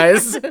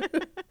apologize. No,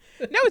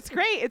 it's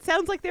great. It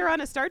sounds like they're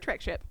on a Star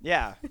Trek ship.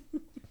 yeah.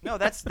 No,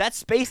 that's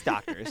Space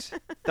Doctors.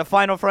 The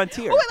Final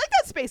Frontier. Oh, I like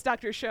that Space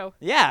Doctor show.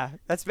 Yeah,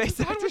 that's Space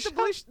The one Doctors.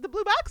 with the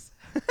blue box.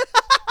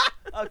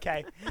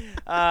 Okay.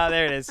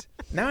 There it is.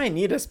 Now I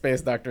need a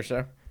Space Doctor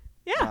show.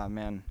 Yeah. Oh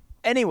man.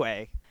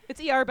 Anyway, It's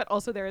ER, but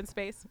also they're in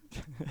space.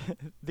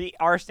 the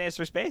R stands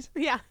for space.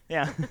 Yeah.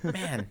 Yeah.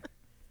 Man,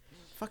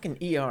 fucking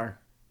ER.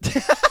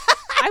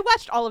 I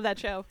watched all of that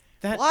show.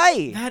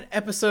 Why? That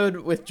episode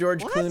with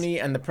George What?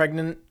 Clooney and the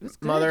pregnant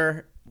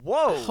mother.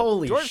 Whoa.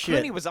 Holy George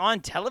shit. Clooney was on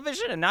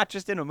television and not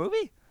just in a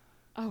movie?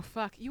 Oh,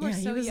 fuck. You are Yeah,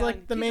 so he was young.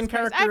 like the Jesus main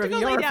Christ. I character have to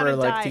of go lay ER down for and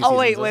like die. 2 Oh,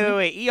 wait, seasons, wasn't he?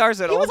 wait. ER's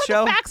an He old was show?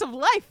 on the Facts of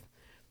Life.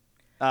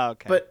 Oh,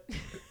 okay. But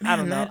I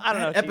don't man, know. I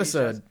don't know that TV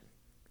episode. shows.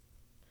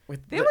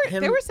 With There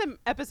him, were some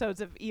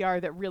episodes of ER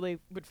that really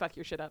would fuck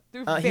your shit up. They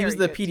were he was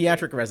very the good,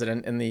 pediatric too.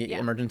 resident in the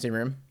emergency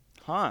room.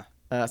 Huh.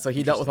 So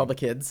he dealt with all the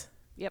kids.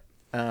 Yep.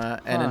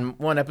 And in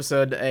one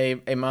episode,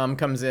 a mom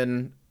comes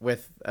in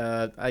with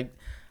I don't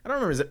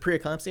remember, is it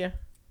preeclampsia?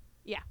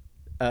 Yeah.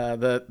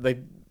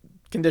 The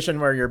condition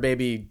where your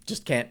baby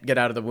just can't get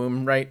out of the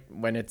womb right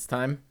when it's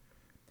time.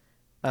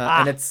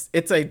 And it's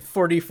a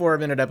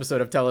 44-minute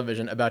episode of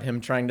television about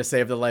him trying to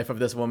save the life of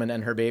this woman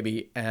and her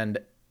baby, and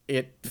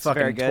it very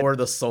fucking good. tore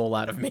the soul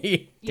out of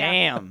me. Yeah.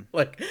 Damn.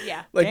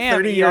 Yeah. Like Damn,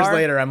 30 years ER.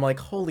 later, I'm like,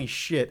 holy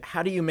shit,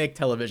 how do you make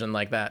television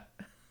like that?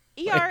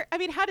 ER, I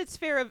mean, had its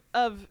fair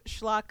of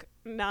schlock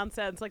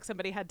nonsense. Like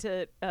somebody had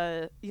to,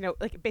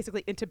 like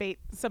basically intubate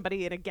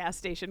somebody in a gas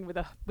station with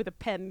a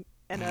pen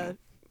and a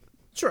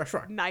Sure.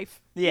 knife.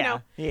 Yeah. You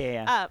know?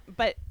 Yeah.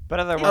 But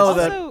otherwise, Oh,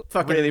 also- the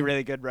fucking really,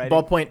 really good writing.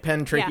 ballpoint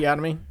pen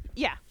tracheotomy.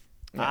 yeah.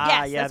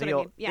 Ah, Yes, yeah, that's the what I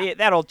old, mean. Yeah.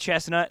 that old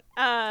chestnut.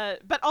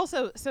 But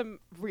also some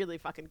really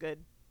fucking good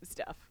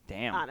stuff.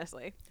 Damn.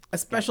 Honestly.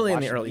 Especially in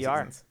the watch early ER.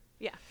 seasons.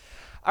 Yeah.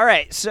 All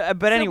right. So,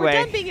 but So anyway,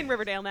 we're done being in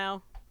Riverdale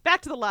now.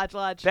 Back to the Lodge,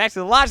 back to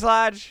the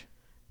Lodge.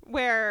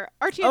 where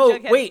Archie and Oh,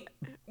 Jughead. wait.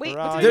 Wait. Right.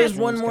 What's the There's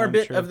bit? one Dreams more come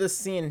bit true. of this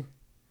scene.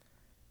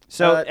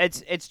 So Uh,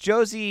 it's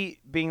Josie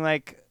being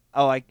like,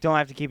 "Oh, I don't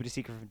have to keep it a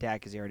secret from Dad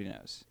because he already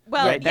knows."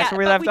 Well, Right, that's yeah, where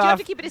we but left we do have off?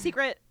 to keep it a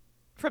secret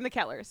from the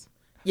Kellers.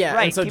 Yeah,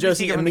 Right, and so keep it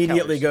Josie secret from the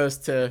immediately Kellers.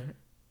 goes to...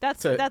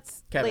 That's To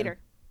Kevin. later.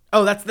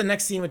 Oh, that's the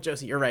next scene with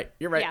Josie. You're right.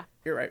 You're right. Yeah.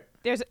 You're right.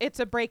 It's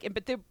a break,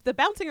 but the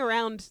bouncing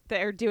around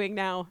they're doing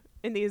now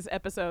in these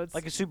episodes.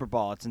 Like a Super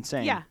Bowl. It's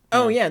insane. Yeah.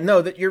 Oh yeah,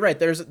 no, that you're right.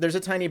 There's a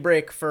tiny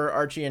break for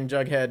Archie and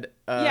Jughead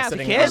yeah,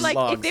 sitting kiss? on like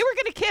logs. if they were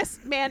gonna kiss,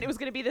 man, it was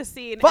gonna be this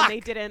scene, Fuck. and they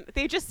didn't.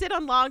 They just sit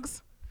on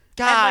logs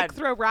God. and like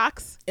throw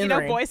rocks, In you the know,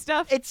 rain. boy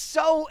stuff. It's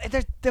so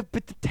but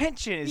the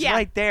tension is Yeah.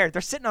 right there.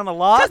 They're sitting on a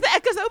log.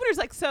 Because the opener's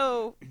like,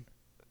 so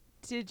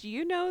did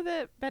you know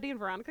that Betty and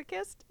Veronica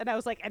kissed? And I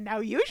was like, and now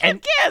you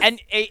should kiss.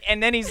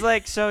 And then he's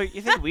like, "So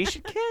you think we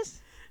should kiss?"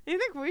 you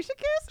think we should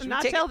kiss Should and we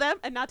not take tell them?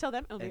 And not tell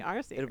them. It'll be And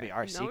our secret. It'll be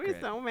our You know, secret.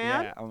 we're so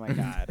mad. Yeah. Oh my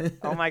god.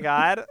 Oh my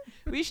god.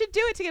 We should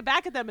do it to get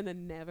back at them and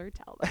then never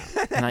tell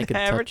them. and I could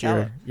Never touch tell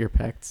her. your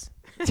pecs.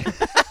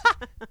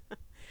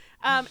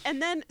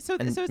 And then so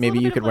And so it's a maybe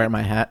little you bit could of wear like,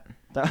 my hat.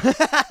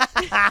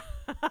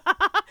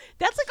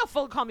 That's like a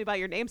full call me by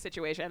your name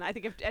situation. I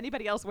think if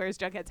anybody else wears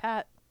Jughead's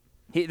hat,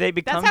 They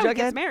become that's how Jughead? he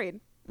gets married.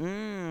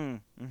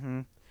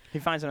 Mm-hmm. He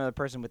finds another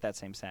person with that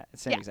same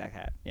Yeah. exact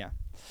hat. Yeah.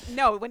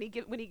 No, when he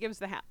gives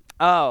the hat.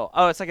 Oh,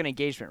 it's like an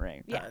engagement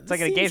ring. Yeah. It's like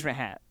an Seems engagement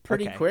hat.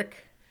 Pretty Okay.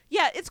 quick.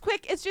 Yeah, it's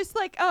quick. It's just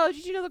like, oh,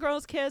 did you know the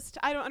girls kissed?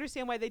 I don't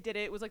understand why they did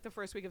it. It was like the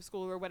first week of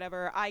school or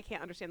whatever. I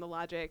can't understand the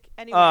logic.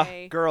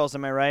 Anyway. Girls,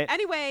 am I right?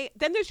 Anyway,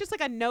 then there's just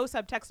like a no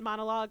subtext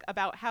monologue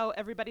about how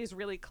everybody's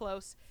really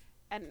close,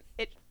 and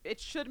it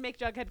should make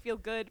Jughead feel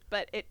good,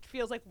 but it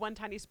feels like one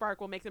tiny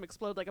spark will make them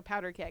explode like a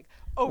powder keg.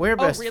 Oh, We're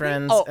best really?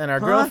 friends, Oh, and our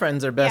huh?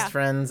 girlfriends are best Yeah.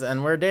 friends,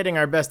 and we're dating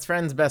our best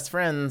friends' best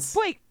friends.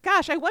 Boy,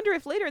 gosh, I wonder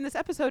if later in this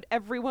episode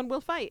everyone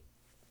will fight.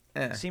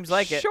 Seems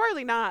like it.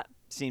 Surely not.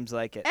 Seems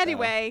like it.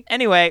 Anyway.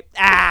 Anyway.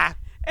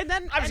 And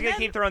then I'm just and gonna then-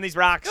 keep throwing these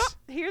rocks. Oh,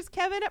 here's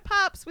Kevin at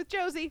Pops with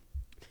Josie.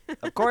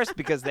 Of course,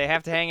 because they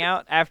have to hang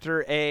out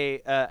after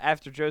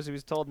after Josie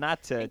was told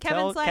not to And tell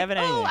Kevin's like, Kevin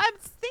oh, anything. I'm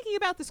thinking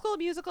about the school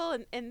musical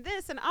and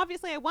this, and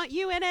obviously I want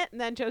you in it.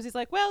 And then Josie's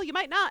like, well, you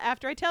might not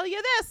after I tell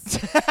you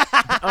this.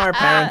 Our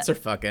parents are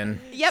fucking.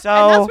 Yep, So-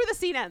 and that's where the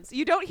scene ends.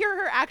 You don't hear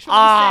her actually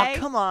Aw, say.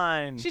 come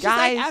on, She's guys. just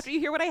like, after you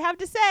hear what I have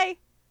to say.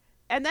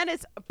 And then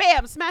it's,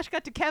 bam, smash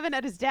cut to Kevin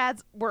at his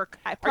dad's work.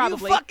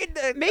 Probably. fucking,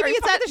 Maybe are you it's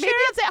fucking the maybe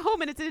sheriff? it's at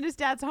home and it's in his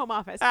dad's home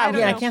office. Ah, I don't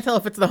Yeah, know. I can't tell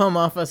if it's the home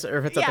office or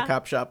if it's at Yeah. the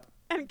cop shop.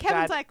 And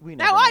Kevin's God, like, we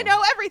now never I know.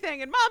 know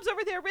everything, and Mom's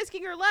over there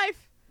risking her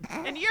life,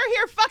 and you're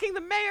here fucking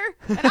the mayor,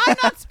 and I'm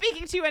not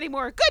speaking to you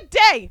anymore. Good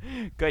day.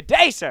 Good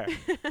day, sir.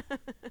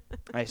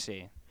 I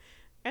see.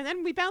 And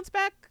then we bounce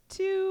back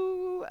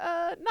to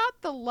not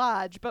the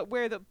lodge, but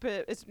where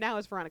it's now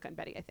is Veronica and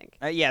Betty, I think.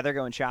 Yeah, they're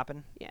going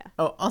shopping. Yeah.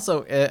 Oh,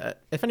 also,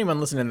 if anyone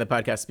listening to the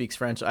podcast speaks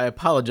French, I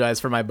apologize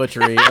for my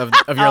butchery of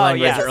your Oh,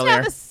 language yeah. This is earlier.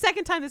 now the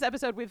second time this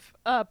episode we've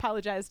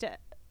apologized to.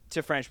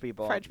 French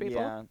people. French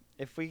people. Yeah.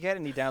 If we get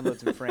any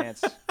downloads in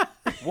France,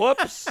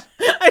 whoops.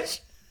 I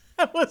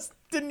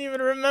didn't even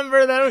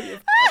remember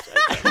that.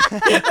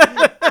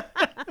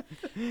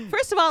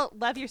 First of all,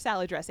 love your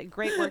salad dressing.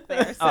 Great work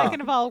there.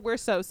 Second of all, we're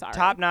so sorry.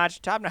 Top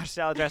notch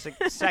salad dressing.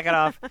 Second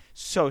off,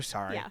 so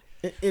sorry. Yeah.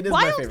 It is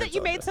my Wild favorite that you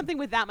salad made dressing. something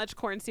with that much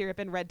corn syrup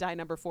and red dye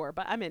number 4,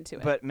 but I'm into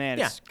it. But man,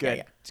 Yeah, it's good.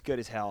 yeah. It's good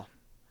as hell.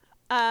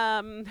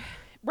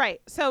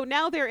 Right. So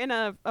now they're in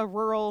a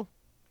rural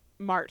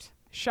mart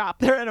shop.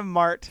 They're in a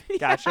mart.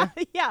 Gotcha.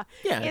 Yeah.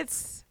 Yeah.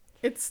 It's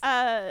It's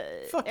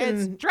it's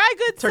fucking dry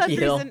goods, Turkey sundries,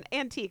 Hill. and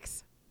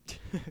antiques.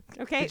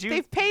 Okay, Did you-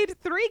 they've paid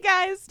 3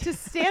 guys to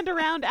stand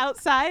around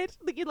outside.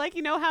 Like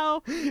you know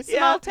how Yeah.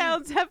 small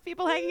towns have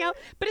people hanging out,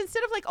 but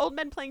instead of like old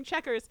men playing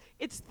checkers,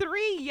 it's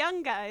 3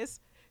 young guys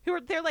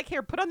they're like,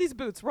 here, put on these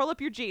boots, roll up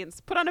your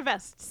jeans, put on a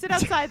vest, sit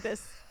outside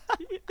this.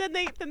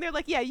 then they're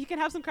like, yeah, you can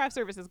have some craft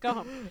services. Go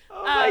home.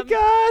 Oh my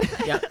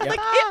god. Yeah, yeah. Like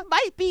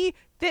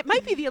it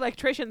might be the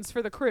electricians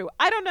for the crew.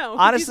 I don't know. Who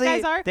Honestly,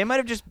 these guys are. they might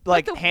have just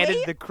like the handed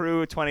way- the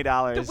crew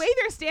 $20. The way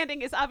they're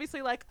standing is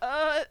obviously like,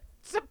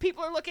 some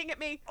people are looking at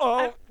me.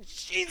 Oh,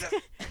 Jesus.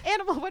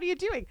 Animal, what are you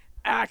doing?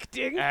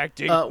 Acting.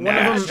 Acting. One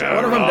of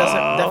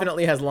them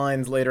definitely has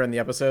lines later in the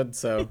episode,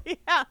 so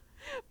Yeah.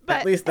 But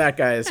at least that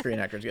guy is Screen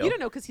Actors Guild. you don't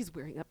know because he's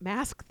wearing a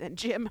mask then,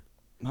 Jim.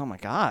 Oh my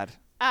god.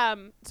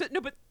 So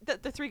no, but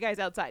the three guys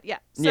outside, yeah.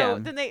 So Yeah.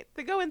 then they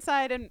go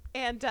inside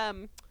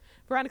and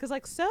Veronica's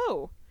like,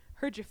 so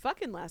heard you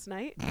fucking last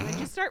night. And then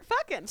you start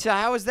fucking. So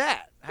how was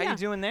that? How Yeah. you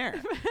doing there?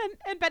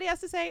 and Betty has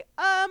to say,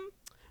 the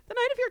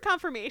night of your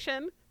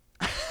confirmation.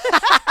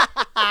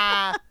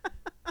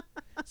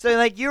 So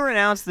like you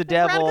renounced the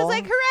devil. Veronica's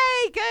like,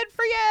 hooray, good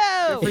for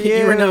you. Good for you.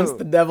 You renounced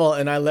the devil,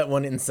 and I let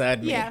one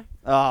inside me. Yeah.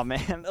 Oh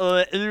man.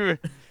 Ugh.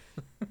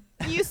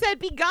 You said,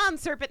 be gone,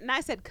 serpent, and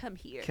I said, come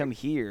here. Come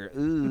here.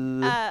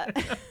 Ooh.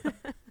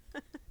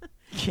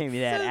 Give me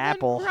that So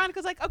apple. then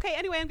Veronica's like, okay,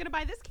 anyway, I'm going to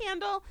buy this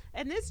candle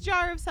and this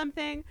jar of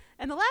something.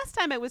 And the last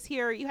time I was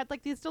here, you had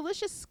like these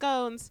delicious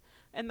scones.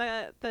 And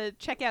the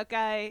checkout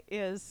guy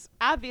is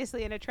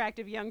obviously an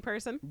attractive young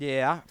person.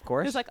 Yeah, of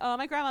course. Who's like, oh,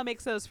 my grandma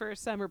makes those for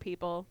summer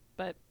people,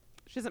 but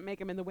she doesn't make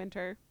them in the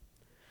winter.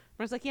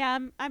 I was like, yeah,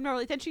 I'm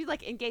normally. Then she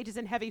like engages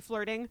in heavy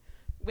flirting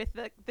with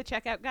the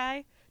checkout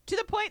guy to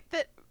the point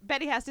that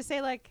Betty has to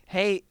say like,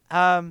 Hey,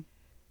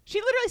 she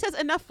literally says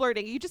enough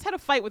flirting. You just had a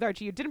fight with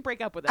Archie. You didn't break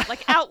up with him,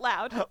 like out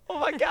loud. oh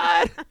my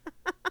god.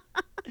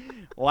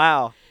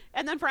 Wow.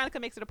 And then Veronica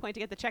makes it a point to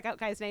get the checkout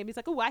guy's name. He's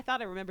like, oh, I thought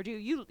I remembered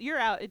you. You're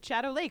out at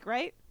Shadow Lake,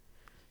 right?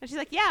 And she's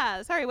like,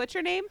 yeah. Sorry, what's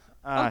your name?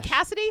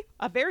 Cassidy?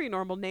 A very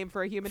normal name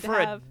for a human to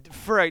have.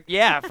 For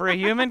a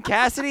human,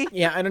 Cassidy.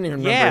 Yeah, I don't even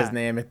remember Yeah. his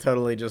name. It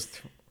totally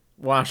just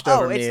washed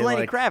over me. It's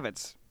Lenny like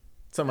Kravitz.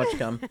 so much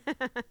cum.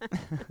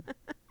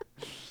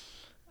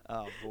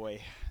 Oh boy.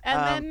 And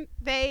then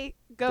they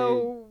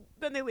go.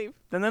 Then they leave.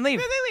 Then they leave.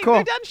 Cool. Cool.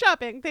 They're done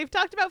shopping. They've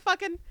talked about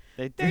fucking.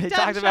 They They're done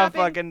talked about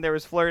shopping. fucking. There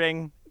was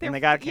flirting, They're- and they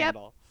got a yep.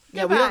 candle.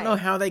 Yeah, we don't Goodbye. know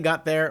how they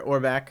got there or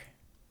back.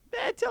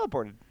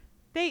 Teleported.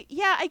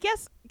 I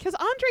guess, because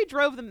Andre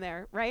drove them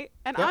there, right?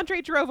 And Yep.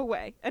 Andre drove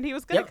away, and he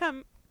was going to Yep.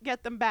 come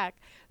get them back.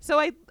 So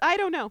I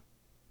don't know.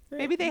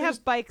 Maybe they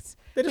have bikes.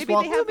 they just Maybe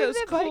walk- they have Maybe those they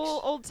have cool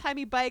bikes.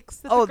 old-timey bikes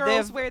that Oh, the they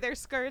girls have- wear their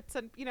skirts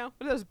and,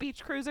 those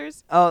beach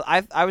cruisers. Oh,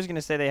 I was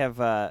gonna say they have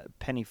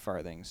penny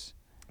farthings.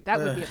 That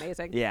would be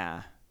amazing.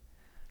 Yeah.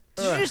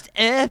 Did Ugh. you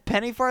just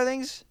penny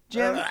farthings,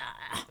 Jim?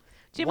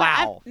 Jim,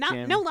 Wow, Jim.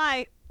 Jim. No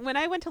lie. When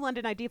I went to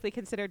London, I deeply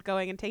considered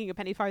going and taking a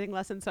penny farthing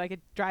lesson so I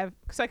could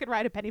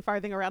ride a penny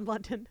farthing around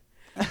London.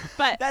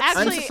 But That's-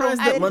 I'm actually, surprised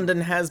that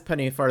London has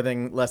penny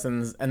farthing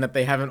lessons and that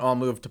they haven't all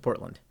moved to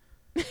Portland.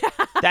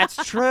 That's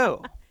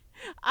true.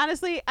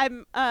 honestly,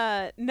 I'm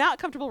not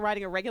comfortable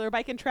riding a regular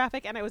bike in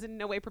traffic, and I was in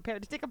no way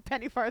prepared to take a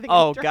penny farthing.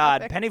 Oh in God,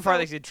 traffic. penny So,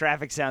 farthings in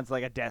traffic sounds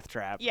like a death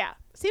trap. Yeah,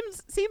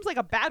 seems like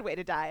a bad way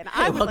to die. And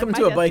Hey, I would welcome like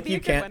to my a death bike be you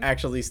good can't one.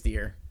 actually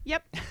steer.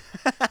 Yep.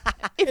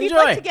 If you'd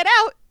like Enjoy. to get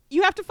out,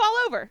 you have to fall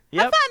over.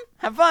 Yep. Have fun.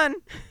 Have fun.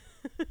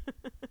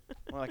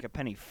 More like a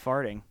penny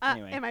farting.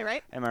 Anyway, Am I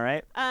right? am I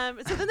right?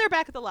 So then they're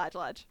back at the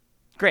lodge,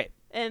 Great.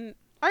 and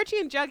Archie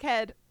and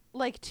Jughead,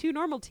 like two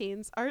normal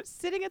teens, are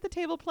sitting at the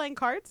table playing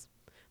cards.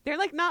 They're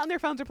like not on their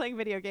phones or playing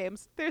video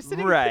games. They're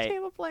sitting at Right. the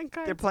table playing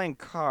cards. They're playing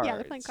cards. Yeah,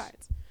 they're playing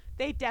cards.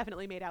 They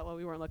definitely made out while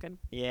we weren't looking.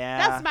 Yeah.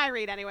 That's my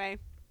read anyway.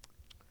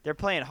 They're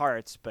playing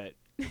hearts, but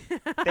they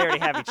already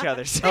have each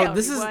other. So. They Oh,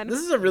 this only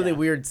is won. a really Yeah.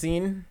 weird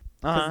scene.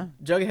 'Cause Uh-huh.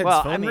 Jughead's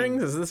Well, phone I mean-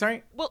 rings. Is this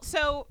right? Well,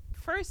 so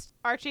first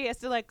Archie has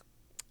to like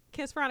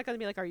kiss Veronica and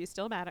be like, "Are you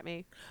still mad at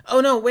me?"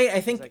 Oh no, wait. I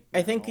It's think like,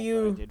 I think no, but I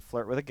you. did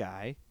flirt with a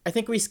guy. I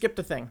think we skipped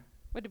a thing.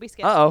 What did we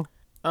skip? Uh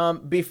oh.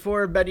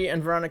 Before Betty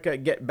and Veronica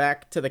get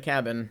back to the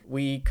cabin,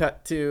 we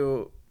cut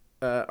to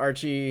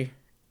Archie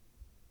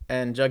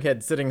and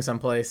Jughead sitting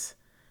someplace,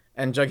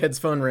 and Jughead's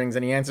phone rings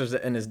and he answers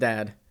it, and his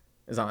dad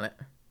is on it.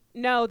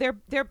 No, they're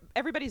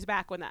everybody's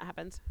back when that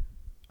happens.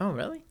 Oh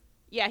really?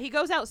 Yeah, he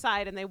goes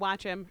outside and they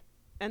watch him,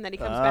 and then he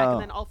comes back, Oh.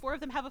 and then all four of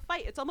them have a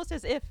fight. It's almost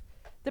as if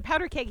the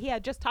powder keg he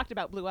had just talked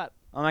about blew up.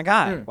 Oh my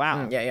God.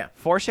 Wow. Yeah, yeah.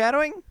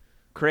 Foreshadowing.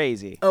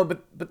 Crazy. Oh,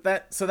 but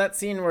that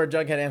scene where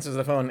Jughead answers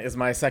the phone is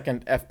my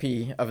second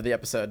FP of the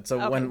episode. So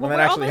Okay, when well, that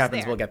we're actually almost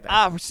happens, there. we'll get there.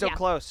 Ah, we're so Yeah.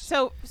 close.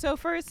 So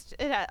first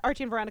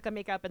Archie and Veronica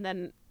make up, and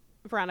then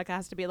Veronica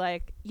has to be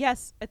like,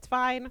 "Yes, it's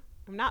fine.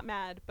 I'm not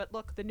mad, but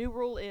look, the new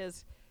rule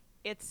is,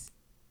 it's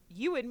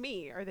you and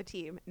me are the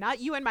team, not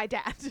you and my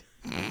dad."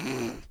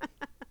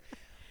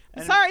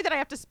 I'm sorry that I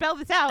have to spell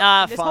this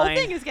out. This whole fine.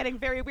 thing is getting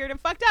very weird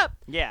and fucked up.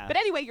 Yeah. But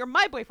anyway, you're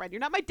my boyfriend.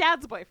 You're not my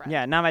dad's boyfriend.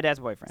 Yeah, not my dad's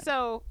boyfriend.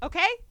 So,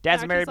 okay?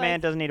 Dad's a And married Archie's man,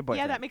 like, doesn't need a boyfriend.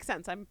 Yeah, that makes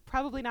sense. I'm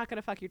probably not going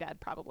to fuck your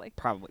dad, probably.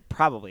 Probably.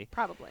 Probably.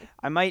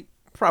 I might,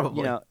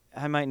 Probably.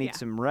 I might need Yeah.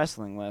 some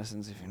wrestling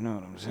lessons if you know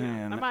what I'm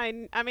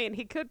saying. I mean,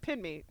 he could pin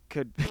me.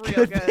 Could real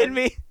could good. pin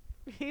me.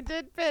 He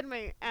did pin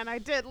me, and I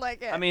did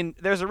like it. I mean,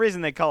 there's a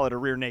reason they call it a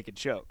rear naked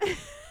choke.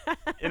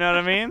 You know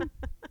what I mean?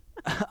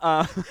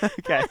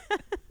 Okay.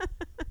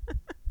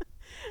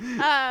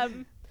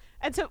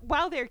 And so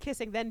while they're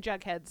kissing, then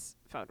Jughead's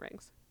phone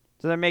rings.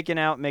 So they're making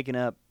out, making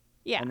up,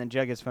 Yeah. and then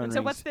Jughead's phone And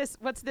rings. so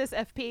what's this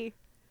FP?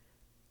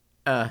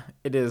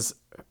 It is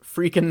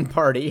freaking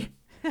party.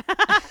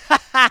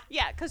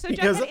 Yeah, so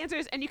Because- Jughead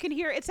answers, and you can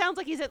hear it sounds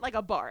like he's at like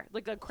a bar,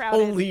 like a crowded.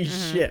 Holy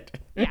shit.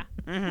 Yeah.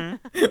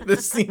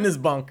 This scene is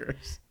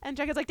bonkers. And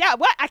Jughead's like, "Dad,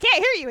 what? I can't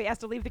hear you." He has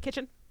to leave the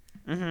kitchen.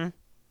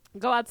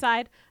 Go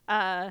outside.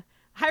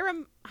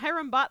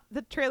 Hiram bought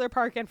the trailer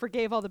park and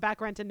forgave all the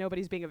back rent, and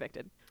nobody's being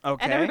evicted.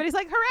 Okay. And everybody's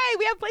like, "Hooray!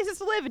 We have places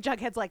to live." And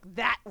Jughead's like,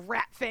 "That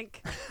rat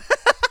fink."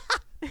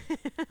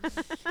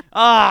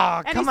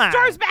 Oh, And come he on.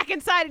 storms back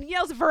inside and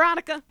yells at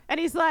Veronica, and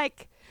he's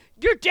like,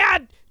 "Your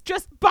dad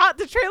just bought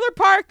the trailer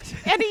park,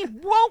 and he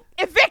won't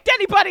evict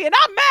anybody, and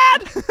I'm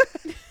mad."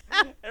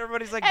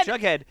 Everybody's like, And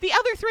Jughead. The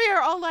other three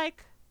are all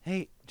like,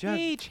 Hey, Jug.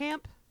 "Hey,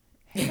 champ.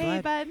 Hey,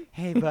 Hey, bud. bud.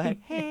 Hey, bud.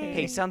 Hey.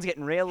 Hey, sun's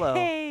getting real low.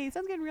 Hey,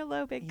 sun's getting real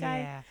low, big guy."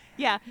 Yeah.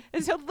 Yeah.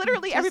 And so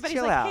literally Just everybody's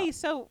chill like, out. "Hey,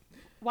 so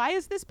why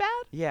is this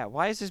bad? Yeah,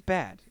 why is this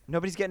bad?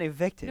 Nobody's getting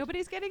evicted.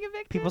 Nobody's getting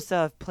evicted. People still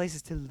have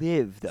places to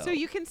live, though. So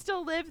you can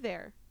still live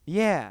there,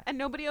 Yeah. and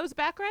nobody owes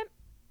back rent.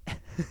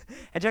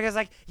 And Jughead's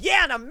like,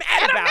 yeah, and I'm mad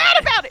And about I'm mad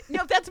it. about it.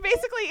 No, that's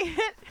basically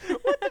it.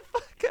 What the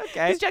fuck?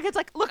 Okay. Because Jughead's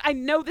like, "Look, I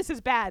know this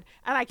is bad,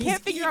 and I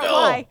can't figure out evil.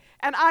 why,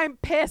 and I'm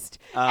pissed."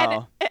 And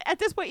Oh. at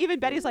this point, even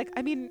Betty's like,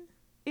 "I mean,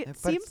 it But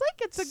seems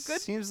like it's a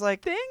good Seems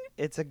like thing."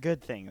 it's a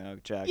good thing, though,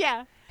 Jug.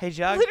 Yeah. Hey,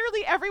 Jug.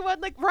 Literally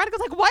everyone, like, Veronica's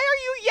like, "Why are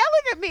you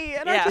yelling at me?"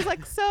 And Yeah. Archie's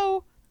like,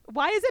 "So,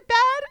 why is it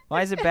bad?"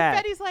 Why is it And bad?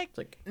 Betty's like, It's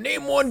like,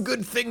 name one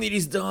good thing that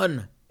he's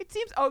done. "It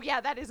seems." Oh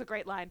yeah, that is a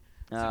great line.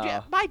 So, Oh.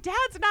 yeah, my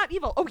dad's not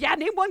evil. Oh yeah,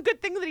 name one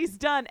good thing that he's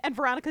done. And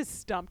Veronica's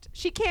stumped.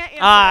 She can't answer.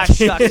 Ah, shucks.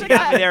 She's You like,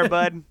 got me there,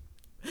 bud.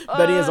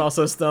 Betty is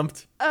also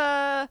stumped.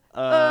 And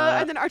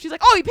then Archie's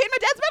like, "Oh, he paid my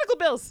dad's medical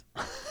bills."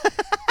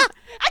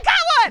 I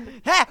got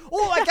one. Ha!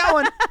 Oh, I got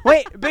one.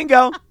 Wait,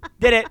 bingo.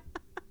 Did it.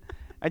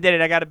 I did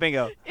it. I got a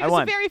bingo. It I was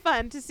won. very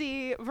fun to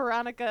see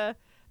Veronica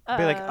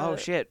Be like, oh,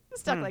 shit.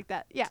 stuck like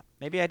that. Yeah.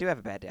 Maybe I do have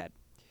a bad dad.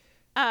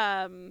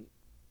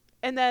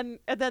 And then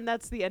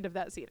that's the end of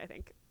that scene, I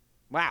think.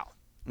 Wow.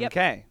 Yep.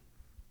 Okay.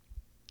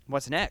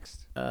 What's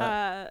next?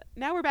 Now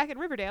we're back in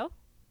Riverdale.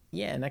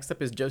 Yeah, next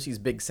up is Josie's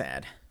Big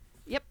Sad.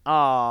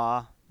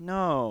 Aw,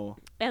 no.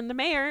 And the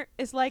mayor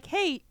is like,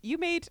 "Hey, you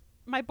made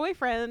my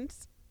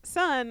boyfriend's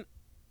son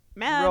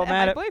mad Real at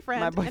mad my at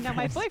boyfriend, my and now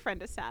my boyfriend."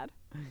 boyfriend is sad."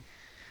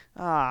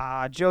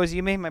 Ah, Josie,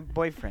 you made my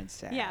boyfriend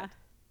sad. Yeah.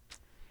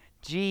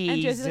 Jeez.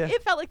 And Josie's like,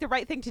 "It felt like the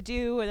right thing to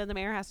do." And then the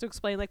mayor has to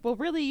explain, like, "Well,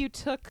 really, you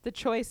took the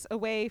choice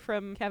away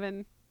from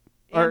Kevin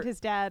and Or- his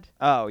dad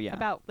oh, yeah.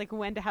 about like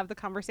when to have the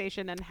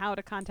conversation and how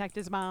to contact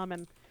his mom,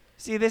 and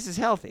See, this is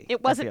healthy. it I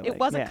wasn't feel like.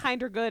 wasn't Yeah.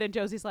 kind or good." And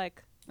Josie's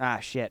like, Ah,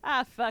 shit.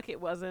 "Ah, fuck, it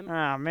wasn't.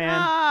 Ah, man.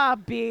 Ah,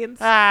 beans.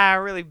 Ah, I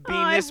really beamed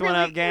Oh, this I one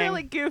really, up, gang.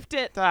 really goofed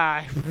it. Ah,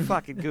 I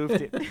fucking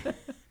goofed it. Goofed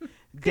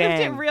it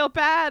Dang. real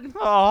bad."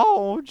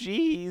 Oh,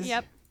 jeez.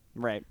 Yep.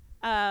 Right.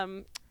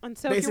 And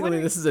so if you're Basically,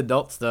 wondering, this is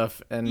adult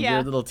stuff, and Yeah.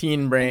 your little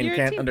teen brain You're a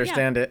can't teen-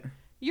 understand it.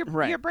 your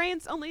Right.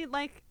 brain's only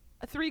like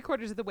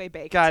 3/4 of the way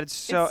baked. God, it's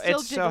so still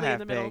it's so jiggly in half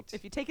the middle. baked.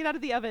 If you take it out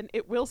of the oven,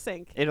 it will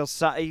sink.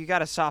 You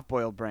got a soft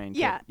boiled brain. Kid.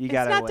 Yeah, You it's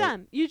gotta not wait.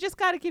 done. You just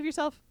got to give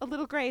yourself a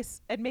little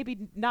grace and maybe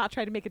not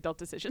try to make adult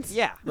decisions.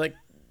 Yeah. Like,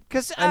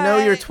 Because I know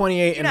you're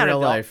 28 in not real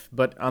adult. life,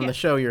 but on Yeah. the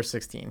show you're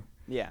 16.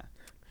 Yeah.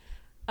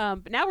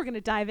 But now we're going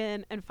to dive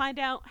in and find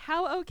out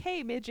how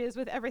okay Midge is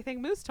with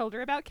everything Moose told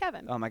her about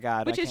Kevin. Oh my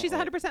God. which I is can't she's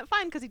wait. 100%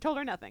 fine because he told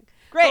her nothing.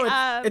 Great.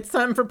 Oh, it's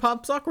time for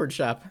Pop's Awkward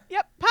Shop.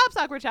 Yep, Pop's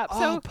awkward shop.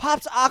 Oh,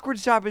 Pop's awkward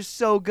shop is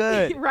so So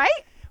good. right?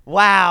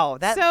 Wow,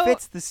 that So,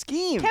 fits the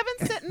scheme.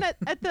 Kevin's sitting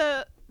at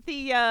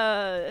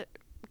the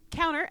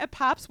counter at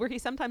Pop's where he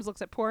sometimes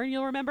looks at porn,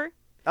 you'll remember?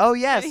 Oh When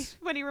he- yes,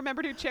 When he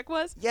remembered who Chick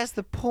was. yes,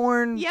 the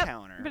porn Yep.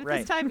 counter. But at right.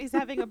 this time he's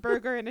having a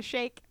burger and a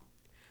shake.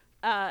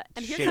 And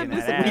here Shaking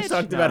comes that ass. We've Midge.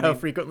 talked No, about I how mean-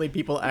 frequently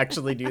people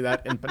actually do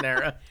that in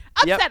Panera.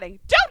 Yep. Upsetting.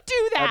 Don't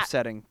do that.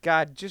 Upsetting.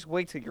 God, just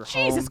wait till you're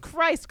Jesus home.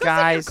 Christ. Go sit in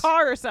Guys. your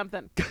car or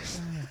something.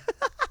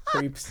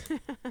 Creeps.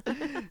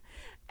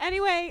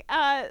 Anyway,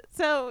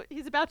 so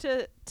he's about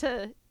to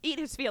eat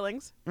his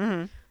feelings.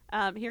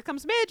 Mm-hmm. Here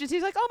comes Midge, and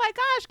he's like, "Oh my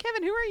gosh,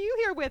 Kevin, who are you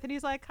here with?" And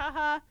he's like,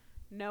 "Haha,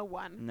 no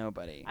one.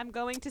 Nobody. I'm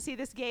going to see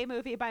this gay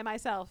movie by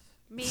myself.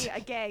 Me,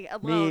 a gay,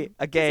 alone.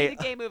 a To gay- see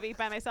the gay movie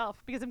by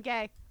myself because I'm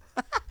gay."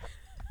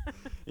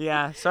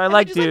 Yeah. So I And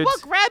like Midge is dudes.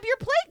 like, "Well, grab your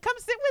plate. Come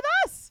sit with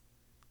us."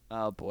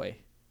 Oh boy.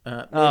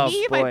 Oh,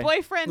 Me, boy. my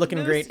boyfriend, Looking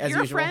Moose, great, as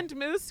your usual. friend,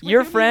 Moose. With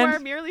Your whom friend? We were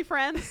merely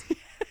friends.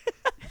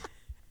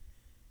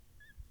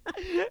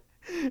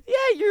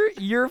 Yeah,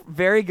 your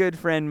very good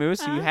friend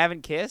Moose, who you Uh-huh.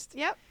 haven't kissed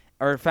Yep,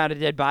 or found a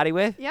dead body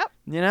with. yep.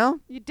 You know.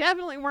 You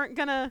definitely weren't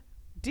gonna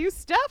do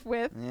stuff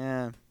with.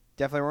 Yeah.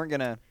 Definitely weren't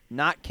gonna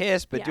not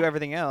kiss, but do Yeah.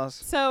 everything else.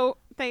 So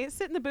they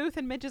sit in the booth,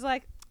 and Midge is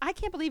like, "I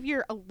can't believe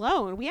you're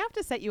alone. We have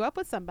to set you up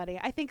with somebody.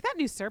 I think that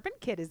new Serpent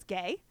kid is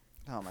gay."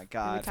 Oh my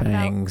God. talk about-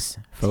 Fangs.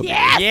 Focus.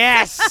 Yes!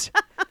 Yes.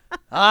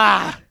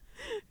 Ah.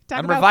 Talk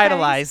I'm about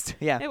revitalized. fangs.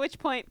 Yeah. At which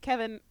point,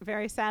 Kevin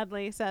very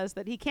sadly says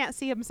that he can't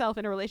see himself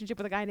in a relationship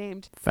with a guy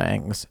named.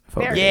 Fangs.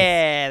 There Focus. it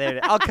Yeah, there it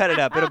is. I'll cut it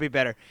up. It'll be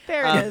better.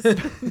 There it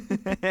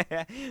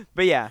is.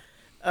 But yeah.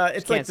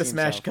 It's like can't the see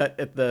smash himself. cut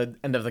at the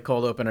end of the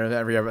cold opener of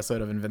every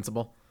episode of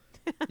Invincible.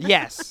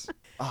 Yes.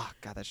 Oh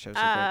God, that show's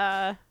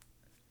so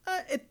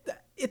great.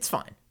 It's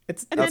fine. And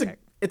then-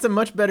 It's a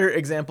much better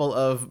example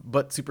of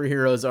but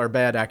superheroes are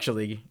bad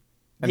actually,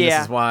 and this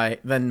Yeah. is why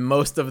than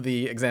most of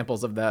the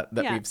examples of that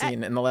Yeah, we've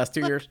seen in the last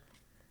 2 years.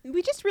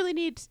 We just really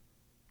need.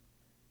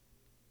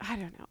 I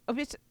don't know.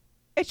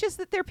 It's just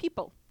that they're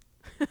people.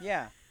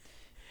 Yeah.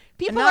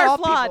 People And not are all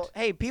flawed. People,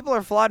 hey, people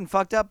are flawed and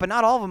fucked up, but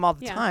not all of them all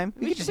the time.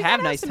 We should can just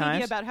have nice some media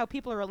times. about how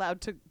people are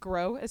allowed to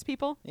grow as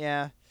people,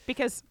 Yeah.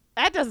 because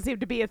that doesn't seem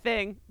to be a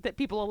thing that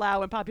people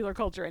allow in popular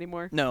culture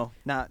anymore. No,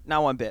 not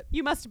one bit.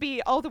 You must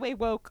be all the way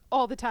woke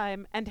all the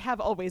time and have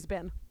always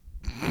been.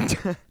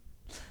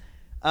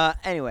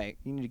 Anyway,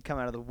 you need to come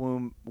out of the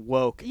womb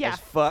woke Yeah. as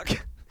fuck.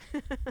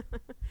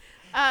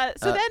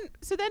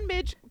 So then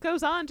Midge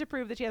goes on to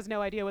prove that she has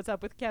no idea what's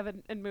up with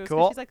Kevin and Moose. 'Cause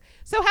Cool. She's like,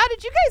 so how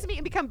did you guys meet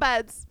and become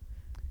buds?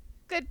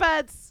 Good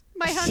buds.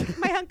 My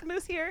hunk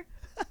Moose here.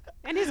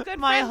 And his good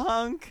My friend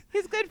hunk.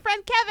 his good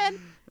friend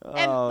Kevin.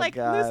 And Oh, like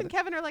God. Moose and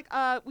Kevin are like,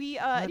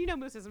 and you know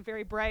Moose isn't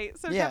very bright,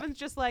 so Yeah. Kevin's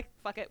just like,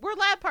 fuck it. We're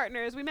lab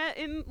partners. We met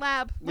in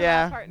lab. We're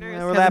Yeah. lab partners. Yeah,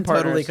 we're Kevin lab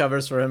totally partners.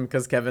 covers for him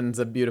because Kevin's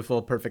a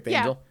beautiful, perfect Yeah.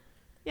 angel.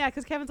 Yeah,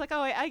 because Kevin's like,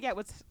 oh, I get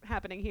what's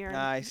happening here.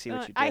 I see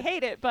what you I did.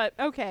 hate it, but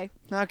okay.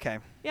 Okay.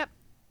 Yep.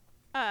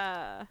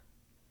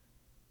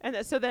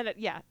 So then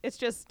it's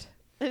just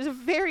it's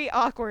very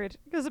awkward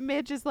because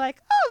Midge is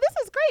like, oh,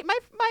 this is great.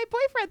 My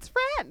boyfriend's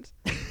friend.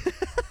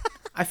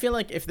 I feel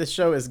like if this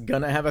show is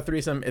gonna have a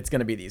threesome, it's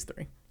gonna be these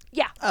three.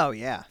 Yeah, Oh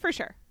yeah. for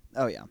sure.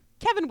 Oh yeah.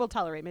 Kevin will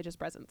tolerate Midge's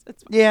presence.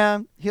 It's fine. Yeah.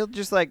 He'll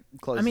just like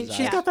close. I mean, his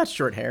she's eyes. got that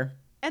short hair.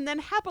 And then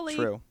happily,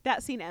 True.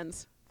 that scene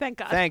ends. Thank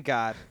God. Thank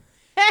God.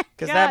 Thank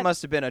Because God. that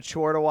must have been a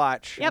chore to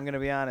watch. Yep. I'm gonna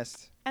be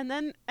honest. And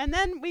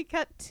then we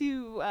cut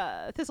to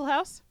Thistle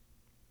House.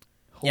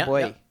 Oh Yeah, boy.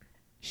 yeah.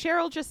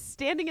 Cheryl just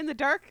standing in the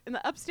dark in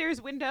the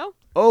upstairs window.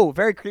 Oh,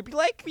 very creepy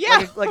like.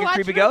 Yeah, Like a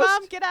watching creepy her ghost.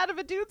 mom get out of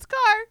a dude's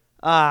car.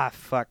 Ah,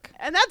 fuck.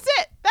 And that's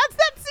it. That's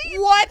that scene.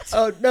 What?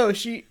 Oh no,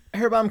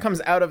 her mom comes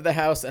out of the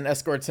house and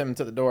escorts him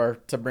to the door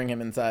to bring him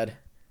inside.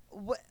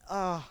 What?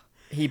 Oh.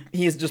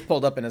 He's just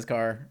pulled up in his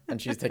car and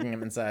she's taking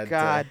him inside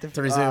God,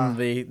 to resume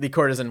the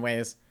courtesan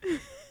ways.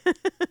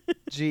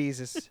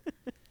 Jesus.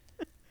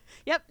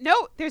 Yep.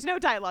 No, there's no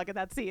dialogue in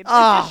that scene.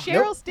 Ah, it's just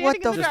Cheryl nope. standing What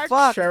in the the dark.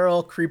 fuck?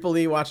 Cheryl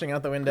creepily watching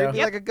out the window.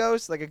 Creepy like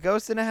a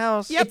ghost in a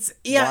house. Yep.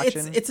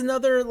 Watching. It's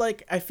another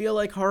like I feel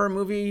like horror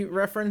movie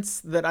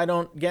reference that I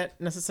don't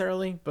get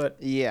necessarily, but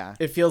Yeah.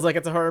 it feels like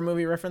it's a horror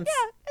movie reference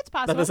Yeah, it's that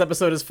possible. this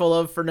episode is full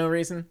of for no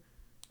reason.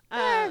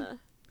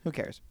 Who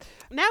cares?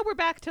 Now we're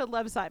back to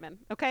Love Simon.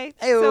 Okay.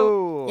 Ayo.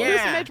 So Yeah. Bruce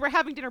and Midge were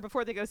having dinner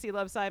before they go see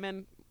Love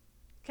Simon.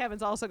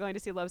 Kevin's also going to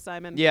see Love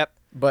Simon. Yep.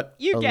 But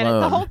You alone. get it.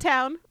 The whole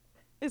town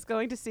is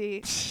going to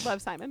see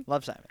Love Simon.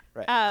 Love Simon.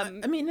 Right. I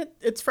mean,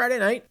 it's Friday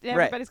night.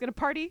 Everybody's going to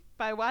party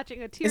by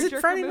watching a it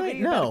tearjerker Friday movie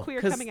night? about No, a queer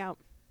 'cause- coming out.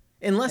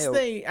 Unless Ayo.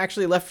 they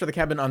actually left for the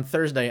cabin on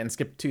Thursday and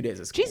skipped 2 days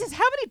of school. Jesus,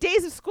 how many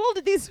days of school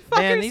did these fuckers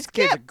Man, these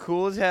kids are skip?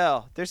 cool as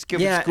hell. They're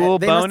skipping Yeah, school,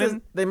 they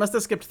boning, must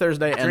have skipped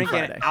Thursday and drinking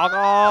Friday.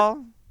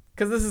 alcohol.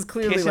 Because this is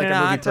clearly Kissing like in a a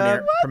movie hot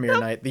tub. premiere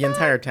night. The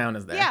entire town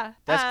is there. Yeah.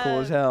 That's cool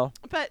as hell.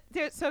 But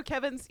so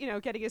Kevin's,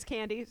 getting his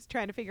candy, he's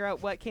trying to figure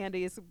out what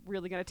candy is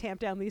really going to tamp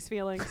down these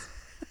feelings.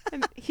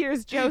 And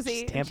here's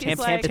Josie. Just and tamp, she's tamp,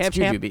 like, tamp, It's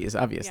tamp. jujubes,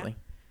 obviously.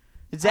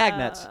 It's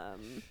Zagnuts.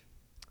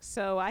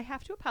 So I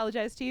have to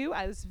apologize to you.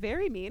 I was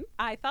very mean.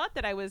 I thought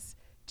that I was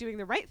doing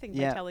the right thing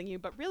by Yeah. telling you,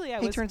 but really I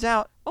Hey, was turns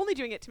out. only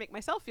doing it to make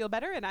myself feel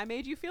better, and I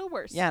made you feel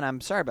worse. Yeah, and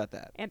I'm sorry about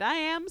that. And I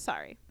am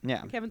sorry.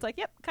 Yeah. And Kevin's like,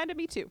 yep, kind of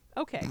me too.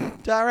 Okay.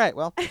 All right.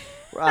 Well,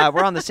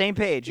 we're on the same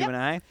page, Yep. you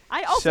and I.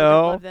 I also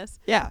So, love this.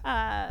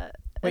 Yeah.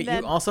 Wait, and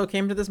then, you also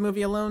came to this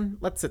movie alone?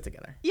 Let's sit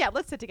together. yeah,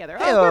 let's sit together.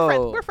 Hey-o.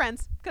 Oh, we're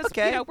friends because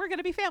Okay. we're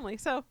gonna be family.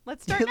 So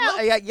let's start now.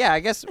 Yeah, I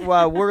guess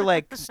we're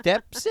like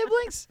step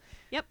siblings.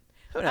 Yep.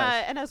 Who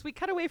knows? And as we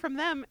cut away from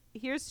them,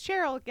 here's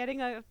Cheryl getting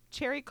a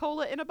cherry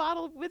cola in a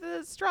bottle with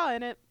a straw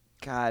in it.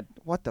 God,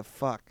 what the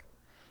fuck?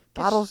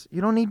 Bottles?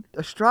 You don't need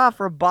a straw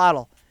for a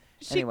bottle.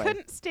 She Anyway.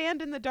 couldn't stand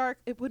in the dark.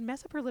 It would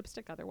mess up her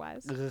lipstick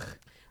otherwise.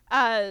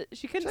 Ugh.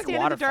 She couldn't like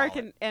stand in the dark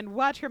waterfall. and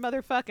watch her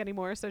mother fuck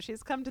anymore, so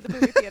she's come to the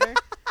movie theater.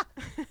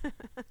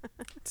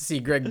 To see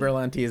Greg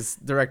Berlanti's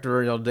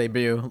directorial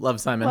debut, Love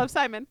Simon. Love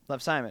Simon.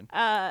 Love Simon.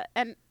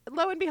 And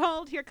lo and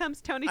behold, here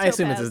comes Tony I Topaz.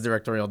 assume it's his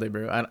directorial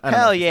debut. I don't know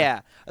Hell for sure. yeah.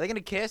 Are they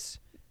gonna kiss?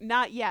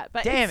 Not yet,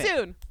 but Damn it's it.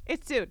 soon.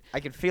 It's soon. I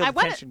can feel the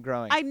wanna- tension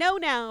growing. I know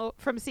now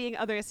from seeing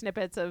other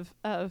snippets of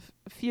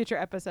future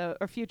episode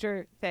or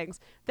future things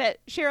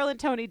that Cheryl and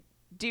Tony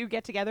do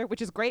get together,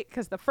 which is great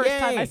because the first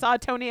time I Yay. saw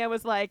Tony, I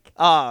was like,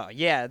 Oh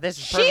yeah, this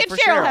is she perfect and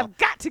for Cheryl have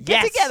got to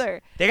get Yes.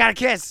 together. They gotta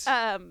kiss.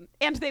 And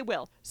they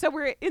will. So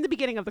we're in the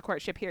beginning of the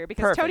courtship here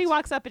because Perfect. Tony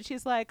walks up and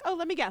she's like, "Oh,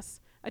 let me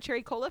guess, a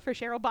cherry cola for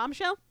Cheryl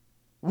Bombshell."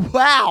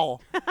 Wow.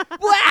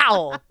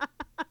 Wow.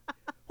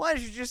 Why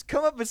don't you just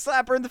come up and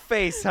slap her in the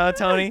face, huh,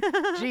 Tony?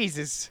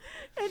 Jesus.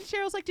 And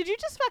Cheryl's like, did you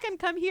just fucking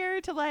come here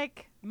to,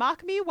 like,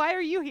 mock me? Why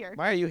are you here?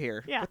 Why are you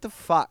here? Yeah. What the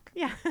fuck?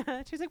 Yeah.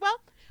 She's like, well,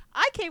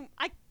 I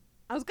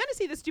was going to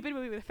see this stupid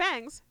movie with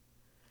Fangs.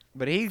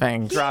 But he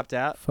Fangs. dropped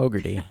out.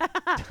 Fogarty. Oh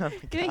my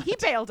He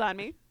bailed on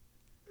me.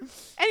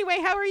 Anyway,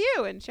 how are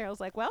you? And Cheryl's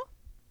like, well,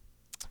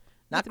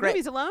 Not the great.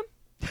 movie's alone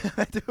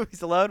The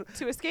movie's alone.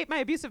 to escape my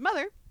abusive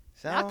mother.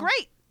 So, Not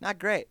great. Not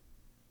great.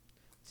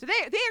 So they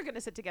are going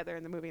to sit together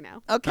in the movie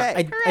now. Okay.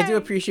 I do Hooray.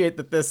 appreciate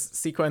that this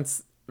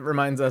sequence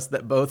reminds us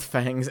that both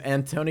Fangs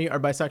and Tony are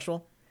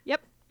bisexual.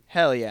 Yep.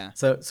 Hell yeah.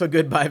 So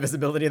good bi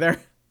visibility there.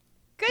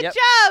 Good Yep.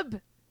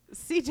 job,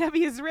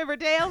 CW's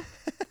Riverdale.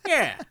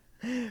 Yeah.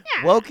 Yeah.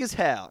 Woke as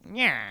hell.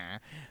 Yeah.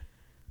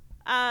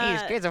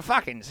 These kids are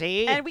fucking,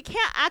 see? And we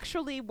can't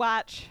actually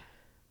watch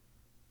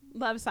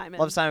Love, Simon.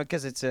 Love Simon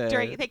because it's a...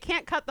 They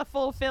can't cut the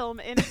full film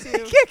into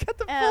Can't cut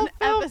the an full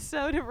film.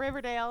 episode of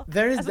Riverdale.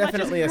 There is as much as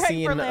definitely a Greg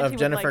scene Berlanti of would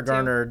Jennifer like to.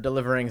 Garner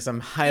delivering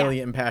some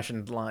highly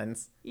impassioned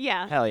lines.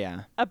 Yeah. Hell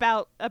yeah.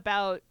 About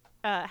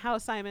how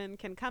Simon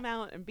can come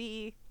out and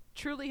be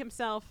truly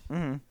himself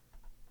Mm-hmm.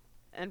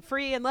 and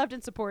free and loved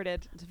and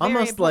supported. It's a very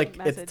Almost like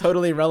important message. it's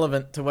totally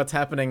relevant to what's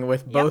happening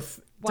with both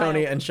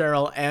Tony Wild. and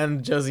Cheryl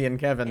and Josie and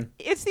Kevin.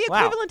 It's the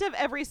Wow. equivalent of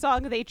every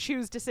song they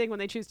choose to sing when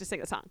they choose to sing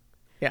a song.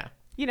 Yeah.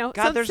 You know,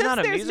 God, so there's since not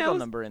a there's musical no,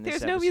 number in this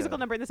There's no musical episode.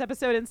 number in this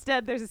episode.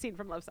 Instead, there's a scene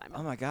from Love, Simon.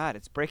 Oh my God,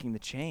 it's breaking the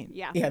chain.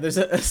 Yeah. Yeah, there's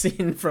a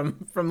scene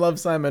from Love,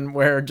 Simon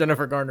where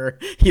Jennifer Garner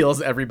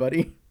heals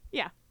everybody.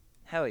 Yeah.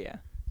 Hell yeah.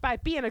 By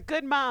being a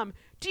good mom.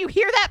 Do you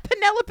hear that,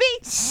 Penelope?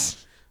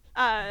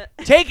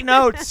 Take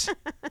notes.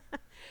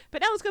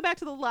 But now let's go back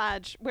to the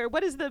lodge, where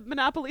what is the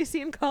Monopoly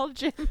scene called,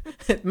 Jim?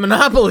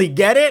 Monopoly,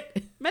 get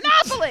it?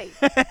 Monopoly!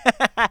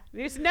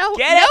 There's no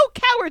Get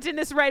cowards in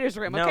this writer's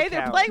room, No okay? They're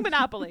cowards. playing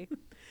Monopoly.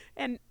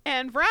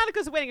 And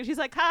Veronica's winning, and she's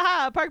like,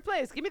 ha, Park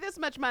Place, give me this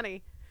much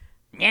money.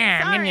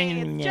 Yeah. Sorry,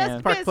 it's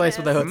just Park Place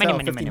with a business. hotel,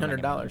 Money, money, money,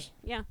 money, $1,500.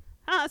 Yeah.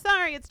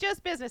 Sorry, it's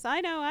just business.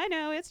 I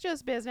know, it's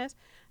just business.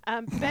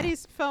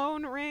 Betty's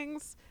phone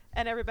rings,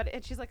 and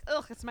she's like,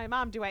 ugh, it's my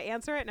mom. Do I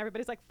answer it? And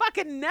everybody's like,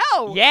 fucking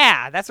no.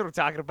 Yeah, that's what I'm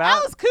talking about.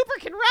 Alice Cooper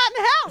can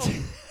rot in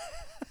hell.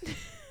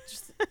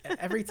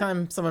 Every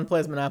time someone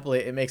plays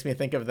Monopoly, it makes me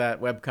think of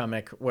that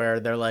webcomic where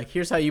they're like,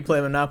 here's how you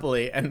play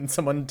Monopoly, and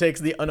someone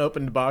takes the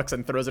unopened box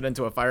and throws it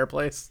into a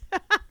fireplace.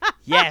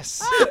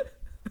 Yes.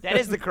 That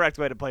is the correct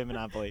way to play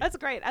Monopoly. That's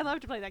great. I love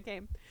to play that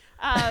game.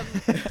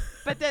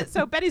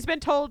 So Betty's been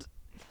told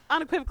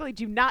unequivocally,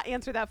 do not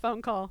answer that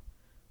phone call.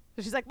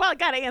 So she's like, well, I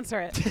got to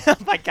answer it. Oh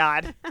my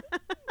God.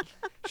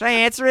 Should I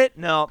answer it?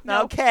 No.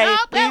 Okay.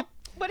 No.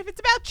 What if it's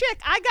about Chick?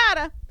 I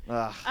gotta.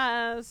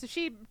 Ugh. So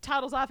she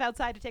toddles off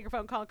outside to take her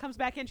phone call, comes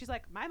back in. She's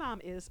like, my mom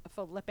is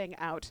flipping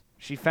out.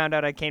 She found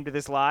out I came to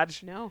this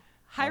lodge. No.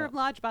 Hiram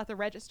Lodge bought the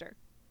register.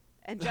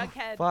 And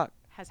Jughead Fuck.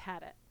 has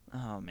had it.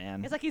 Oh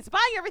man. It's like he's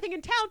buying everything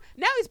in town.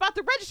 Now he's bought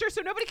the register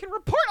so nobody can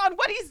report on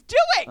what he's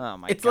doing. Oh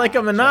my It's God. like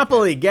a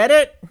Monopoly, get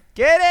it?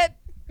 Get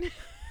it?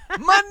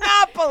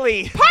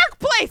 Monopoly. Park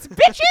Place,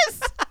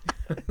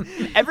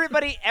 bitches!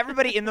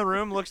 Everybody in the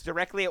room looks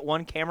directly at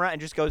one camera and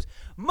just goes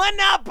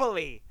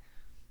Monopoly,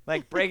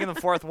 like breaking the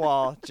fourth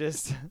wall.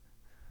 Just.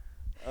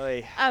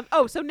 Oy.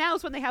 So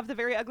now's when they have the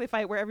very ugly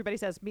fight where everybody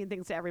says mean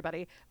things to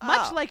everybody.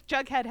 Much like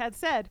Jughead had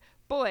said,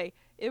 boy,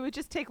 it would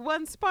just take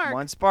one spark.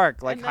 One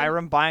spark, like And then-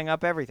 Hiram buying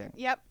up everything.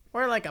 Yep.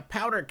 Or like a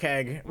powder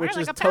keg, which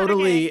like is a powder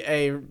totally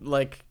a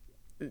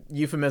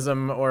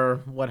euphemism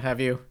or what have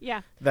you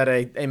Yeah. that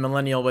a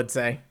millennial would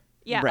say.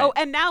 Yeah. Right. Oh,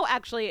 and now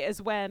actually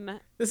is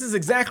when This is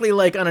exactly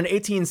like on an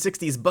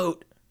 1860s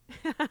boat.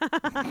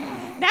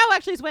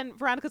 when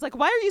Veronica's like,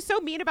 why are you so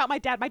mean about my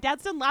dad? My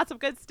dad's done lots of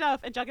good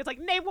stuff. And Jughead's like,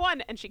 name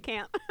one. And she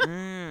can't.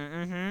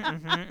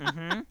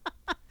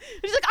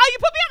 She's like, oh, you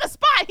put me on the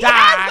spot. He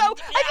has, though.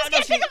 I just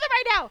can't think of them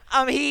right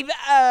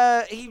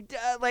now. He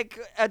like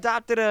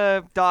adopted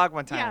a dog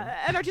one time. Yeah.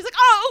 And Archie's like,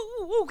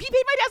 oh, he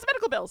paid my dad's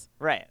medical bills.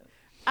 Right.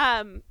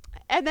 And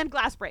then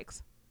glass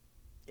breaks.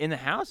 In the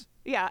house?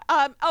 Yeah.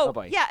 Oh,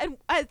 boy. Yeah.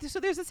 And so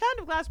there's a sound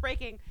of glass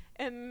breaking,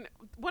 and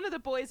one of the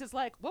boys is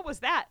like, "What was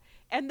that?"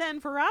 And then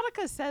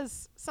Veronica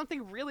says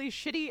something really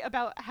shitty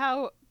about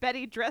how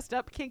Betty dressed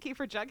up kinky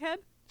for Jughead.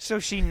 So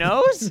she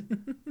knows?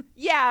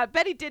 Yeah,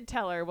 Betty did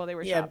tell her while they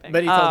were Yeah, shopping.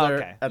 Betty told her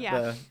okay. at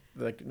Yeah.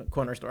 the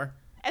corner store.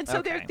 And so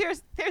Okay.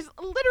 there's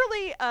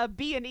literally a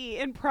B&E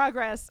in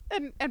progress,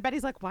 and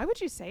Betty's like, "Why would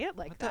you say it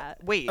like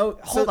that?" Wait, Oh,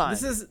 hold so on.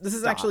 This is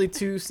Stop. actually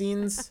two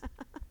scenes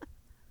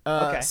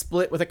Okay.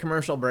 split with a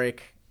commercial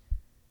break.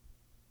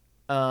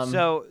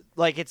 So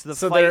like it's the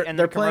So fight they're and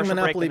they're the playing commercial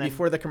Monopoly break and then...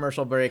 before the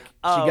commercial break.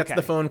 Oh, She gets okay.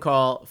 the phone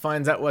call,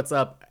 finds out what's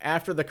up.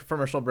 After the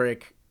commercial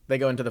break, they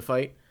go into the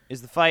fight.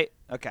 Is the fight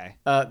okay?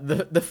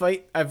 The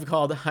fight I've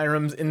called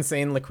Hiram's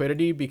insane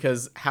liquidity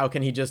because how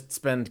can he just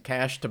spend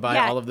cash to buy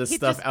Yeah, all of this he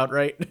stuff just-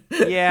 outright?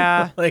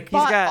 Yeah. like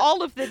Bought got-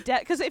 all of the debt,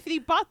 because if he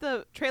bought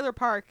the trailer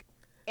park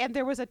and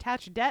there was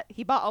attached debt,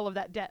 he bought all of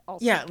that debt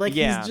also. yeah, like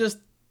Yeah. he's just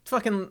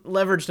fucking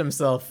leveraged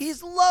himself.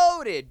 He's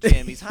loaded,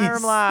 Jim. He's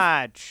Hiram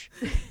Lodge.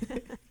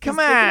 Come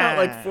He's taken out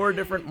on. like 4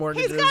 different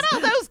mortgages. He's got all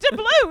those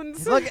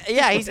doubloons. Look,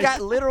 yeah, he's got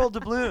literal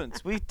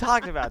doubloons. We've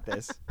talked about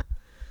this.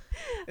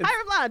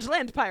 Hiram Lodge,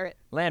 land pirate.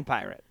 Land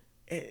pirate.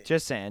 It's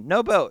Just saying.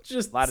 No boat.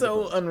 just Lot of so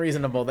doubloons.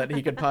 unreasonable that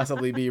he could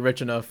possibly be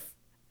rich enough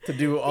to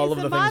do all He's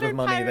of the things modern with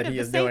money pirate that of he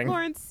the is St. doing.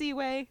 Lawrence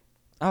Seaway.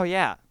 Oh,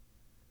 yeah.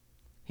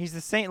 He's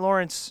the St.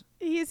 Lawrence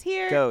He's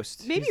here.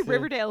 ghost. Maybe He's the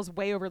Riverdale's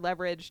way over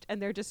leveraged,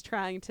 and they're just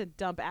trying to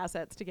dump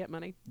assets to get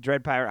money.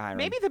 Dread Pirate Hiram.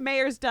 Maybe the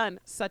mayor's done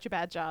such a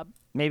bad job.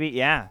 Maybe,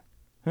 yeah.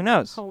 Who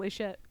knows? Holy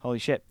shit! Holy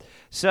shit.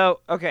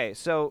 So, okay,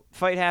 so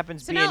fight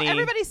happens. So B&E. now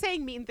everybody's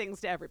saying mean things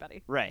to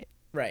everybody. Right.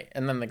 Right,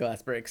 and then the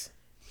glass breaks.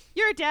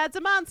 Your dad's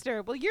a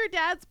monster. Well, your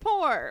dad's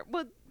poor.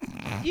 Well,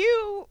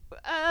 you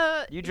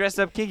You dressed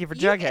up kinky for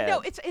you- Jughead.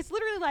 No, it's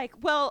literally like,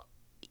 well,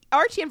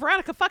 Archie and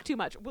Veronica fuck too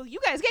much. Well, you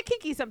guys get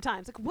kinky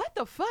sometimes. Like, what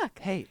the fuck?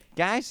 Hey,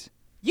 guys.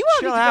 You all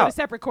chill need to go out. to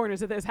separate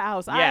corners of this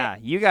house. Yeah,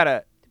 you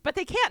gotta. But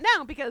they can't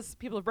now because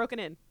people have broken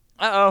in.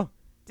 Uh-oh.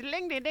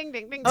 Ding ding ding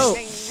ding ding Oh.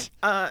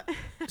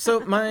 ding. So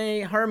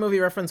my horror movie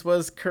reference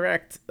was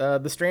correct.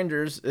 The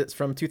Strangers, it's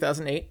from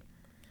 2008,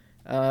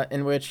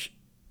 in which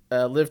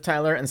Liv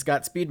Tyler and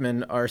Scott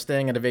Speedman are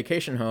staying at a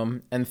vacation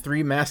home, and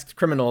 3 masked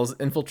criminals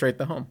infiltrate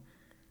the home.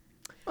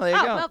 Well, there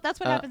you Oh, go. well, that's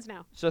what happens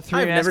now. So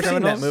 3 I've masked never seen that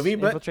criminals movie,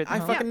 but infiltrate the I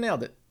home. fucking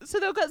nailed it. So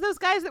those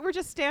guys that were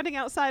just standing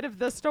outside of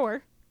the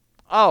store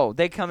Oh,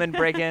 they come and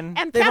break in.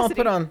 and They've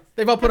Cassidy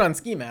all put on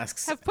ski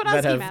masks. have put on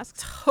that ski have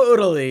masks.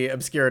 Totally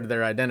obscured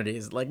their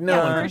identities. Like no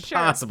Yeah, one for can sure,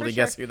 possibly for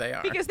guess sure. who they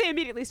are. because they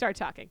immediately start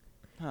talking.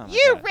 Oh, my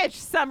You God.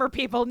 rich summer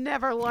people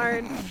never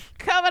learn.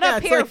 Coming Yeah, up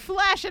it's here like-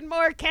 flashing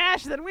more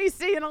cash than we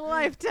see in a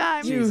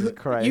lifetime. Jesus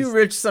Christ. You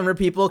rich summer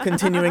people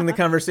continuing the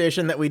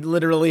conversation that we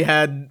literally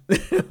had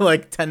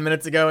like 10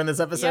 minutes ago in this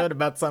episode Yep.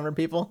 about summer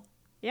people.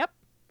 Yep.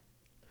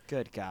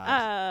 Good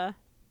God.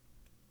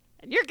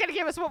 And you're gonna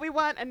give us what we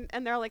want,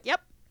 and they're like,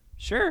 yep,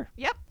 sure.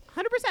 100%.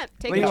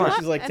 Take What do you what want? you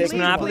She's like, and take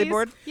leave, Monopoly please.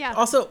 board? Yeah.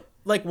 Also,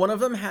 like one of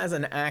them has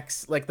an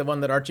axe, like the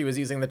one that Archie was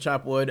using to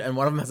chop wood, and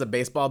one of them has a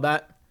baseball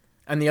bat,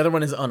 and the other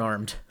one is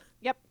unarmed.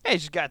 Yep. Hey,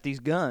 she's got these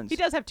guns. He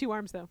does have 2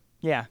 arms though.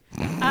 Yeah.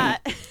 Uh,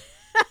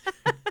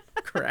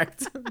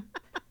 Correct.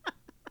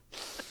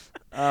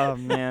 Oh,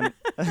 man.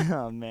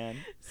 Oh, man.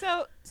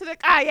 so they're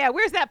like, yeah,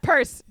 where's that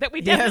purse that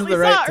we He has definitely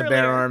the saw right to earlier?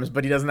 bear arms,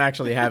 but he doesn't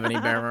actually have any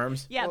bear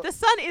arms. Yeah, the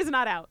sun is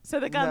not out, so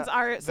the guns No,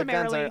 are the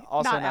summarily guns are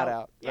also not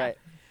out. Yeah.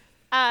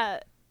 Right.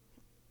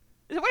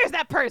 Where's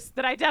that purse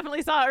that I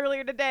definitely saw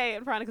earlier today?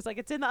 And Veronica's like,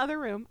 it's in the other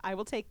room. I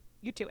will take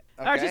you to it.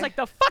 And Archie's Okay. like,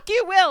 the fuck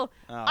you will.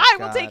 Oh, I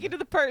will take God. you to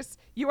the purse.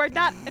 You are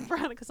not. And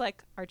Veronica's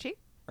like, Archie,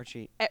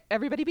 Archie,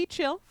 everybody be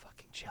chill.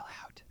 fucking chill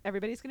out.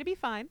 Everybody's going to be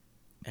fine.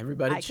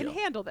 Everybody I chill. can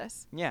handle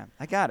this. Yeah,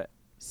 I got it.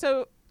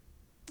 So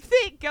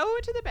they go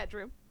into the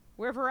bedroom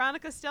where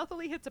Veronica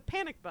stealthily hits a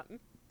panic button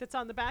that's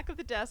on the back of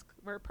the desk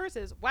where her purse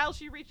is while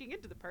she's reaching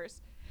into the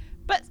purse.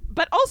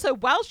 But also,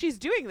 while she's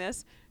doing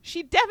this,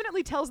 she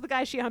definitely tells the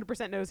guy she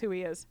 100% knows who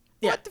he is.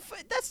 Yeah. What the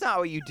That's not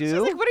what you do. She's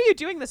like, what are you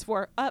doing this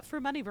for?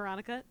 For money,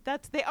 Veronica.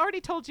 They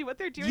already told you what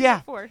they're doing Yeah.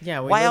 it for.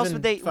 Yeah, we Why live else in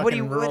would they- what fucking do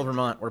you- rural what-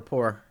 Vermont. We're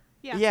poor.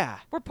 Yeah. Yeah.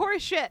 We're poor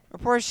as shit. We're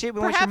poor as shit.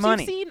 We want your Perhaps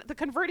money. you've seen the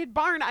converted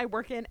barn I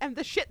work in and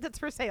the shit that's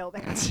for sale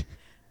there.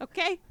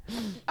 Okay?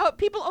 Oh,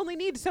 people only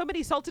need so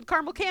many salted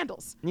caramel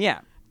candles. Yeah.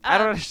 I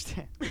don't Um,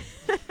 understand.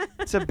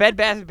 It's a Bed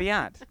Bath &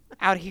 Beyond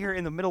out here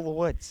in the middle of the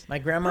woods. My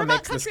grandma Vermont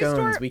makes the Country scones.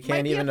 Store We might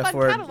can't be a even fun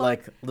afford catalog.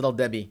 like Little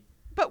Debbie.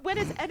 But when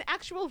it's an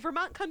actual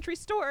Vermont country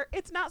store,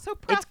 it's not so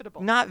profitable.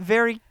 It's not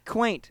very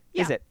quaint,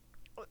 is Yeah. it?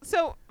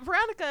 So,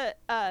 Veronica,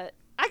 I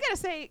gotta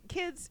say,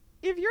 kids,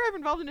 if you're ever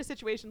involved in a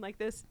situation like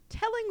this,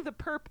 telling the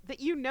perp that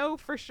you know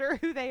for sure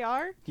who they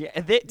are, Yeah.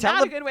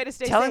 not a good way to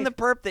stay Telling safe.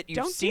 the perp that you've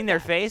Don't do seen their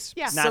that. face,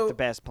 Yeah. not So- the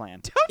best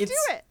plan. don't do It's-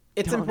 it.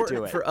 It's Don't important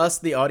do it. for us,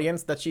 the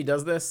audience, that she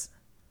does this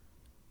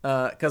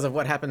because of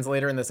what happens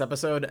later in this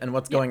episode and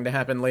what's going to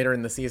happen later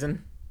in the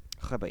season.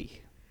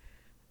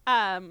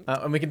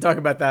 And we can talk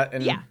about that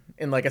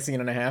in like a scene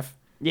and a half.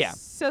 Yeah.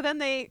 So then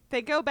they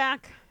go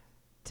back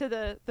to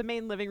the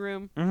main living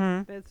room.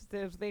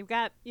 Mm-hmm. They've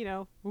got,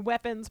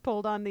 weapons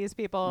pulled on these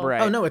people.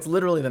 Right. Oh no, it's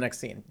literally the next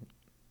scene.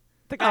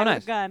 The guy nice.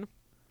 with a gun.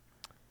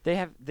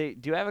 They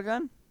do have a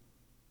gun?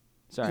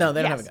 Sorry. No,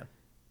 they don't Yes. have a gun.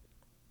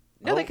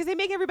 No, Oh. because they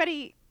make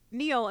everybody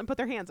kneel and put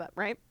their hands up,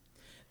 right?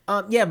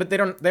 Yeah, but they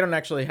don't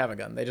actually have a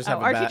gun. They just have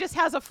a Archie bat. just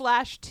has a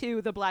flash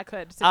to the black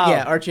hood. So Oh,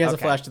 yeah, Archie has a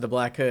okay. flash to the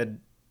black hood,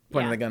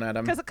 pointing the gun at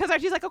him. Because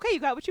Archie's like, okay, you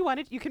got what you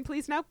wanted. You can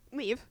please now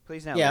leave.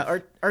 Please now. Yeah,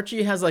 leave.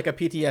 Archie has like a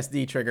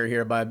PTSD trigger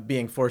here by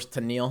being forced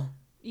to kneel.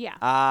 Yeah.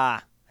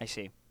 Ah, I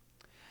see.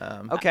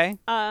 Okay.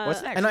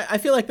 What's next? And I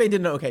feel like they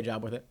did an okay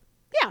job with it.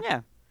 Yeah.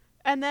 yeah.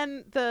 And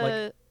then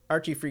Like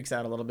Archie freaks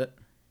out a little bit.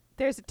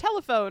 there's a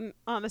telephone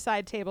on the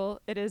side table.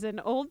 It is an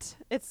old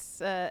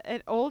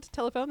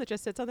telephone that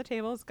just sits on the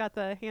table. It's got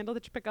the handle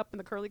that you pick up and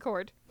the curly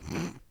cord.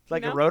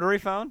 Like know? a rotary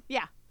phone?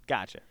 Yeah.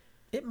 Gotcha.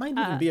 It might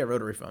even be a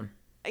rotary phone.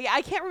 Yeah,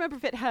 I can't remember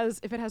if it has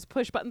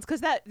push buttons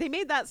because they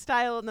made that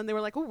style and then they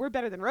were like, oh, we're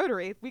better than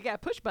rotary. We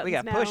got push buttons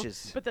got now.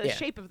 pushes. But the Yeah.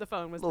 shape of the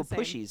phone was Little the same.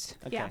 pushies.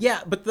 Okay. Yeah.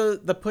 Yeah, but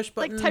the push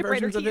button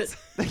typewriter versions of it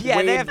keys. Yeah,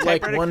 they weighed have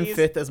like typewriter keys.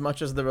 1/5 as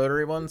much as the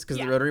rotary ones because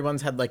Yeah. the rotary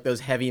ones had like those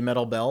heavy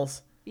metal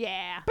bells.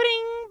 Yeah.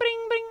 Bring,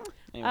 bring, bring.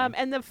 Anyway.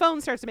 And the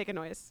phone starts to make a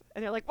noise,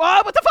 and they're like,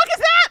 "Whoa, what the fuck is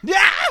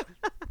that?"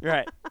 Yeah.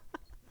 Right.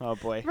 Oh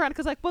boy.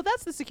 Veronica's like, "Well,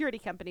 that's the security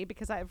company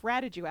because I've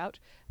ratted you out."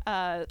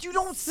 You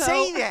don't so-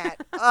 say that.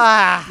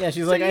 Ah. Yeah,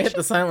 she's So like, you I hit should-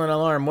 the silent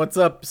alarm. What's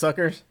up,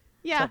 suckers?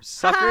 Yeah.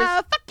 What's up, suckers?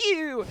 Fuck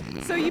you.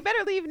 So you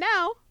better leave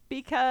now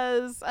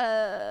because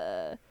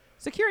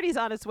security's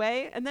on its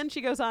way. And then she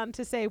goes on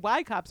to say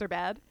why cops are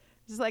bad.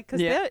 She's like,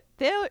 because Yeah.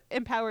 they're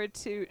empowered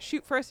to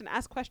shoot first and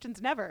ask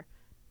questions never.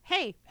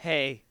 Hey,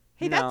 Hey.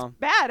 that's no.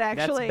 bad,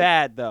 actually.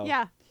 That's bad though.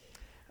 Yeah.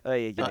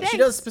 Yeah. But She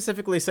does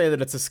specifically say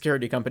that it's a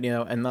security company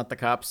though, and not the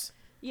cops.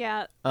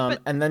 Yeah.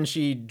 But And then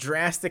she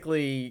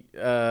drastically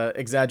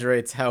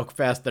exaggerates how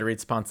fast their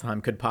response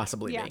time could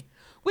possibly yeah. be.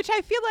 Which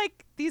I feel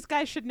like these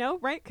guys should know,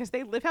 right? Because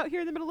they live out here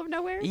in the middle of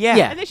nowhere. Yeah.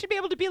 Yeah. And they should be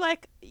able to be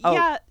like, Oh,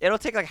 yeah, it'll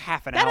take like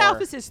half an that hour.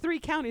 office is 3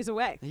 counties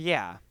away.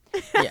 Yeah.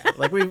 Yeah,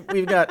 like we've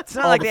got It's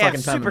not all like the they have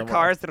fucking time in the world.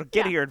 supercars that'll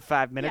get Yeah. here in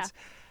 5 minutes.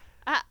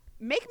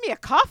 Make me a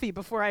coffee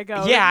before I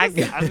go. Yeah.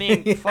 This- I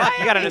mean, fuck.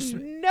 You got I a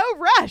am no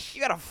rush. you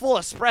got a full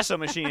espresso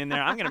machine in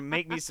there. I'm gonna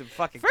make me some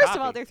fucking First coffee.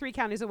 of all, they're 3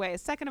 counties away.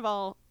 Second of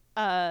all,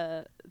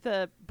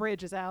 the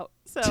bridge is out,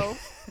 so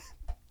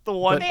the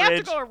one they have to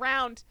bridge. go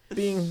around.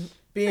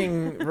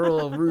 Being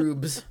rural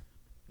rubes,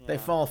 they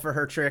fall for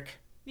her trick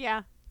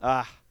Yeah,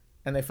 Ah.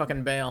 and they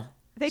fucking bail.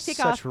 they take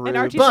Such off, rude. and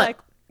Archie's But like,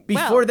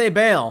 before well, they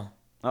bail,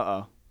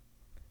 Uh-oh.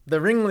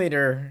 the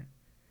ringleader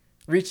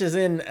reaches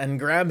in and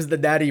grabs the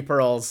daddy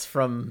pearls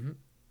from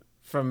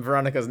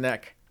Veronica's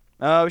neck.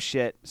 Oh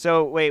shit.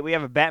 So wait, we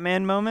have a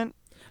Batman moment.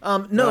 No,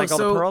 Like all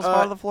so the pearls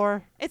fall to the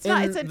floor. it's in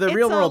not. It's the it's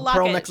real a world,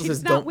 pearl locket. necklaces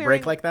She's not don't wearing,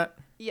 break like that.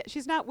 Yeah,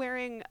 she's not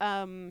wearing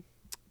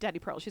Daddy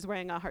Pearl. She's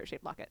wearing a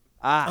heart-shaped locket.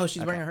 Ah. Oh,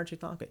 she's okay. wearing a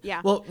heart-shaped locket.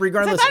 Yeah. Well,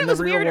 regardless, thought it in the was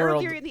real weird world,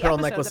 earlier in the pearl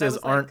episode that I necklaces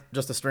was aren't like-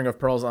 just a string of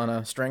pearls on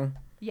a string.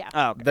 Yeah.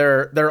 Oh, okay.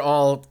 They're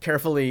all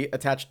carefully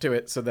attached to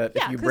it so that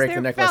Yeah, if you 'cause break the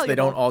they're necklace, they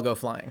don't valuable. all go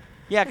flying.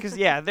 Yeah, because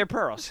they're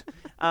pearls.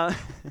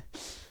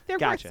 They're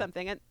Gotcha. worth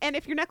something. And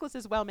if your necklace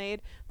is well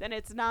made, then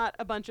it's not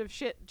a bunch of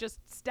shit just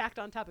stacked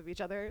on top of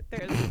each other.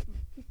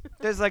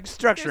 There's like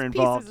structure There's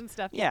involved. pieces and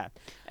stuff. Yeah.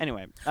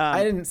 Anyway.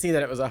 I didn't see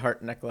that it was a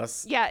heart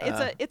necklace. Yeah,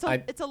 it's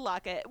I- a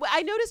locket. Well,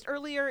 I noticed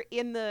earlier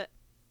in this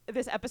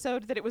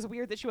episode that it was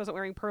weird that she wasn't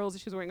wearing pearls,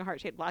 she was wearing a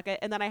heart-shaped locket,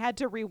 and then I had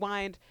to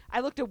rewind. I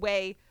looked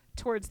away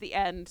towards the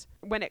end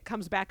when it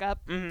comes back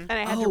up, and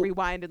I had to Oh.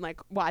 rewind and like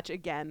watch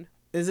again.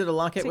 Is it a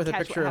locket to with a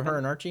catch picture what of her happened.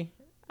 and Archie?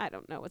 I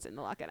don't know what's in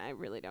the locket. I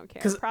really don't care.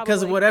 Because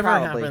Probably. whatever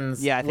Probably.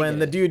 happens, Yeah, I think when it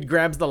the is. dude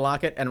grabs the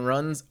locket and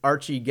runs,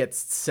 Archie gets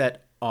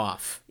set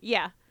off.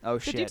 Yeah. Oh,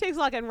 The dude shit. takes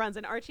the locket and runs,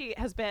 and Archie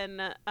has been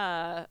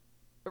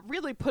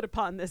really put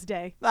upon this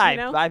day. I you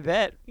know?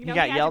 bet. You know, he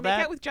got had yelled to make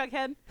at. out with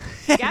Jughead.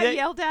 He got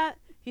yelled at.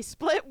 He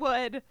split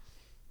wood.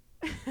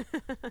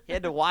 He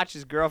had to watch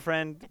his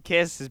girlfriend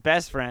kiss his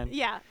best friend.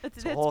 Yeah,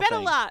 it's a been whole a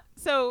thing. lot.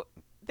 So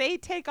they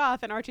take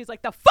off, and Archie's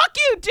like, "The fuck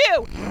you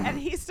do!" And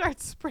he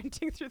starts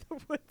sprinting through the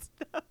woods.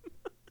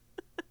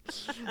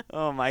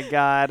 Oh my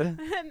god.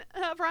 And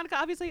Veronica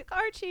obviously, like,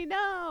 Archie,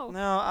 no. No.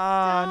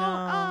 Oh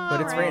no. Oh,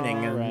 But it's right.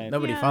 raining and Right.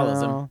 nobody Yeah.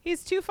 follows him. No.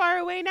 He's too far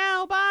away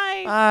now.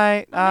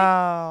 Bye.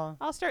 Oh.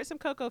 I'll start some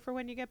cocoa for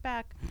when you get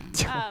back.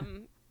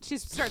 She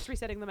starts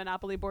resetting the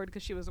Monopoly board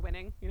because she was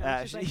winning. You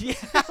know, she's like,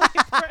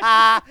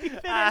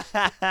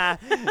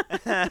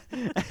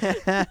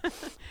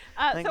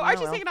 Like, so oh,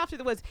 Archie's well. taking off through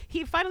the woods.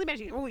 He finally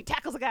manages. Oh, he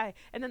tackles a guy,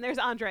 and then there's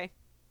Andre,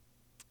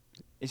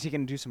 Is he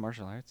gonna do some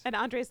martial arts? and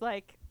Andre's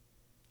like,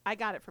 "I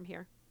got it from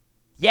here.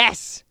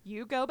 Yes.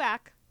 You go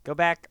back. Go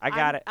back. I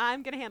got it.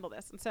 I'm gonna handle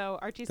this." And so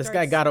Archie This starts.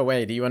 guy got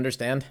away. Do you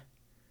understand?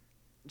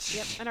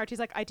 Yep. And Archie's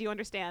like, "I do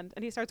understand."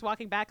 And he starts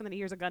walking back, and then he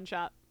hears a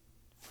gunshot.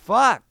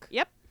 Fuck.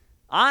 Yep.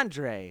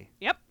 Andre.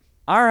 Yep.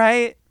 All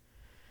right.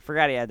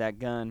 Forgot he had that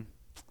gun.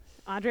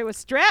 Andre was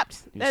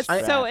strapped. He That's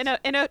was so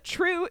strapped. in a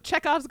true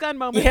Chekhov's gun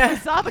moment. Yeah. We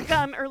saw the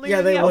gun earlier Yeah,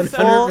 in they the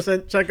episode.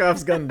 100%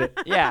 Chekhov's gunned it.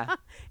 Yeah.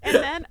 And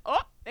then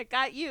it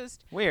got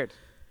used. Weird.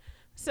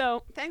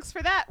 So thanks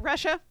for that,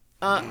 Russia.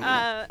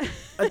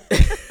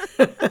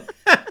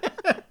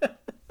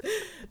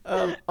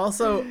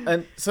 Also,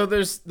 and so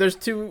there's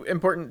two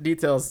important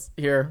details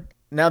here.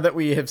 Now that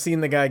we have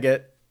seen the guy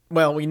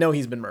we know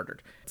he's been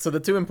murdered. So the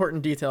two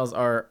important details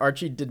are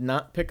Archie did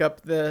not pick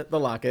up the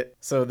locket,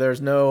 so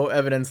there's no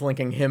evidence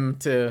linking him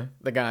to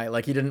the guy.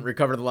 Like, he didn't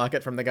recover the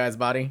locket from the guy's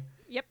body.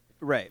 Yep.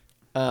 Right.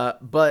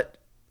 But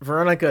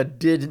Veronica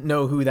did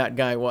know who that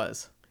guy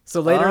was. So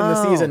later in the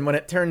Oh. season, when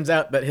it turns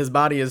out that his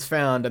body is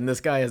found and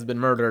this guy has been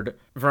murdered,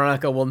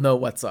 Veronica will know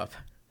what's up.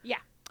 Yeah,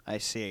 I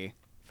see.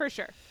 for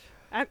sure.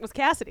 That was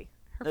Cassidy,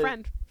 her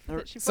friend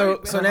that she so-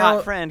 flirted with. so Her now-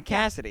 hot friend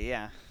Cassidy.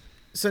 Yeah.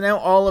 So now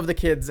all of the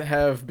kids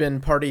have been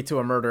party to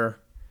a murder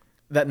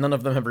that none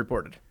of them have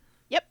reported.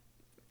 Yep.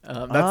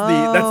 That's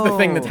the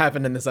thing that's Oh.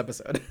 happened in this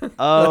episode.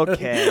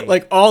 Okay.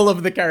 Like, all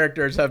of the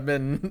characters have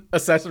been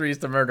accessories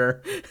to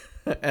murder.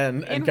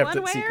 and in kept one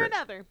it way or secret.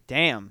 another.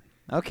 Damn.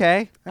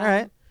 Okay. All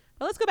right.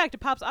 Well, let's go back to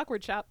Pop's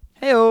Awkward Shop,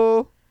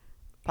 Heyo.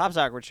 Pop's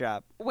Awkward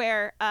Shop.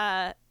 where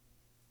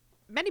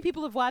many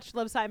people have watched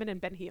Love, Simon, and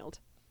been healed.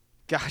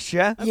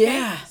 Gotcha.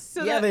 Yeah,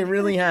 So yeah, that- they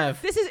really have.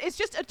 It's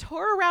just a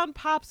tour around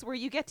Pops where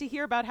you get to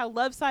hear about how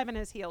Love, Simon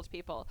has healed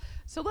people.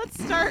 So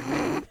let's start.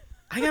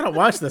 I gotta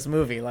watch this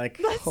movie.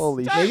 Like,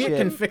 Holy start maybe shit. it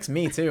can fix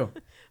me too.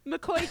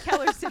 McCoy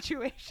Keller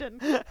situation.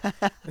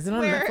 Is it on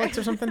Where- Netflix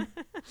or something?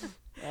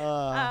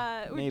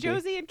 Where maybe.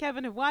 Josie and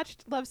Kevin have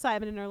watched Love,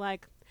 Simon and are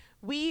like,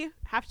 we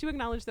have to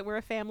acknowledge that we're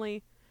a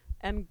family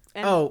and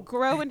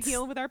grow and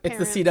heal with our It's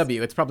parents. the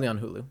CW. It's probably on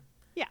Hulu.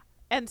 Yeah.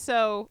 And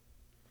so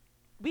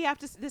we have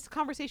to, this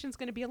conversation's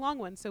going to be a long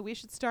one, so we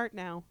should start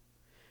now.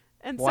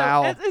 And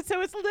Wow.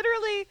 so it's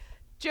literally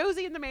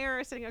Josie and the mayor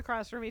are sitting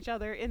across from each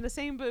other in the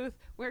same booth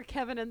where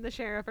Kevin and the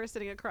sheriff are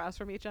sitting across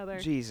from each other.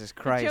 Jesus And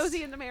Christ.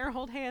 Josie and the mayor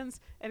hold hands,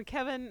 and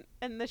Kevin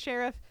and the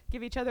sheriff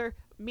give each other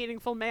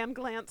meaningful man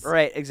glance.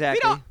 Right, We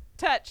exactly. don't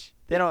touch.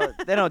 They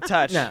don't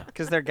touch No.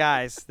 because they're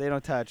guys. They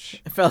don't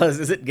touch. Fellas,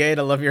 is it gay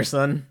to love your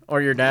son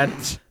or your dad?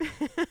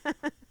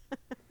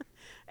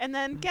 And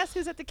then guess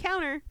who's at the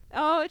counter?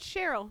 Oh, it's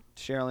Cheryl.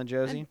 Cheryl and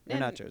Josie? Or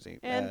not and- Josie.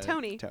 and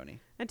Tony. Tony.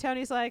 And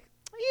Tony's like,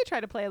 you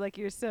try to play like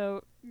you're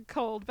so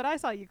cold, but I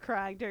saw you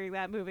crying during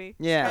that movie.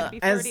 Yeah. Trying to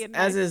be as flirty and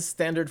as nice. is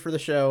standard for the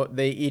show,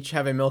 they each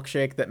have a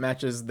milkshake that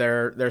matches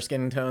their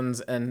skin tones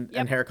and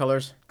Yep. hair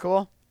colors.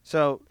 Cool.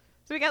 So,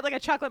 So we got like a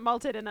chocolate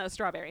malted and a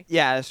strawberry.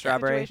 yeah, a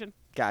strawberry. Situation.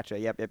 Gotcha.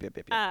 Yep.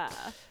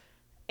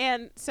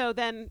 And so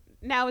then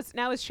now is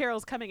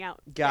Cheryl's coming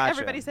out. Gotcha.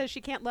 Everybody says she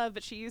can't love,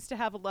 but she used to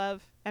have a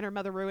love, and her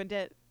mother ruined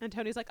it. And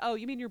Tony's like, "Oh,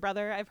 you mean your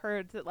brother? I've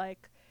heard that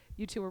like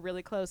you two were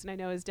really close, and I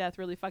know his death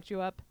really fucked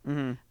you up."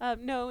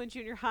 Mm-hmm. No, in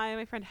junior high,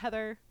 my friend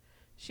Heather,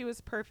 she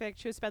was perfect.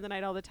 She would spend the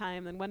night all the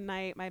time. Then one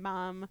night, my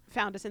mom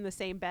found us in the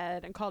same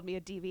bed and called me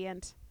a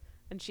deviant,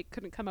 and she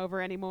couldn't come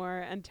over anymore.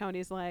 And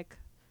Tony's like,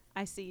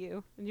 "I see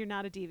you, and you're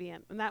not a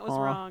deviant, and that was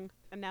Aw. wrong.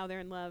 And now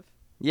they're in love."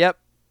 Yep.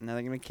 Now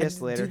they're gonna kiss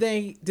And later.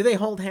 Do they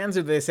hold hands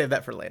or do they save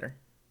that for later?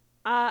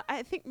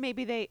 I think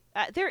maybe they.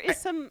 There is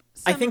some.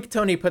 I think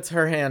Tony puts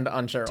her hand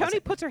on Cheryl. Tony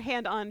puts her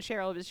hand on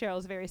Cheryl, but Cheryl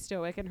is very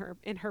stoic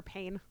in her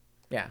pain.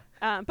 Yeah.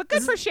 But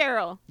good for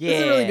Cheryl. Yeah.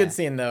 It's a really good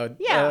scene though.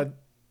 Yeah.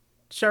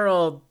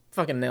 Cheryl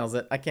fucking nails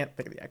it. I can't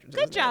think of the actress.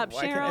 Good job,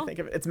 Why can't I Cheryl. think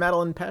of it? It's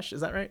Madeline Pesh.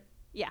 Is that right?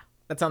 Yeah.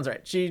 That sounds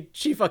right.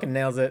 She fucking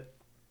nails it.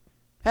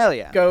 Hell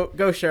yeah. Go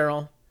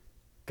Cheryl.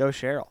 Go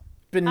Cheryl.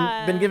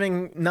 Been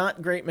giving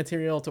not great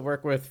material to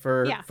work with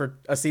for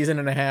a season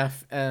and a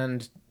half,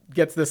 and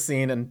gets this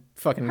scene and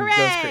fucking goes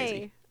Hooray!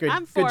 crazy. Good,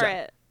 I'm good for job.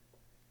 it.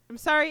 I'm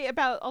sorry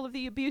about all of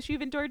the abuse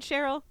you've endured,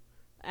 Cheryl.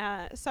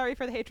 Sorry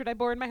for the hatred I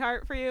bore in my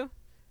heart for you.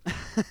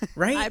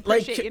 Right? I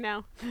appreciate like, you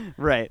now.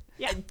 Right.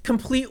 Yeah.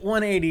 Complete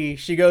 180.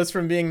 She goes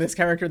from being this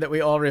character that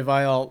we all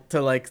revile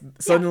to like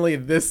suddenly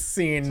this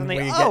scene.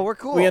 Suddenly, we're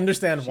cool. We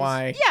understand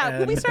why. Yeah,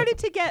 when we and- started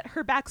to get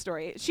her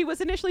backstory, she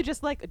was initially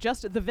just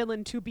the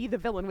villain to be the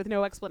villain with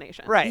no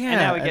explanation. Right. Yeah, and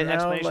now we get and an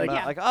now, explanation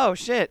like- about oh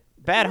shit,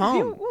 bad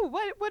home.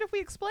 What if we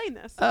explain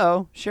this?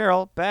 Oh,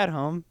 Cheryl, bad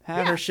home.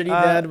 Have Her shitty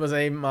dad was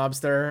a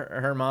mobster.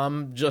 Her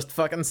mom just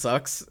fucking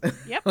sucks.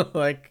 Yep.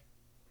 Like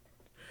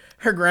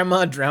her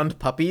grandma drowned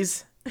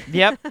puppies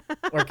Yep.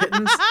 or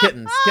kittens.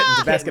 Kittens.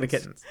 A basket of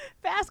kittens.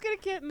 Basket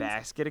of kittens.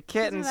 Basket of She's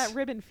in kittens. that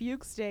ribbon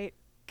fugue state.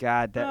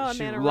 God, that Oh, she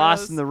Nana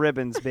lost Rose. in the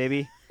ribbons,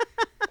 baby.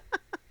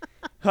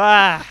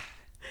 Ah.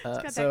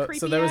 got that So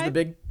creepy there was eye.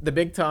 the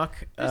big talk.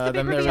 There's the big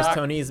Then there reveal. was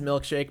Tony's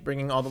milkshake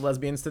bringing all the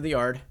lesbians to the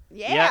yard.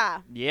 Yeah.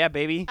 Yep. Yeah,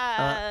 baby.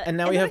 And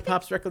now we then I have think-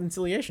 Pop's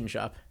reconciliation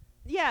shop.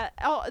 Yeah,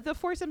 the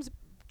foursomes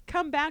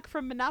come back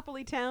from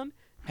Monopoly Town.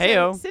 to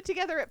Heyo. sit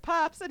together at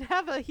Pops and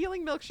have a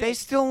healing milkshake. They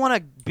still want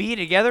to be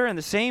together in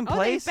the same oh,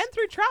 place? they've been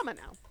through trauma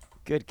now.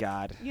 Good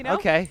God. You know?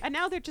 Okay. And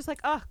now they're just like,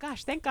 oh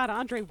gosh, thank God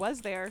Andre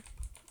was there.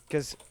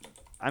 Because,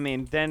 I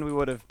mean, then we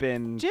would have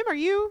been... Jim, are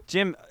you?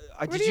 Jim,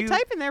 What did are you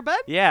typing there, bud?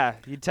 Yeah,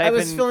 you type I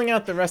was in... filling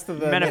out the rest of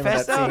the name of that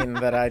Manifesto? scene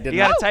that I didn't. You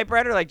got a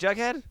typewriter like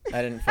Jughead?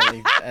 I didn't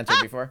fully enter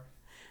before.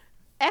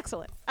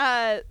 Excellent.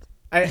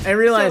 I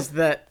realized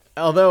that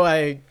although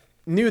I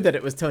knew that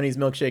it was Tony's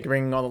milkshake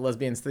bringing all the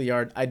lesbians to the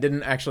yard, I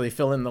didn't actually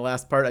fill in the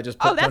last part. I just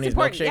put Oh, that's Tony's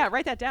important. milkshake. Yeah,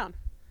 write that down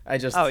I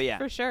just Oh, yeah.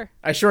 for sure.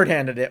 I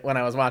shorthanded it when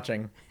I was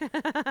watching,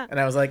 and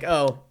I was like,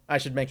 "Oh, I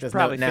should make this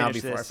Probably note now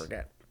finish before this. I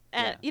forget."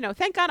 Yeah. You know,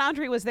 thank God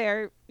Andre was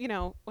there. You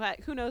know,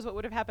 who knows what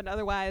would have happened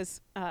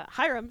otherwise.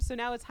 Hiram. So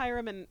now it's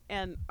Hiram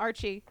and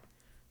Archie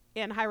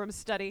in Hiram's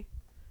study.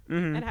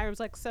 Mm-hmm. And Hiram's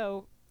like,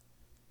 so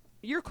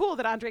you're cool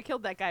that Andre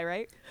killed that guy,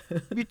 right?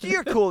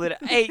 You're cool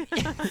that... Hey,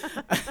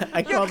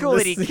 I you're called cool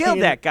that this he killed scene,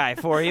 that guy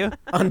for you.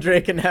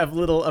 Andre can have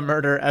little a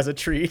murder as a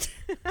treat.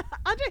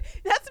 Andre,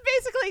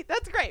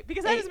 that's great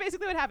because that is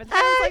basically what happens. Hey,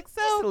 Hiram's like, just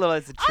a so little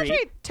as a treat.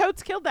 Andre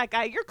totes killed that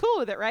guy. You're cool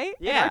with it, right?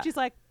 And Yeah. Archie's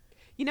like,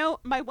 you know,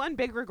 my one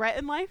big regret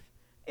in life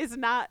is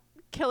not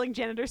killing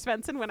Janitor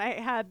Svensson when I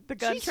had the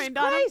gun Jesus trained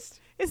on him. Christ.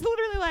 It's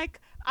literally like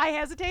I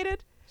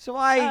hesitated. So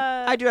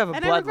I do have a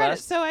and I regret it.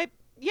 bloodlust. So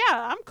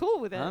I'm cool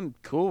with it. I'm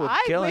cool with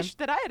I killing. wish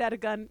that I had a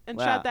gun and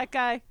Wow. shot that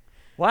guy.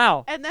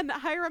 Wow. And then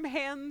Hiram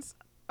hands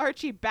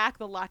Archie back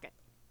the locket.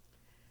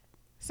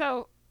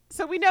 So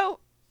we know,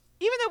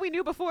 even though we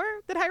knew before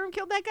that Hiram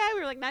killed that guy, we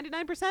were like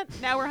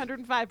 99%. Now we're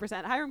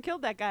 105%. Hiram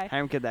killed that guy.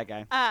 Hiram killed that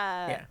guy.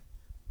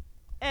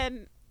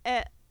 And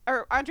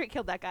or Andre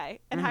killed that guy.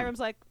 And Hiram's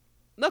like,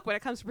 look, when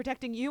it comes to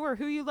protecting you or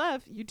who you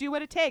love, you do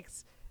what it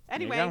takes.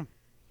 Anyway,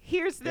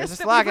 here's this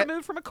that we've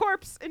removed from a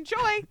corpse.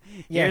 Enjoy.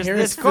 Yeah, here's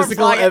this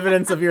physical locket.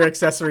 evidence of your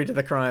accessory to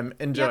the crime.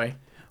 Enjoy. Yep.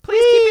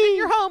 Please keep it in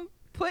your home.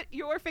 Put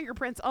your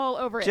fingerprints all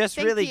over it. Just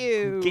Thank really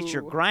you. get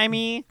your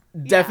grimy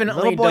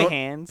Definitely little boy don't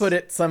hands. put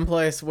it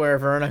someplace where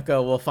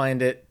Veronica will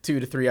find it 2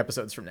 to 3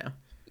 episodes from now.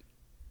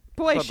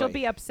 Boy, Oh, she'll boy.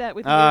 be upset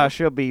with you.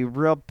 She'll be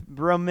real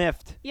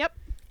miffed. Yep.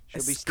 She'll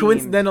be steamed.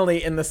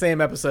 Coincidentally, in the same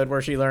episode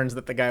where she learns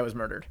that the guy was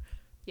murdered.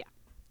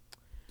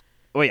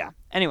 Oh yeah.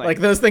 Anyway. Like,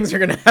 those things are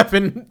going to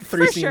happen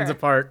 3 For scenes sure.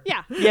 apart.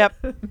 Yeah. Yep.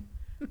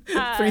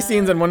 3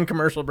 scenes and 1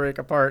 commercial break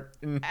apart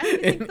in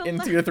think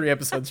the 2 to 3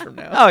 episodes from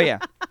now. Oh yeah.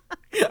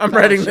 I'm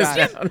writing this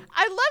shot. down.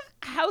 I love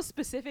how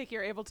specific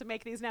you're able to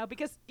make these now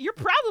because you're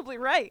probably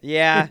right.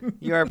 Yeah,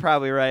 you are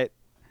probably right.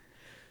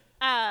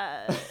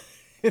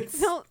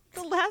 So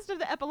the last of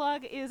the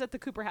epilogue is at the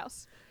Cooper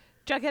house.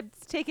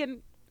 Jughead's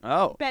taken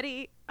Oh.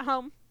 Betty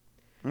home,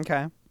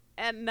 Okay.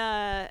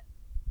 and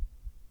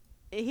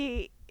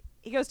he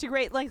goes to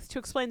great lengths to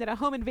explain that a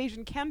home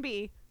invasion can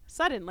be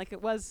sudden, like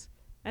it was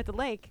at the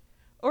lake,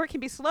 or it can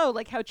be slow,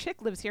 like how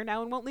Chick lives here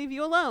now and won't leave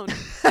you alone.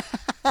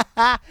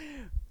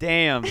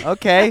 Damn.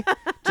 Okay.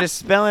 Just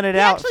spelling it I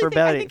out actually for think,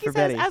 I Betty. think he For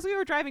says, Betty. as we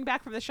were driving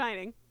back from The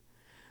Shining,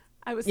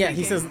 I was Yeah,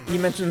 thinking, he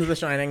mentions The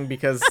Shining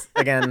because,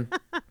 again,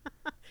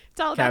 it's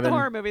all about the Cabin-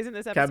 horror movies in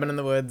this episode. Cabin in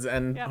the Woods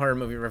and Yep. horror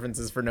movie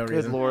references for no Good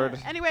reason. lord.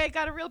 Anyway, I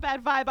got a real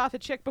bad vibe off the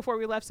Chick before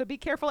we left, so be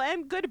careful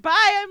and goodbye.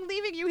 I'm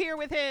leaving you here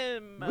with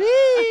him.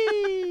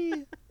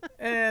 Whee!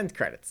 And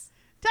credits.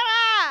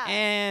 Ta-da!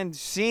 And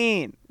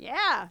scene.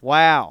 Yeah.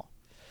 Wow.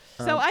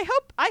 So I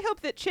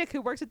hope that Chick,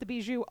 who works at the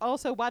Bijou,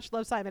 also watched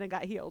Love, Simon and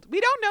got healed.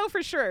 We don't know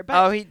for sure, but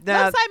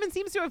Love, Simon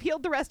seems to have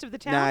healed the rest of the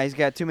town. Nah, he's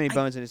got too many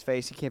bones in his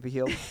face. He can't be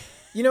healed.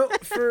 You know,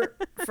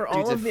 for all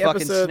Dude's a of the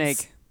fucking episodes,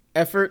 snake.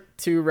 effort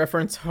to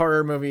reference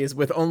horror movies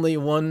with only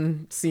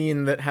one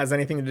scene that has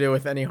anything to do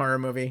with any horror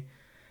movie,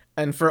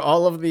 and for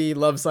all of the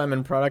Love,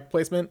 Simon product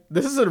placement,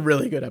 this is a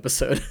really good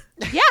episode.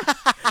 Yeah.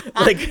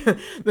 Like,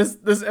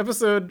 this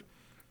episode,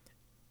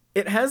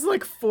 it has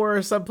like 4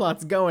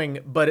 subplots going,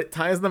 but it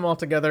ties them all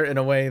together in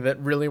a way that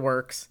really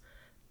works.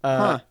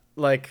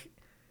 Like,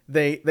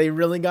 they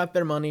really got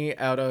their money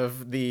out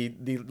of the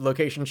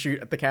location shoot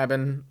at the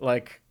cabin.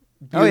 Like,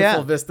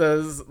 beautiful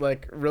vistas,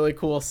 like really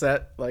cool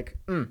set. Like,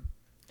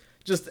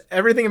 just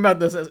everything about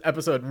this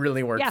episode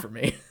really worked for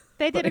me.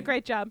 They did a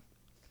great job.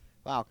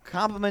 Wow,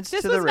 compliments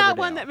This to the was not Riverdale.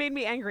 one that made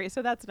me angry,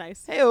 so that's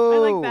nice. Hey-o.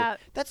 I like that.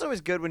 That's always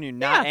good when you're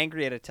not Yeah.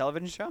 angry at a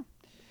television show.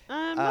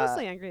 I'm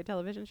mostly angry at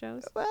television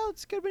shows. Well,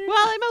 it's good when you're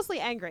Well, not. I'm mostly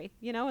angry,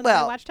 and then I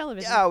Well, watch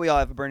television. Yeah, we all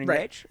have a burning Right.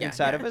 rage Yeah,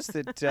 inside yeah. of us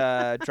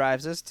that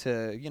drives us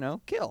to,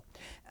 kill.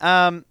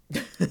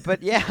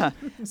 But yeah,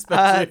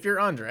 Especially if you're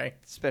Andre.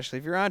 especially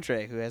if you're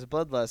Andre, who has a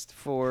bloodlust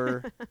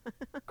for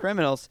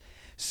criminals.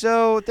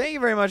 So thank you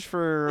very much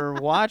for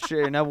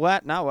watching. Not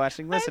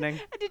watching, listening.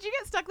 Did you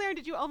get stuck there?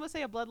 Did you almost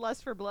say a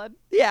bloodlust for blood?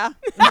 Yeah,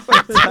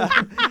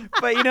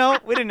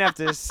 but we didn't have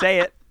to say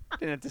it.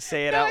 Didn't have to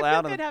say it No, out I feel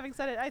loud. good having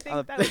said it. I think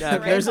on that the- was the yeah,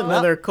 right There's call.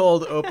 another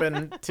cold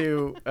open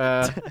to what's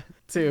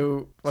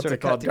Sort of it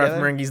called? cut Garth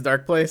together? Marenghi's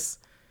Dark Place.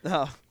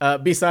 Oh,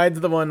 Besides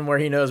the one where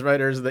he knows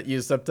writers that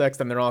use subtext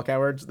and they're all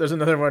cowards, there's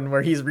another one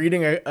where he's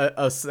reading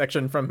a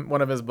section from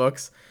one of his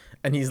books,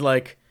 and he's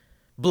like,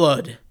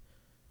 blood,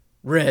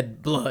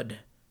 red blood,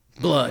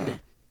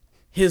 blood,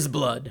 his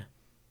blood,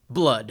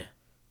 blood,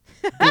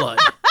 blood,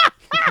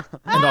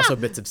 and also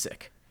bits of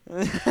sick.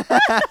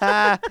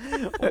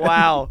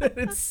 wow.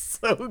 It's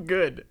so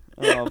good.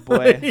 Oh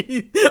boy.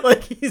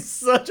 He's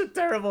such a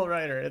terrible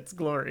writer. It's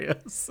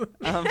glorious.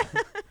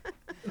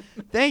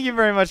 Thank you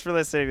very much for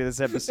listening to this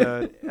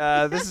episode.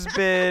 This has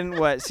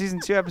been season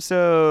 2,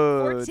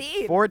 episode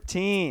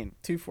 14.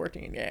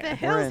 214, The yeah.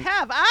 hills in.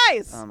 have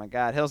eyes. Oh my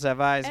God, hills have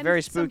eyes. And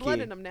very some spooky. blood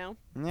in them now.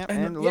 Yep,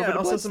 and a little bit of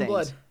also blood some stains.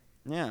 blood.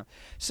 Yeah.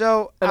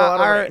 So And a lot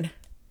of our rain.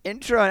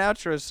 intro and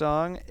outro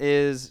song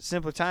is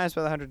Simpler Times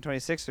by the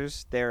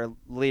 126ers. Their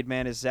lead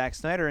man is Zack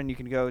Snyder, and you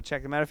can go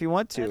check them out if you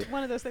want to.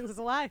 One of those things is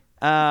a lie.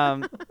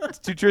 It's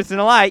 2 truths and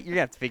a lie. You're going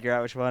to have to figure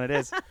out which one it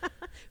is.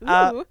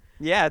 Ooh.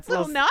 Yeah, it's a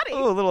Little naughty.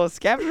 Ooh, a little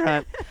scavenger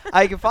hunt.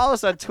 You can follow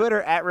us on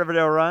Twitter at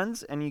Riverdale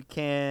Runs, and you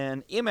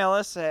can email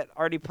us at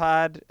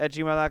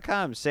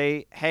artipod@gmail.com.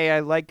 Say, hey,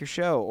 I like your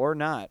show, or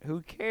not.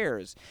 Who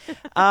cares?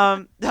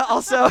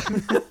 Also,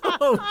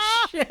 Oh,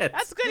 shit.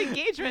 That's good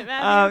engagement,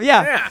 man.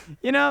 yeah,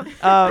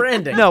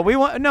 Branding. No, we do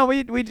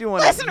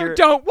want to Listener,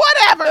 don't.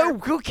 Whatever. Oh,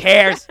 who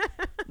cares?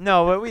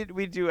 No, but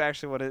we do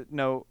actually want to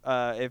know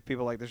if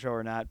people like the show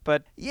or not.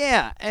 But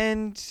yeah,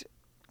 and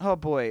oh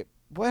boy,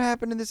 what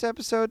happened in this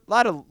episode? A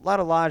lot of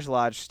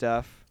lodge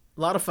stuff.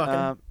 A lot of fucking.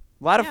 A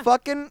lot of Yeah.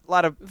 fucking, a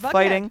lot of Fuckhead.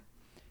 fighting.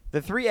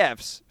 The 3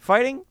 Fs: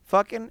 fighting,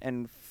 fucking,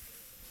 and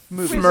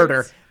movies.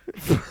 murder.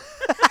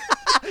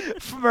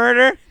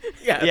 Murder.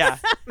 Yes. Yeah.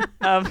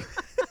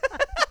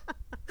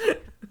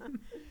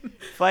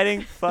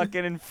 Fighting,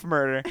 fucking, and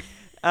murder.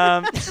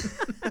 And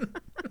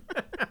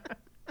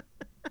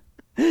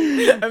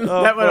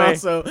Oh, that would boy.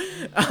 also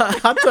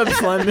hot tub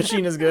slime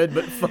machine is good,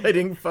 but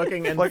fighting,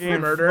 fucking, and Fucking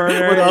and murder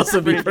murder would is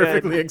also be pretty good.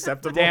 perfectly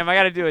acceptable. Damn, I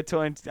gotta do a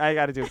coin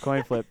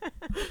flip.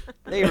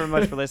 Thank you very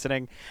much for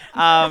listening.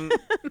 Oh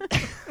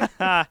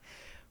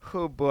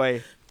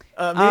boy.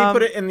 Maybe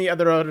put it in the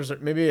other orders.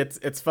 Maybe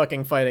it's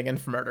fucking fighting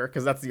and murder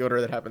because that's the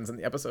order that happens in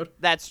the episode.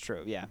 That's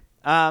true, yeah.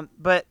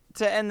 But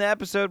to end the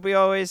episode, we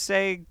always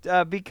say,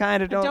 be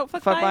kind and don't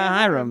fuck by a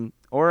Hiram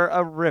or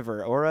a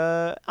River or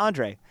a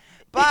Andre.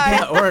 Bye.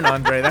 Yeah, or an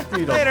Andre. That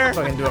you don't Later.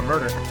 fucking do a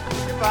murder.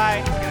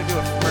 Goodbye. I'm gonna do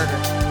a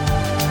murder.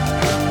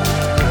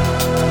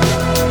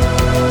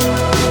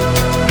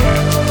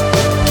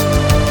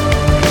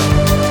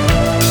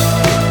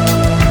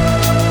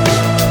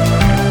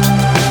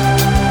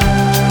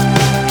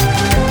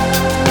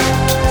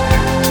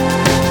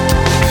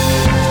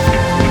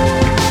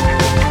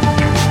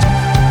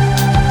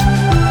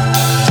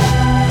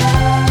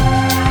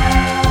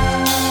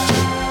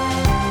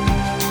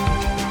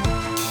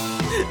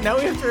 Now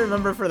we have to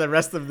remember for the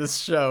rest of this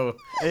show.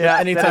 Yeah,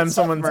 Anytime that's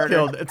someone's murder.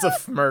 killed, it's a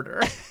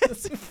murder.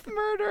 It's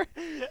murder.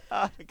 Oh,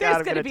 God, There's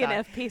I'm going to be die.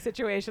 an FP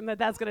situation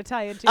that's going to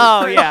tie into.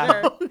 Oh, for yeah.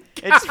 sure.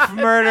 It's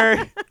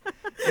murder.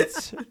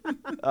 It's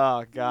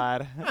oh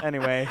God.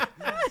 Anyway,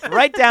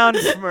 write down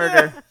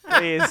murder,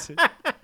 please.